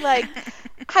very like,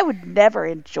 I would never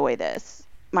enjoy this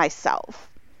myself.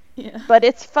 Yeah. But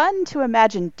it's fun to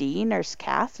imagine Dean or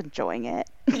Cass enjoying it.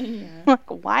 Yeah. Like,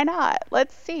 why not?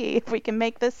 Let's see if we can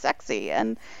make this sexy.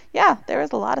 And yeah, there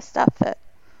was a lot of stuff that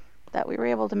we were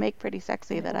able to make pretty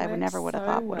sexy that I never would have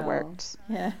thought would have worked.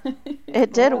 Yeah.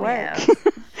 It did work.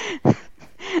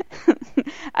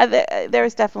 Yeah. There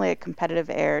was definitely a competitive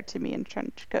air to me in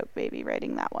Trenchcoat Baby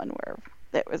writing that one, where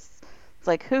it's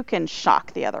like, who can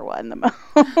shock the other one the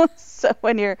most? So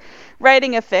when you're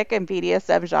writing a fic in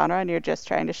BDSM genre and you're just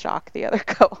trying to shock the other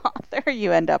co-author,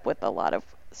 you end up with a lot of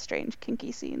strange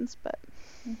kinky scenes, but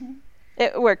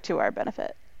it worked to our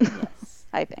benefit. Yes.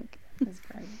 I think. That's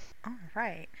great. All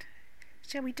right.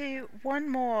 Shall we do one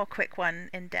more quick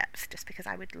one in depth, just because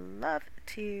I would love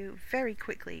to very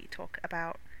quickly talk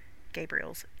about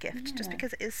Gabriel's Gift, just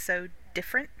because it is so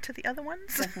different to the other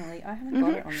ones. Definitely. I haven't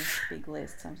got it on this big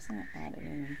list, so I'm just going to add it in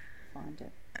and find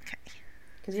it. Okay.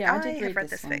 Because I have read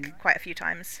this fic quite a few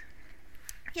times.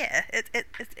 Yeah,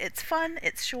 it's fun,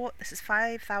 it's short. This is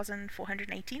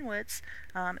 5,418 words.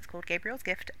 It's called Gabriel's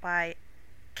Gift by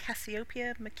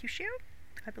Cassiopeia Mercutio,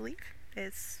 I believe,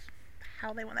 is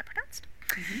how they want that pronounced.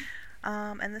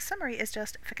 And the summary is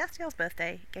just, for Castiel's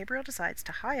birthday, Gabriel decides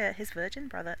to hire his virgin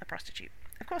brother a prostitute.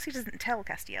 Of course he doesn't tell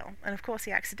Castiel, and of course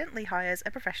he accidentally hires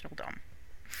a professional dom.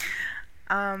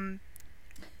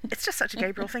 It's just such a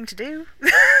Gabriel thing to do.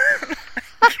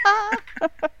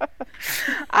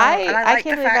 I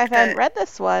can't believe I haven't read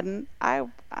this one.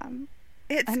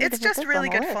 It's just really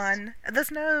good fun.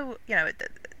 There's no,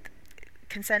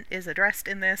 consent is addressed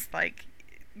in this, like,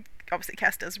 obviously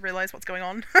Cass does realise what's going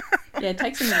on. Yeah, it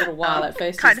takes him a little while. At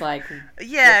first he's like...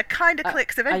 Yeah, kind of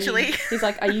clicks eventually. He's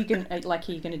like, are you going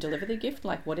to deliver the gift?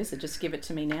 Like, what is it? Just give it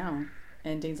to me now.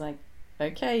 And Dean's like,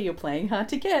 okay, you're playing hard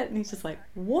to get. And he's just like,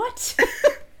 what?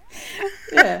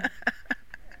 Yeah.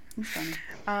 It's funny.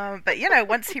 But,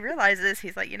 once he realises,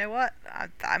 he's like, you know what?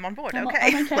 I'm on board. I'm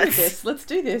okay with this. Let's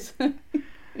do this.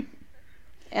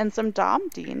 And some Dom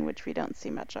Dean, which we don't see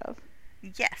much of.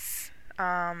 Yes.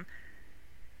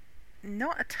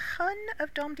 Not a ton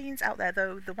of Dom Deans out there,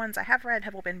 though the ones I have read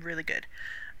have all been really good.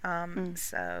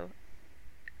 So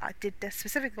I did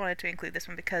specifically wanted to include this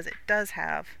one because it does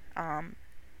have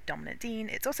Dominant Dean.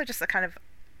 It's also just a kind of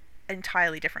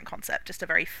entirely different concept, just a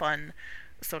very fun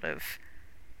sort of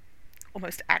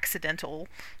almost accidental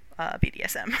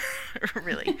BDSM,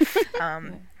 really.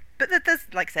 But there's,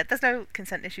 like I said, there's no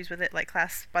consent issues with it. Like,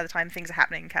 Class, by the time things are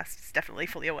happening, Cass is definitely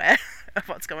fully aware of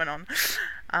what's going on.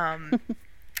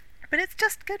 But it's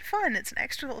just good fun. It's an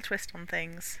extra little twist on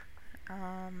things.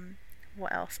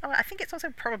 What else? Oh, I think it's also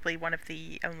probably one of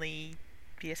the only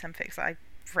BDSM fics I've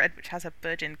read which has a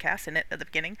virgin Cass in it at the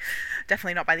beginning.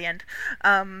 Definitely not by the end.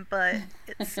 But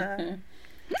it's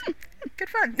good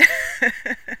fun.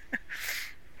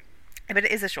 But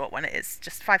it is a short one. It is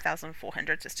just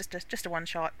 5,400. It's just a one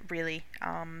shot, really.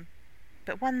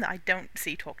 But one that I don't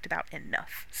see talked about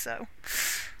enough. So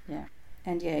yeah,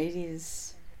 and yeah, it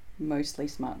is mostly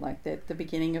smart. Like the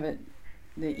beginning of it,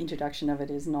 the introduction of it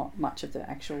is not much of the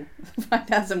actual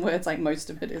 5,000 words. Like most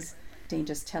of it is Dean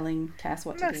just telling Cass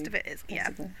what to do. Most of it is,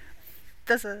 basically.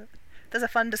 Yeah. There's a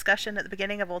fun discussion at the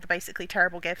beginning of all the basically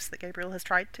terrible gifts that Gabriel has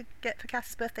tried to get for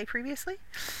Cass's birthday previously.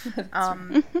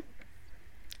 Right.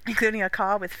 Including a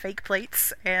car with fake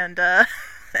plates and a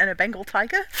Bengal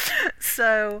tiger.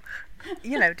 So,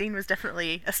 Dean was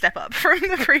definitely a step up from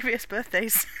the previous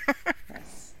birthdays.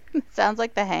 Yes. Sounds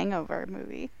like the Hangover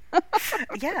movie.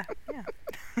 Yeah.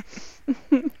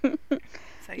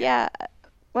 So, yeah.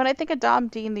 When I think of Dom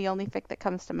Dean, the only fic that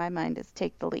comes to my mind is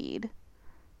Take the Lead.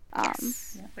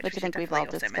 Yes. Which I think we've all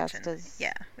discussed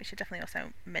Yeah, we should definitely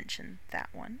also mention that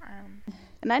one.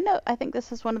 And I think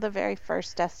this is one of the very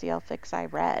first SDL fics I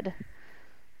read.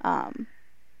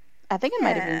 I think it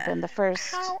might have even been the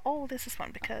first. How old is this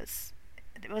one? Because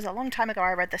it was a long time ago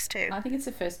I read this too. I think it's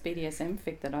the first BDSM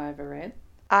fic that I ever read.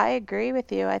 I agree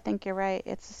with you. I think you're right.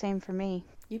 It's the same for me.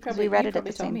 You probably read it at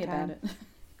the same time.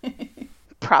 About it.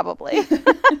 Probably.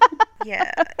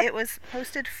 Yeah, it was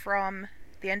posted from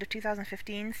the end of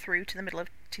 2015 through to the middle of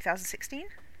 2016.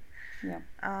 Yeah.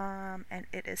 And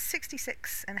it is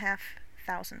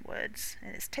 66,500 words.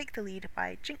 And it's Take the Lead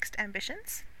by Jinxed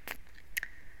Ambitions.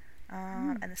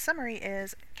 And the summary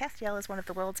is, Castiel is one of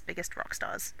the world's biggest rock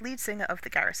stars, lead singer of The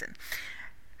Garrison.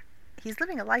 He's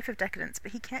living a life of decadence,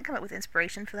 but he can't come up with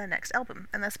inspiration for their next album,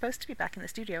 and they're supposed to be back in the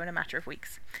studio in a matter of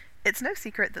weeks. It's no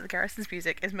secret that The Garrison's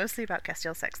music is mostly about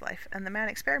Castiel's sex life, and the man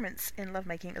experiments in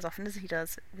lovemaking as often as he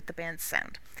does with the band's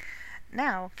sound.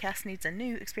 Now, Cass needs a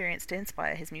new experience to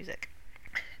inspire his music.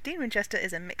 Dean Winchester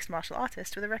is a mixed martial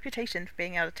artist with a reputation for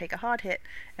being able to take a hard hit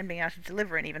and being able to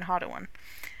deliver an even harder one.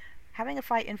 Having a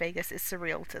fight in Vegas is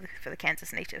surreal for the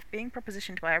Kansas native. Being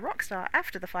propositioned by a rock star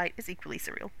after the fight is equally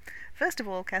surreal. First of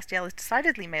all, Castiel is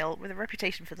decidedly male, with a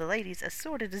reputation for the ladies as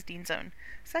sordid as Dean's own.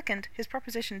 Second, his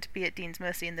proposition to be at Dean's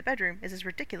mercy in the bedroom is as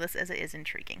ridiculous as it is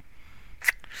intriguing.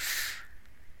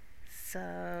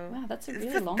 So... Wow, that's a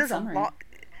really long summary.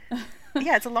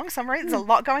 Yeah, it's a long summary. There's a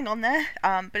lot going on there,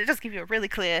 but it does give you a really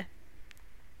clear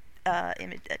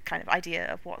image, kind of idea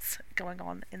of what's going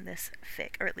on in this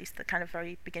fic, or at least the kind of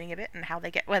very beginning of it and how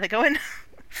they get where they're going.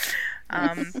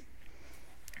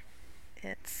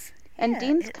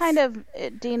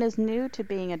 Dean is new to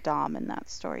being a dom in that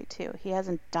story too. He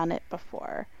hasn't done it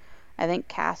before. I think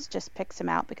Cass just picks him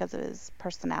out because of his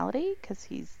personality, because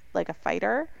he's like a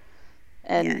fighter.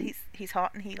 And yeah, he's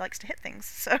hot and he likes to hit things.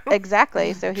 So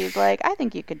exactly. So he's like, I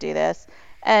think you could do this,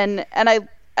 and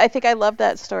I think I love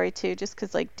that story too, just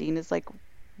because like Dean is like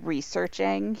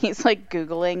researching. He's like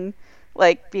Googling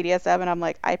like BDSM, and I'm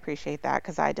like, I appreciate that,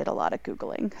 because I did a lot of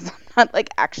Googling because I'm not like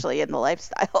actually in the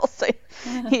lifestyle. So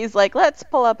he's like, let's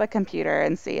pull up a computer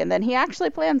and see, and then he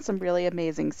actually planned some really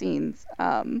amazing scenes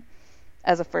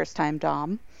as a first time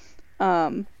dom.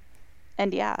 And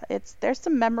yeah, there's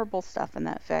some memorable stuff in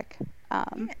that fic.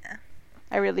 Yeah.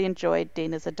 I really enjoyed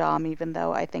Dean as a dom, even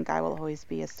though I think I will always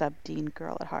be a sub Dean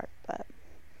girl at heart. But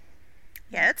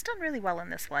yeah, it's done really well in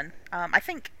this one. I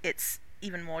think it's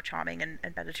even more charming and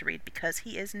better to read because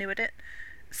he is new at it.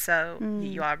 So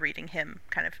you are reading him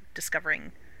kind of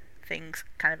discovering things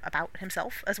kind of about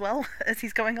himself as well as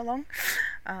he's going along.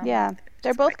 Yeah,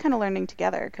 they're both kind of learning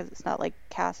together, because it's not like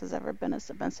Cass has ever been a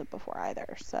submissive before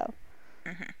either. So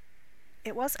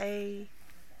it was a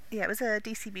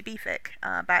DCBB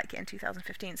fic back in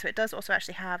 2015. So it does also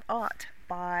actually have art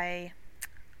by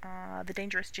The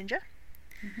Dangerous Ginger.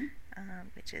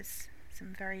 Which is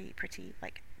some very pretty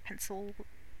like pencil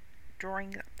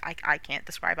drawing. I can't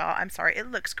describe art, I'm sorry.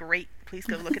 It looks great, please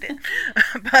go look at it.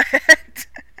 But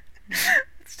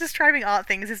it's describing art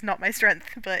things is not my strength,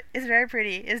 but it's very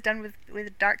pretty. It's done with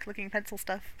dark looking pencil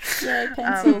stuff. Yay,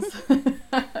 pencils.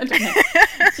 I don't know.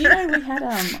 Do you know, we had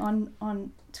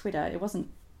on Twitter, it wasn't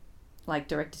like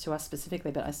directed to us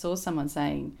specifically, but I saw someone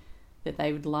saying that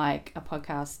they would like a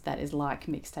podcast that is like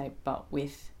Mixtape but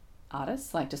with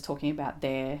artists, like just talking about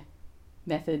their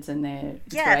methods and their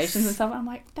inspirations and stuff. I'm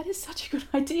like, that is such a good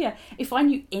idea. If I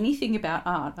knew anything about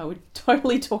art, I would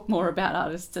totally talk more about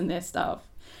artists and their stuff.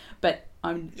 But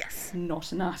I'm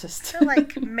not an artist. So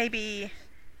like maybe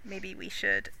we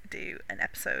should do an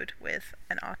episode with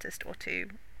an artist or two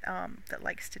that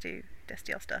likes to do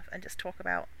Destiel stuff and just talk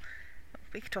about.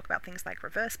 We could talk about things like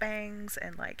reverse bangs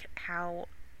and like how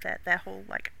their whole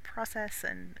like process,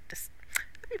 and just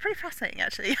it'd be pretty fascinating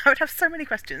actually. I would have so many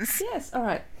questions. Yes, all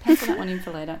right. Pencil that one in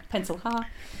for later. Pencil, ha.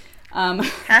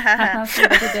 See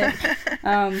what I did there.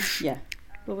 Yeah.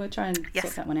 Well, we'll try and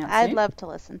sort that one out soon. I'd love to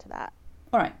listen to that.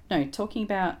 All right. No, talking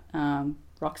about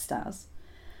rock stars.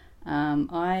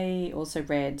 I also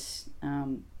read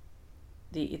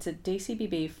it's a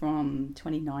DCBB from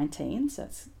 2019, so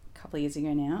it's a couple of years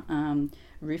ago now.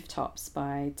 Rooftops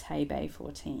by Tay Bay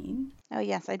 14. Oh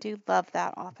yes, I do love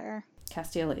that author.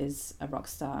 Castiel is a rock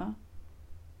star,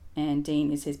 and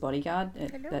Dean is his bodyguard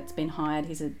that's been hired.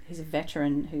 He's a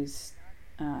veteran who's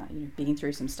been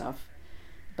through some stuff,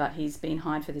 but he's been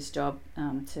hired for this job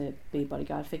to be a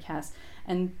bodyguard for Cass.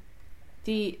 And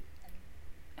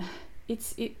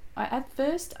at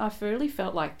first I really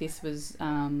felt like this was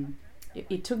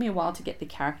it took me a while to get the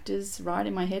characters right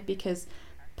in my head,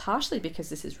 partially because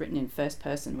this is written in first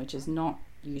person, which is not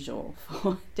usual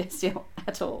for Destiel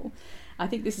at all. I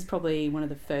think this is probably one of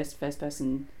the first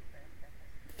person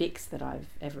fics that I've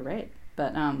ever read.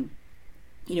 But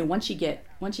once you get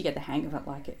the hang of it,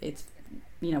 like it's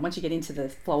once you get into the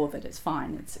flow of it, it's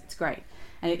fine. It's great,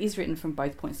 and it is written from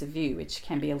both points of view, which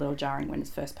can be a little jarring when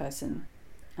it's first person,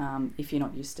 if you're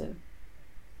not used to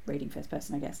reading first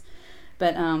person, I guess.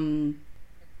 But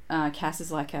Cass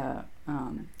is like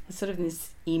he's sort of in this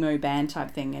emo band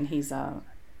type thing, and he's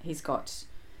got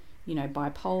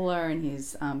bipolar, and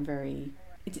he's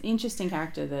it's an interesting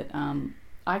character that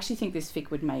I actually think this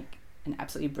fic would make an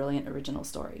absolutely brilliant original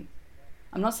story.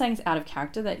 I'm not saying it's out of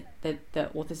character, that the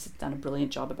authors have done a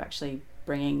brilliant job of actually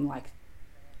bringing like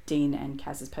Dean and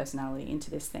Cass's personality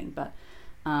into this thing, but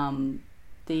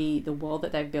the world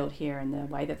that they've built here and the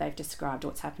way that they've described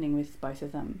what's happening with both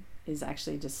of them is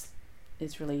actually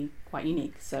is really quite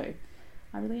unique. So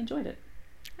I really enjoyed it.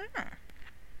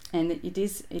 And it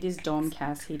is Dom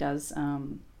Cass. He does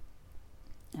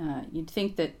you'd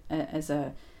think that as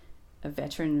a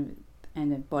veteran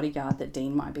and a bodyguard that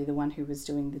Dean might be the one who was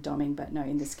doing the doming, but no,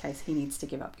 in this case he needs to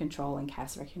give up control, and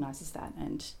Cass recognises that,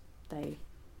 and they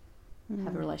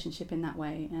have a relationship in that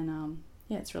way. And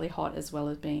it's really hot, as well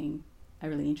as being a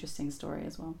really interesting story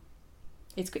as well.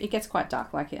 It gets quite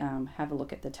dark, like have a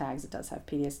look at the tags. It does have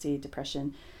PTSD,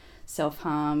 depression,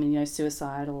 self-harm,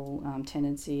 suicidal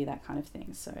tendency, that kind of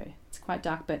thing. So it's quite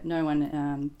dark, but no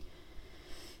one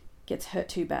gets hurt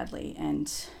too badly, and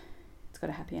it's got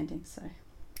a happy ending. So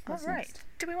all right. Next.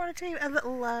 Do we want to do a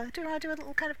little? Do we want to do a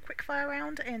little kind of quick fire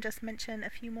round and just mention a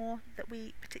few more that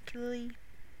we particularly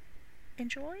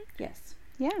enjoy? Yes.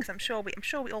 Yeah. Because I'm sure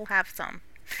we all have some.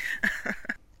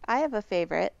 I have a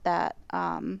favorite that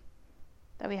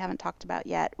we haven't talked about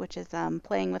yet, which is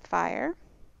Playing with Fire.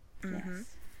 Mm-hmm.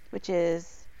 Yes. Which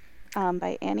is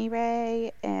by Annie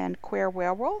Ray and Queer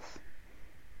Werewolf.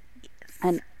 Yes.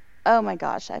 And oh my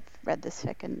gosh, I've read this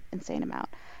fic an insane amount.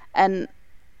 And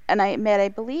I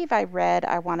believe I read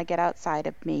I Want to Get Outside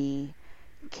of Me,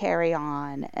 Carry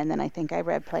On, and then I think I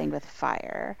read Playing with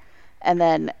Fire. And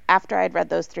then after I'd read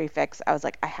those three fics, I was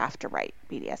like, I have to write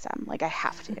BDSM. Like, I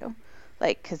have to.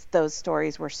 Like, because those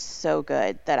stories were so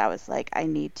good that I was like, I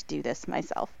need to do this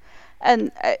myself.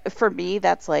 And for me,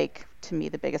 that's like, to me,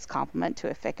 the biggest compliment to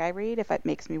a fic I read, if it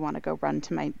makes me want to go run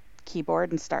to my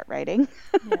keyboard and start writing.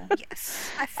 Yeah.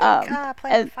 Yes. I think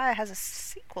Playing with Fire has a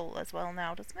sequel as well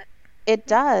now, doesn't it? It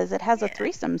does. It has a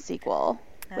threesome sequel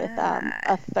with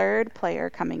a third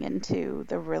player coming into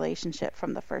the relationship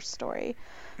from the first story.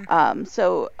 Mm-hmm.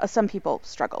 So some people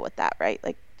struggle with that, right?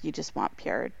 Like, you just want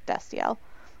pure Destiel.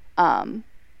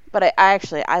 But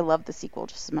I love the sequel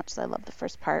just as much as I love the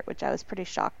first part, which I was pretty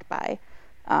shocked by.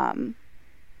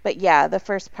 But yeah, the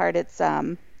first part, it's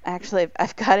actually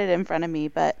I've got it in front of me,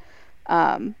 but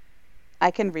I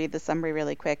can read the summary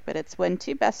really quick. But it's when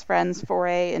two best friends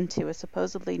foray into a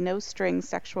supposedly no-string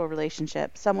sexual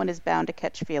relationship, someone is bound to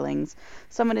catch feelings,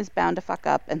 someone is bound to fuck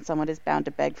up, and someone is bound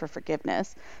to beg for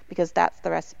forgiveness, because that's the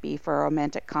recipe for a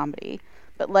romantic comedy.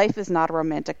 But life is not a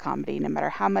romantic comedy, no matter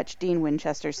how much Dean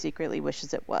Winchester secretly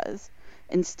wishes it was.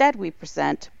 Instead, we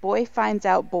present Boy Finds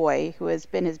Out Boy, who has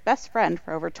been his best friend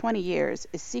for over 20 years,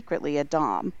 is secretly a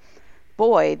dom.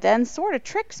 Boy then sort of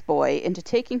tricks Boy into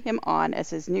taking him on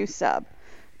as his new sub.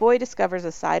 Boy discovers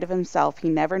a side of himself he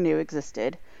never knew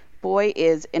existed. Boy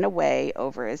is, in a way,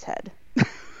 over his head. Yeah.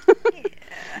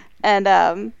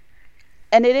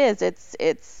 And it is.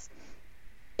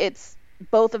 It's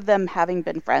both of them having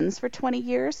been friends for 20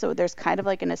 years, so there's kind of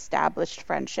like an established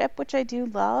friendship, which I do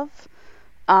love.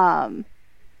 And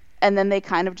then they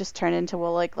kind of just turn into,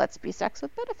 well, like, let's be sex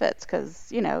with benefits,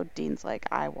 because, Dean's like,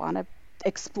 I want to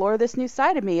explore this new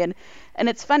side of me. And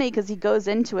it's funny because he goes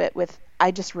into it with,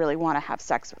 I just really want to have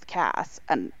sex with Cass,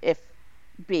 and if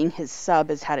being his sub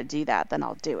is how to do that, then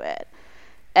I'll do it.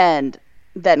 And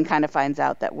then kind of finds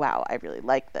out that, wow, I really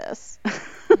like this.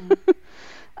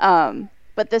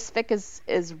 But this fic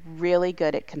is really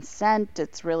good at consent.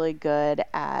 It's really good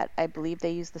at, I believe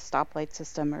they use the stoplight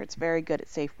system, or it's very good at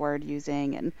safe word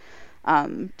using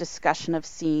and discussion of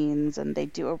scenes, and they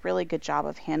do a really good job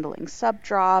of handling sub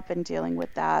drop and dealing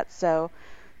with that. So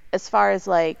as far as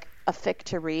like a fic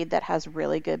to read that has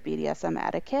really good BDSM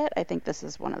etiquette, I think this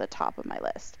is one of the top of my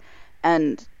list.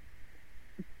 And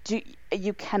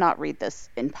you cannot read this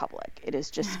in public. It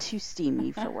is just too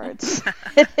steamy for words.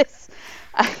 It is.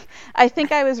 I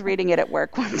think I was reading it at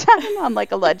work one time on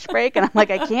like a lunch break, and I'm like,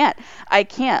 I can't.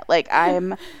 Like,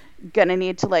 I'm gonna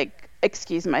need to like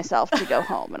excuse myself to go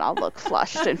home, and I'll look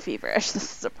flushed and feverish.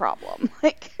 This is a problem.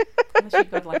 Like, unless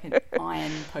you've got like an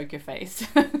iron poker face.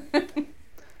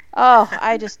 Oh,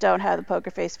 I just don't have the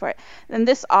poker face for it. And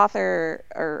this author,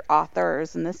 or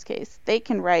authors in this case, they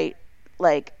can write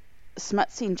like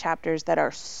smut scene chapters that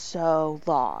are so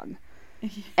long,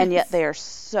 yes, and yet they are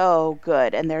so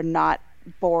good, and they're not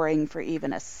boring for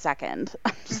even a second.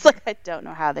 I'm just like, I don't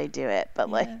know how they do it, but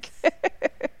yes,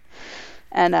 like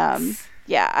and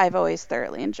yeah, I've always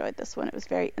thoroughly enjoyed this one. It was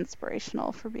very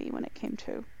inspirational for me when it came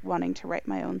to wanting to write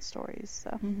my own stories.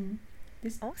 So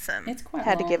awesome. It's quite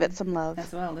had long to give it some love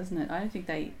as well, isn't it? I don't think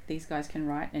these guys can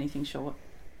write anything short.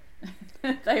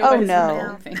 Oh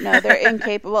no, they're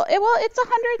incapable. It's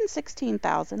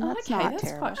 116,000. That's okay, not that's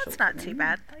terrible. quite short. That's not too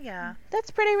bad. Yeah,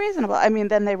 that's pretty reasonable. I mean,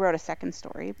 then they wrote a second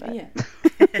story, but yeah.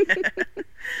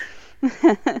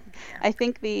 I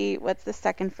think what's the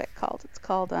second fic called? It's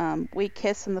called We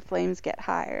Kiss and the Flames Get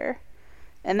Higher,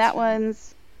 and that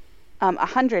one's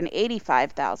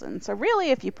 185,000. So really,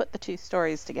 if you put the two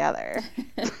stories together.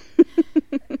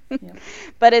 Yep.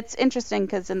 But it's interesting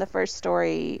because in the first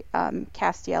story,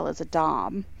 Castiel is a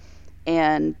dom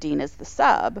and Dean is the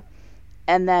sub.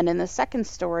 And then in the second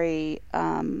story,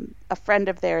 a friend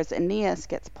of theirs, Aeneas,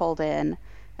 gets pulled in.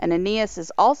 And Aeneas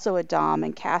is also a dom,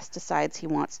 and Cass decides he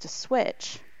wants to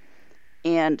switch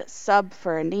and sub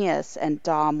for Aeneas and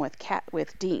dom with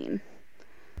Dean.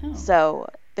 Oh. So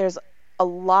there's a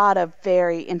lot of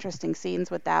very interesting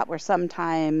scenes with that, where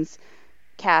sometimes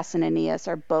Cass and Aeneas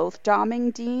are both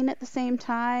doming Dean at the same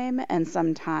time, and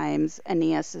sometimes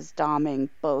Aeneas is doming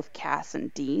both Cass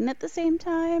and Dean at the same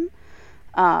time.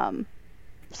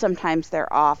 Sometimes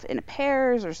they're off in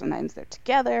pairs, or sometimes they're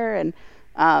together, and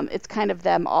it's kind of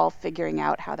them all figuring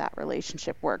out how that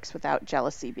relationship works without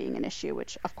jealousy being an issue,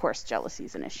 which of course jealousy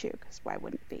is an issue, because why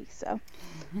wouldn't it be? So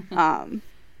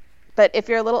but if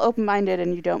you're a little open-minded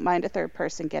and you don't mind a third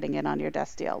person getting in on your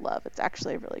Destiel love, it's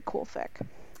actually a really cool fic.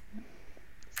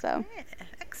 So yeah,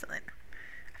 excellent.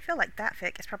 I feel like that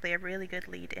fic is probably a really good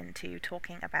lead into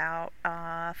talking about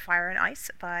Fire and Ice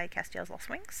by Castiel's Lost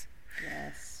Wings.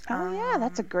 Yes. Oh yeah,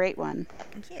 that's a great one.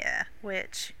 Yeah,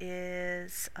 which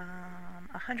is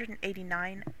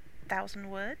 189,000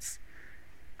 words.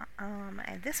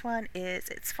 And this one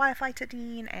it's Firefighter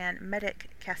Dean and Medic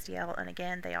Castiel, and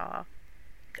again they are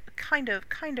kind of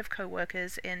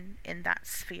co-workers in that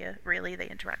sphere. Really, they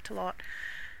interact a lot.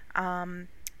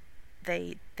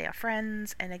 They are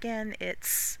friends, and again,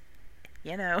 it's,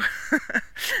 you know,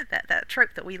 that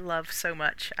trope that we love so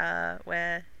much,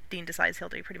 where Dean decides he'll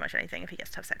do pretty much anything if he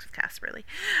gets to have sex with Cass, really.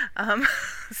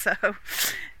 So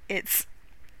it's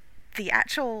the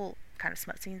actual kind of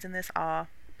smut scenes in this are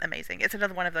amazing. It's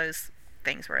another one of those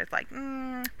things where it's like,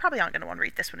 probably aren't going to want to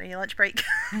read this one on your lunch break.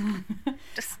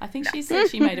 I think she said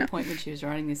she made a point when she was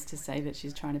writing this to say that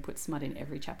she's trying to put smut in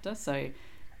every chapter, so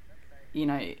you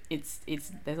know, it's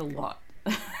there's a lot.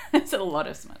 There's a lot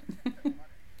of smut.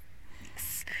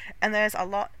 Yes. And there's a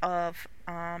lot of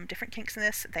different kinks in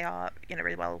this. They are, you know,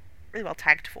 really well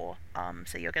tagged for.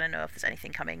 So you're going to know if there's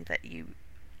anything coming that you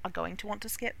are going to want to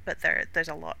skip. But there's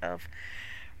a lot of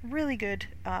really good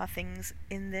things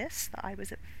in this that I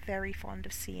was very fond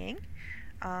of seeing.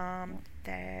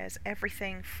 There's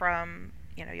everything from,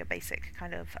 you know, your basic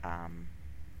kind of I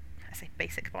say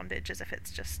basic bondage as if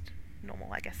it's just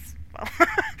normal, I guess. Well,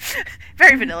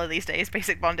 very vanilla these days,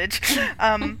 basic bondage.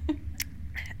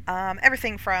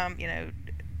 Everything from, you know,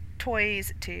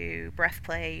 toys to breath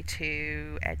play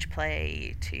to edge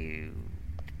play to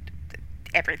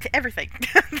everything.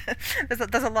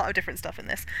 There's a lot of different stuff in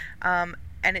this. And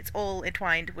it's all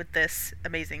entwined with this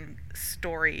amazing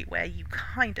story where you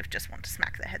kind of just want to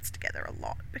smack their heads together a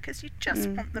lot, because you just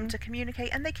want them to communicate,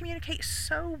 and they communicate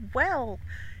so well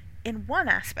in one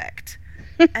aspect,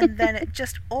 and then it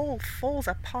just all falls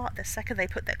apart the second they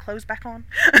put their clothes back on.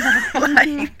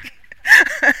 Like,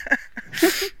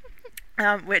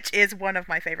 Which is one of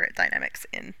my favorite dynamics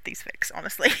in these fics,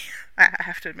 honestly. I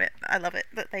have to admit, I love it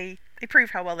that they prove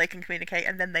how well they can communicate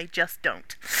and then they just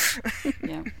don't.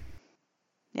 Yeah.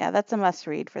 Yeah, that's a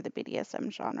must-read for the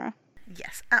BDSM genre.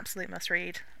 Yes, absolute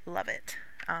must-read. Love it.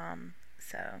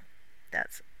 So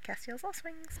that's Castiel's Lost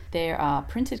Wings. There are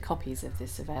printed copies of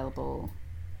this available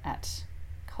at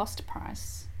cost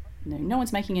price. No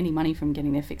one's making any money from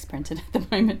getting their fics printed at the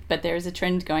moment, but there is a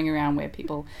trend going around where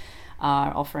people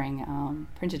are offering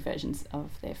printed versions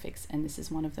of their fics, and this is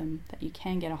one of them that you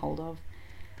can get a hold of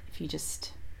if you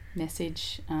just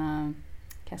message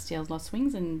Castiel's Lost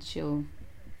Wings, and she'll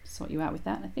sort you out with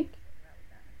that, I think.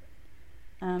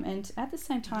 And at the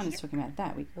same time as talking about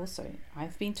that,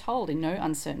 I've been told in no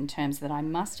uncertain terms that I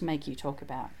must make you talk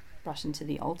about Rush Into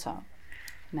the Altar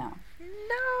now. No,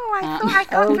 I thought I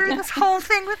got through this whole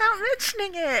thing without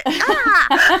mentioning it.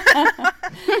 Ah!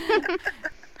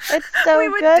 It's so we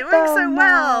were good, doing though, so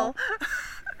well.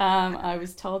 I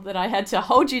was told that I had to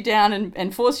hold you down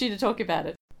and force you to talk about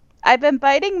it. I've been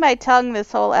biting my tongue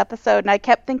this whole episode, and I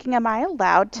kept thinking, am I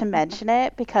allowed to mention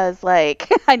it? Because, like,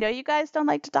 I know you guys don't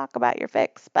like to talk about your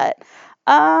fics, but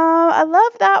I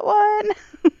love that one.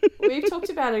 We've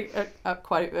talked about it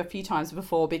quite a few times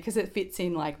before because it fits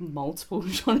in, like, multiple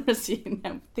genres,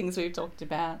 things we've talked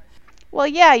about. Well,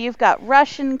 yeah, you've got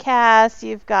Russian cast,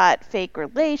 you've got fake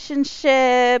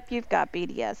relationship, you've got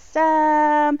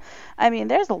BDSM. I mean,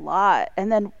 there's a lot. And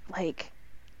then, like,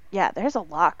 yeah, there's a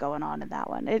lot going on in that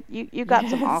one. You got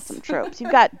some awesome tropes.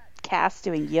 You've got Cass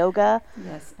doing yoga.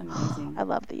 Yes, amazing. I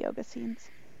love the yoga scenes.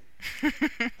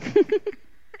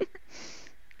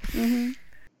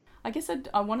 I guess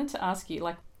I wanted to ask you,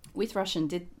 like, with Russian,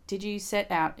 did you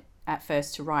set out at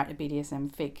first to write a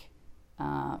BDSM fic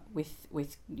with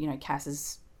Cass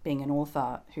as being an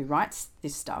author who writes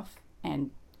this stuff,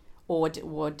 or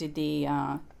did the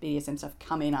BDSM stuff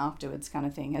come in afterwards, kind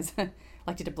of thing? As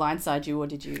like, did it blindside you, or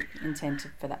did you intend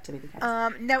for that to be the case?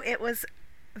 No, it was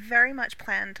very much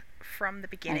planned from the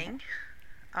beginning.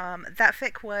 Okay. That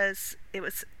fic was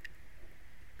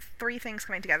three things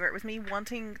coming together. It was me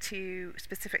wanting to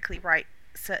specifically write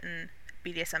certain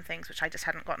BDSM things which I just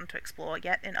hadn't gotten to explore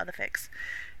yet in other fics.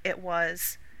 It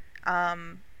was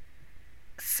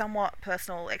somewhat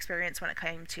personal experience when it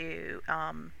came to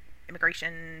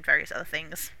immigration, various other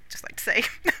things. Just like to say,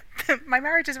 my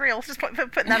marriage is real. Just putting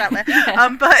that out there.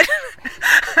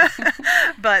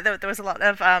 But there was a lot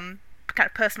of kind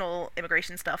of personal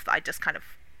immigration stuff that I just kind of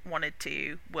wanted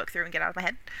to work through and get out of my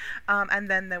head. And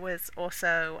then there was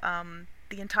also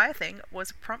the entire thing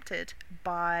was prompted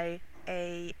by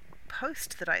a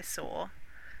post that I saw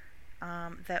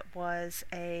that was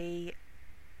a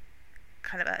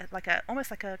kind of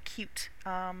almost like a cute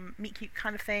meet cute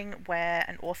kind of thing, where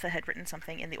an author had written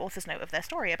something in the author's note of their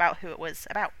story about who it was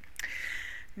about.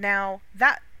 Now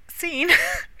that scene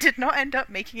did not end up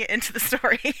making it into the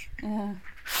story.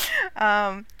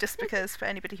 Just because, for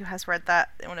anybody who has read that,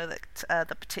 you'll know that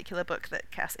the particular book that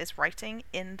Cass is writing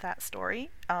in that story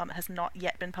has not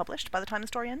yet been published by the time the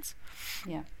story ends.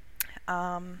 Yeah.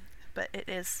 But it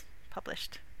is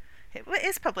published. It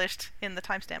is published in the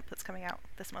timestamp that's coming out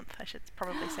this month. I should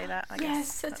probably say that. I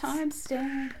guess. Yes, a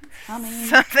timestamp coming.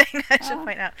 Something I should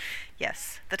point out.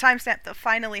 Yes, the timestamp that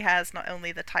finally has not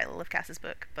only the title of Cass's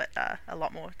book, but a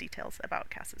lot more details about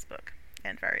Cass's book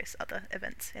and various other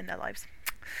events in their lives.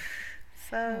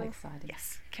 So, exciting.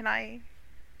 Yes. Can I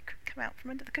come out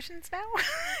from under the cushions now?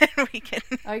 And we can...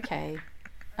 Okay.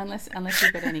 Unless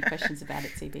you've got any questions about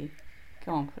it, CB.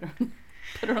 Go on,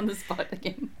 put her on the spot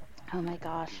again. Oh my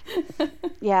gosh.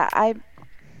 Yeah, I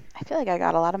feel like I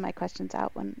got a lot of my questions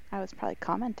out when I was probably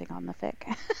commenting on the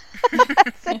fic.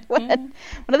 One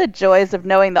of the joys of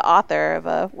knowing the author of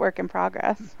a work in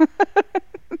progress.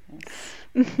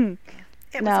 It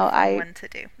was a fun one to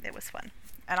do. It was fun.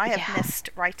 And I have missed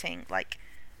writing like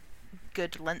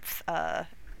good length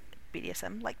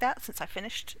BDSM like that since I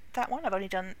finished that one. I've only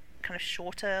done kind of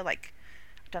shorter, like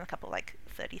I've done a couple like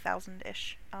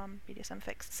 30,000-ish BDSM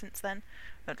fics since then,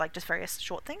 but like just various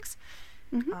short things.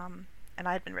 And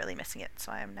I had been really missing it,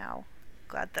 so I am now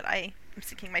glad that I am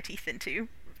sinking my teeth into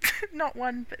not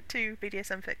one but two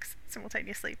BDSM fics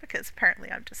simultaneously, because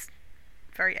apparently I'm just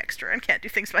very extra and can't do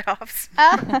things by halves.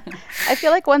 I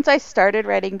feel like once I started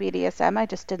writing BDSM, I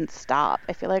just didn't stop.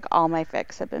 I feel like all my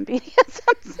fics have been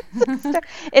BDSM.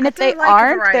 And if they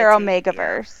aren't, they're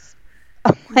Omegaverse.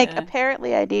 Yeah.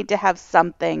 Apparently I need to have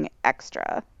something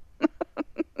extra.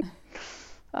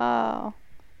 Oh,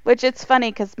 which it's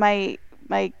funny because my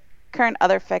current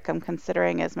other fic I'm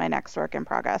considering as my next work in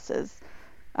progress is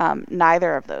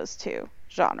neither of those two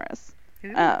genres.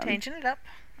 Ooh, changing it up.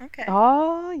 Okay.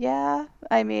 Oh, yeah.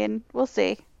 I mean, we'll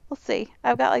see. We'll see.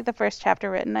 I've got like the first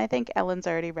chapter written. I think Ellen's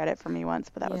already read it for me once,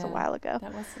 but that was a Yeah, while ago.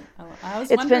 that was. I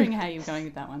was It's been wondering how you were going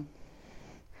with that one.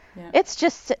 Yeah. It's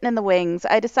just sitting in the wings.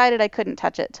 I decided I couldn't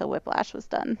touch it till Whiplash was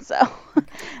done. So, Okay.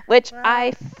 which Well,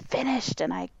 I finished,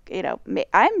 and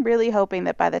I'm really hoping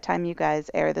that by the time you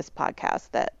guys air this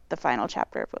podcast, that the final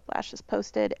chapter of Whiplash is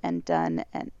posted and done,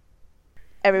 and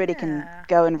everybody can yeah.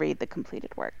 go and read the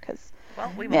completed work. Because,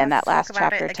 Well, we will man, have that to talk last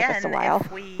about chapter it took us a again while.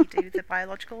 if we do the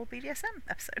biological BDSM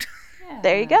episode.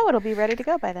 There you Yeah. go. It'll be ready to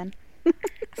go by then.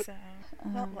 So,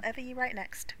 well, whatever you write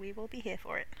next, we will be here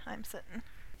for it. I'm certain.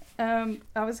 I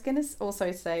was going to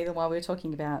also say that while we were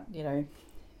talking about,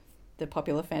 the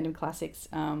popular fandom classics,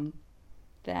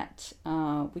 that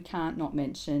we can't not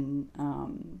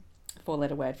mention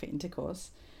four-letter word for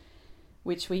intercourse,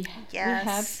 which we Yes.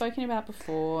 have spoken about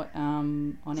before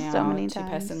on So our many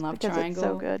two-person times love because it's so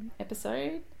triangle good.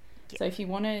 episode. Yeah. So if you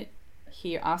want to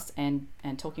hear us and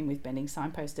talking with Bending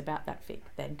Signpost about that fic,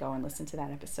 then go and listen to that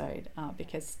episode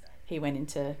because he went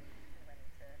into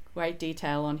great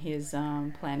detail on his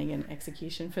planning and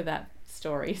execution for that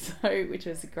story, so which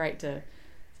was great to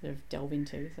sort of delve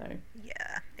into. So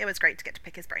Yeah, it was great to get to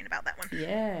pick his brain about that one.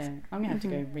 yeah, I'm gonna have to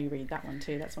go reread that one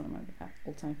too. That's one of my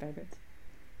all-time favorites.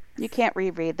 You can't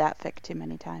reread that fic too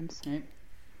many times. No.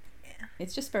 Yeah.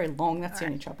 It's just very long. That's the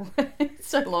only trouble. It's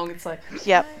so long. It's like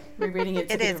Yep. rereading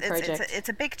it's a It bit is. of a project. It's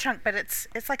a big chunk, but it's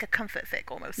like a comfort fic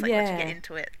almost. Like once you get Yeah.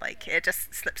 into it, like it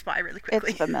just slips by really quickly.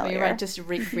 It's familiar. You're right. Just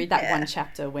read that Yeah. one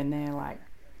chapter when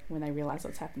they realize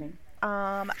what's happening.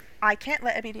 I can't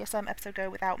let a BDSM episode go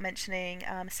without mentioning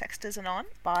Sexters and On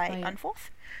by Oh, yeah.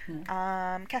 Unforth.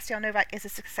 Yeah. Castiel Novak is a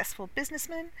successful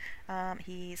businessman.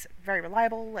 He's very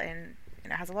reliable and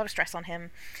has a lot of stress on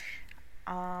him.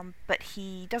 But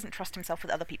he doesn't trust himself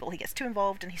with other people. He gets too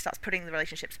involved and he starts putting the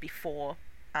relationships before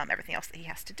everything else that he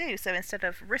has to do. So instead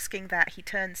of risking that, he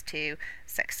turns to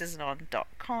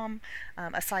sextersandon.com,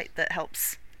 a site that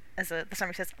helps, as the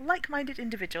summary says, like-minded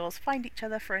individuals find each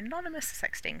other for anonymous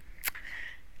sexting.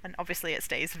 And obviously it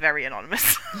stays very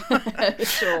anonymous.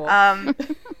 Sure.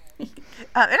 It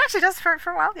actually does for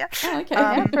a while, yeah. Oh, okay.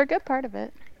 Yeah, for a good part of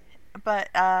it. But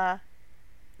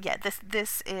yeah,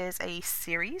 this is a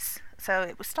series. So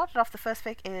it was started off. The first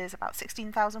fic is about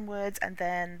 16,000 words, and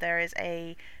then there is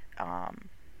a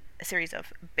series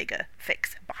of bigger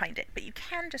fics behind it. But you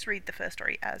can just read the first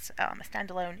story as a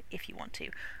standalone if you want to.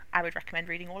 I would recommend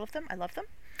reading all of them. I love them.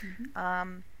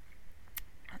 Mm-hmm.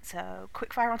 So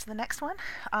quick fire on to the next one.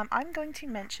 I'm going to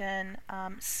mention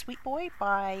Sweet Boy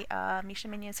by Misha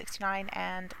Minion 69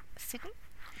 and Sydney.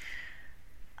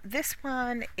 This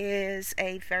one is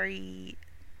a very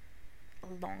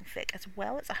long fic as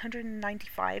well. It's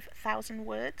 195,000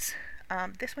 words.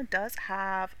 This one does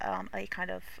have a kind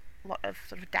of lot of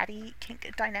sort of daddy kink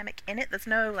dynamic in it. There's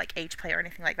no like age play or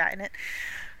anything like that in it.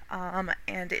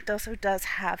 And it also does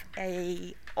have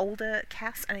a older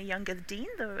Cass and a younger Dean,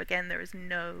 though again there is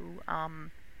no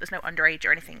there's no underage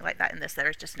or anything like that in this. There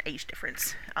is just an age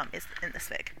difference is in this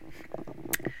fic.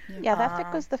 Yeah, that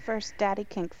fic was the first daddy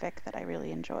kink fic that I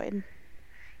really enjoyed.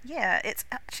 Yeah, it's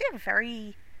actually a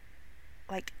very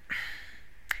like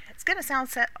it's gonna sound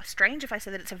strange if I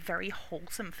say that it's a very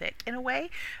wholesome fic in a way,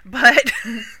 but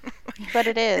But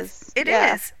it is. It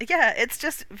yeah. is. Yeah, it's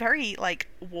just very like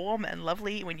warm and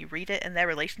lovely when you read it, and their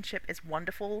relationship is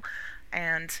wonderful,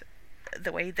 and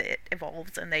the way that it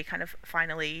evolves and they kind of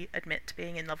finally admit to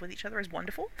being in love with each other is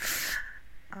wonderful.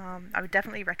 I would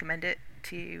definitely recommend it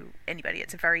to anybody.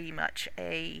 It's very much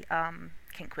a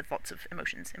kink with lots of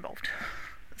emotions involved.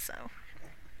 So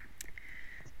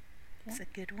it's a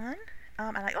good one.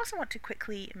 And I also want to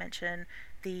quickly mention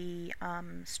the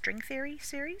String Theory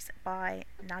series by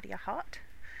Nadia Hart,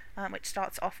 which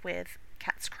starts off with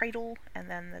Cat's Cradle, and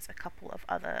then there's a couple of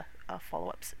other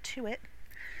follow-ups to it.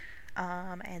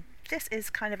 And this is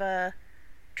kind of a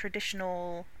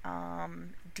traditional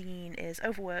Dean is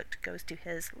overworked, goes to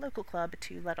his local club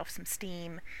to let off some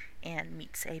steam, and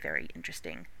meets a very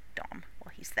interesting Dom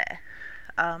while he's there.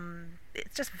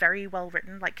 It's just very well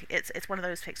written. Like it's one of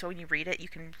those fics where when you read it, you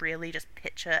can really just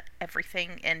picture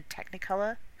everything in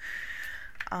Technicolor.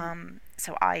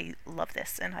 So I love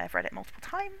this, and I've read it multiple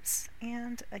times.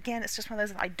 And again, it's just one of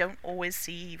those that I don't always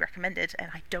see recommended,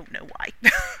 and I don't know why.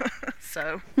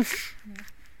 So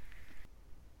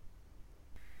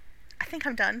I think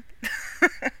I'm done.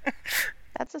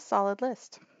 That's a solid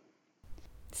list.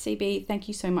 CB, thank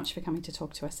you so much for coming to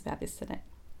talk to us about this today.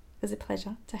 It was a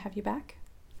pleasure to have you back.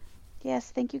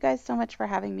 Yes, thank you guys so much for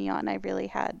having me on. I really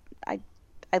had, I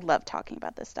love talking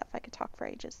about this stuff. I could talk for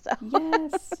ages. So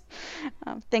Yes.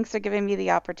 thanks for giving me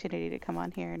the opportunity to come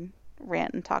on here and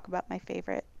rant and talk about my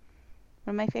favorite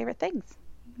one of my favorite things.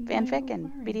 Fanfic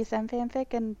and BDSM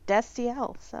fanfic and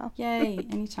DSCL. So yay,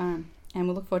 anytime. And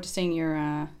we'll look forward to seeing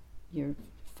your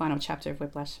final chapter of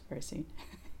Whiplash very soon.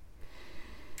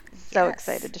 So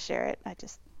excited to share it. I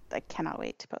cannot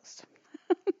wait to post.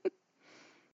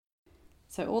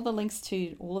 So all the links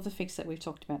to all of the fics that we've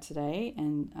talked about today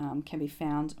and can be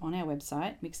found on our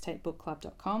website,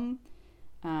 mixtapebookclub.com.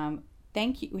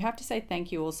 Thank you. We have to say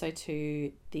thank you also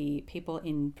to the people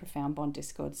in Profound Bond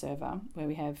Discord server, where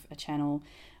we have a channel.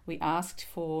 We asked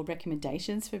for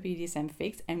recommendations for BDSM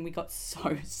fics, and we got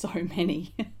so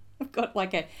many. I've got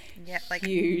like a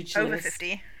huge over list.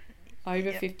 50.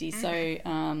 Over 50. So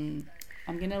I'm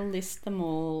going to list them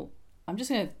all. I'm just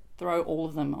going to throw all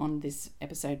of them on this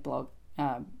episode blog,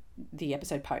 the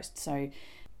episode post. So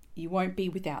you won't be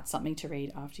without something to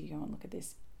read after you go and look at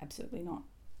this. Absolutely not.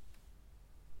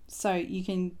 So you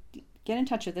can get in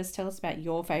touch with us. Tell us about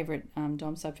your favourite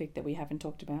Dom subfic that we haven't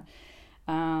talked about.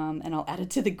 And I'll add it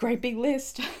to the great big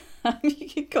list. You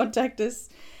can contact us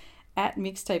at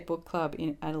Mixtape Book Club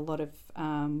at a lot of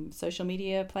social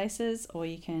media places, or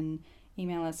you can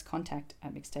email us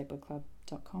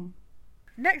contact@mixtapebookclub.com.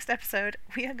 Next episode,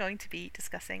 we are going to be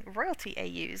discussing royalty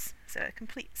AUs, so a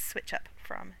complete switch up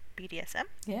from BDSM.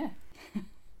 Yeah.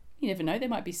 You never know. There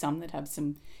might be some that have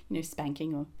some,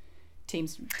 spanking or Team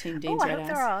Dean's red ass.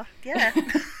 There are. Yeah.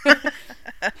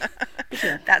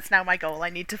 That's now my goal. I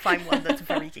need to find one that's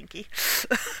very kinky.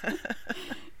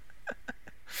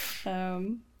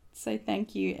 So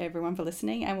thank you everyone for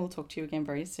listening, and we'll talk to you again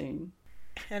very soon.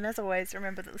 And as always,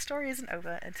 remember that the story isn't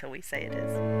over until we say it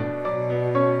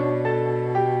is.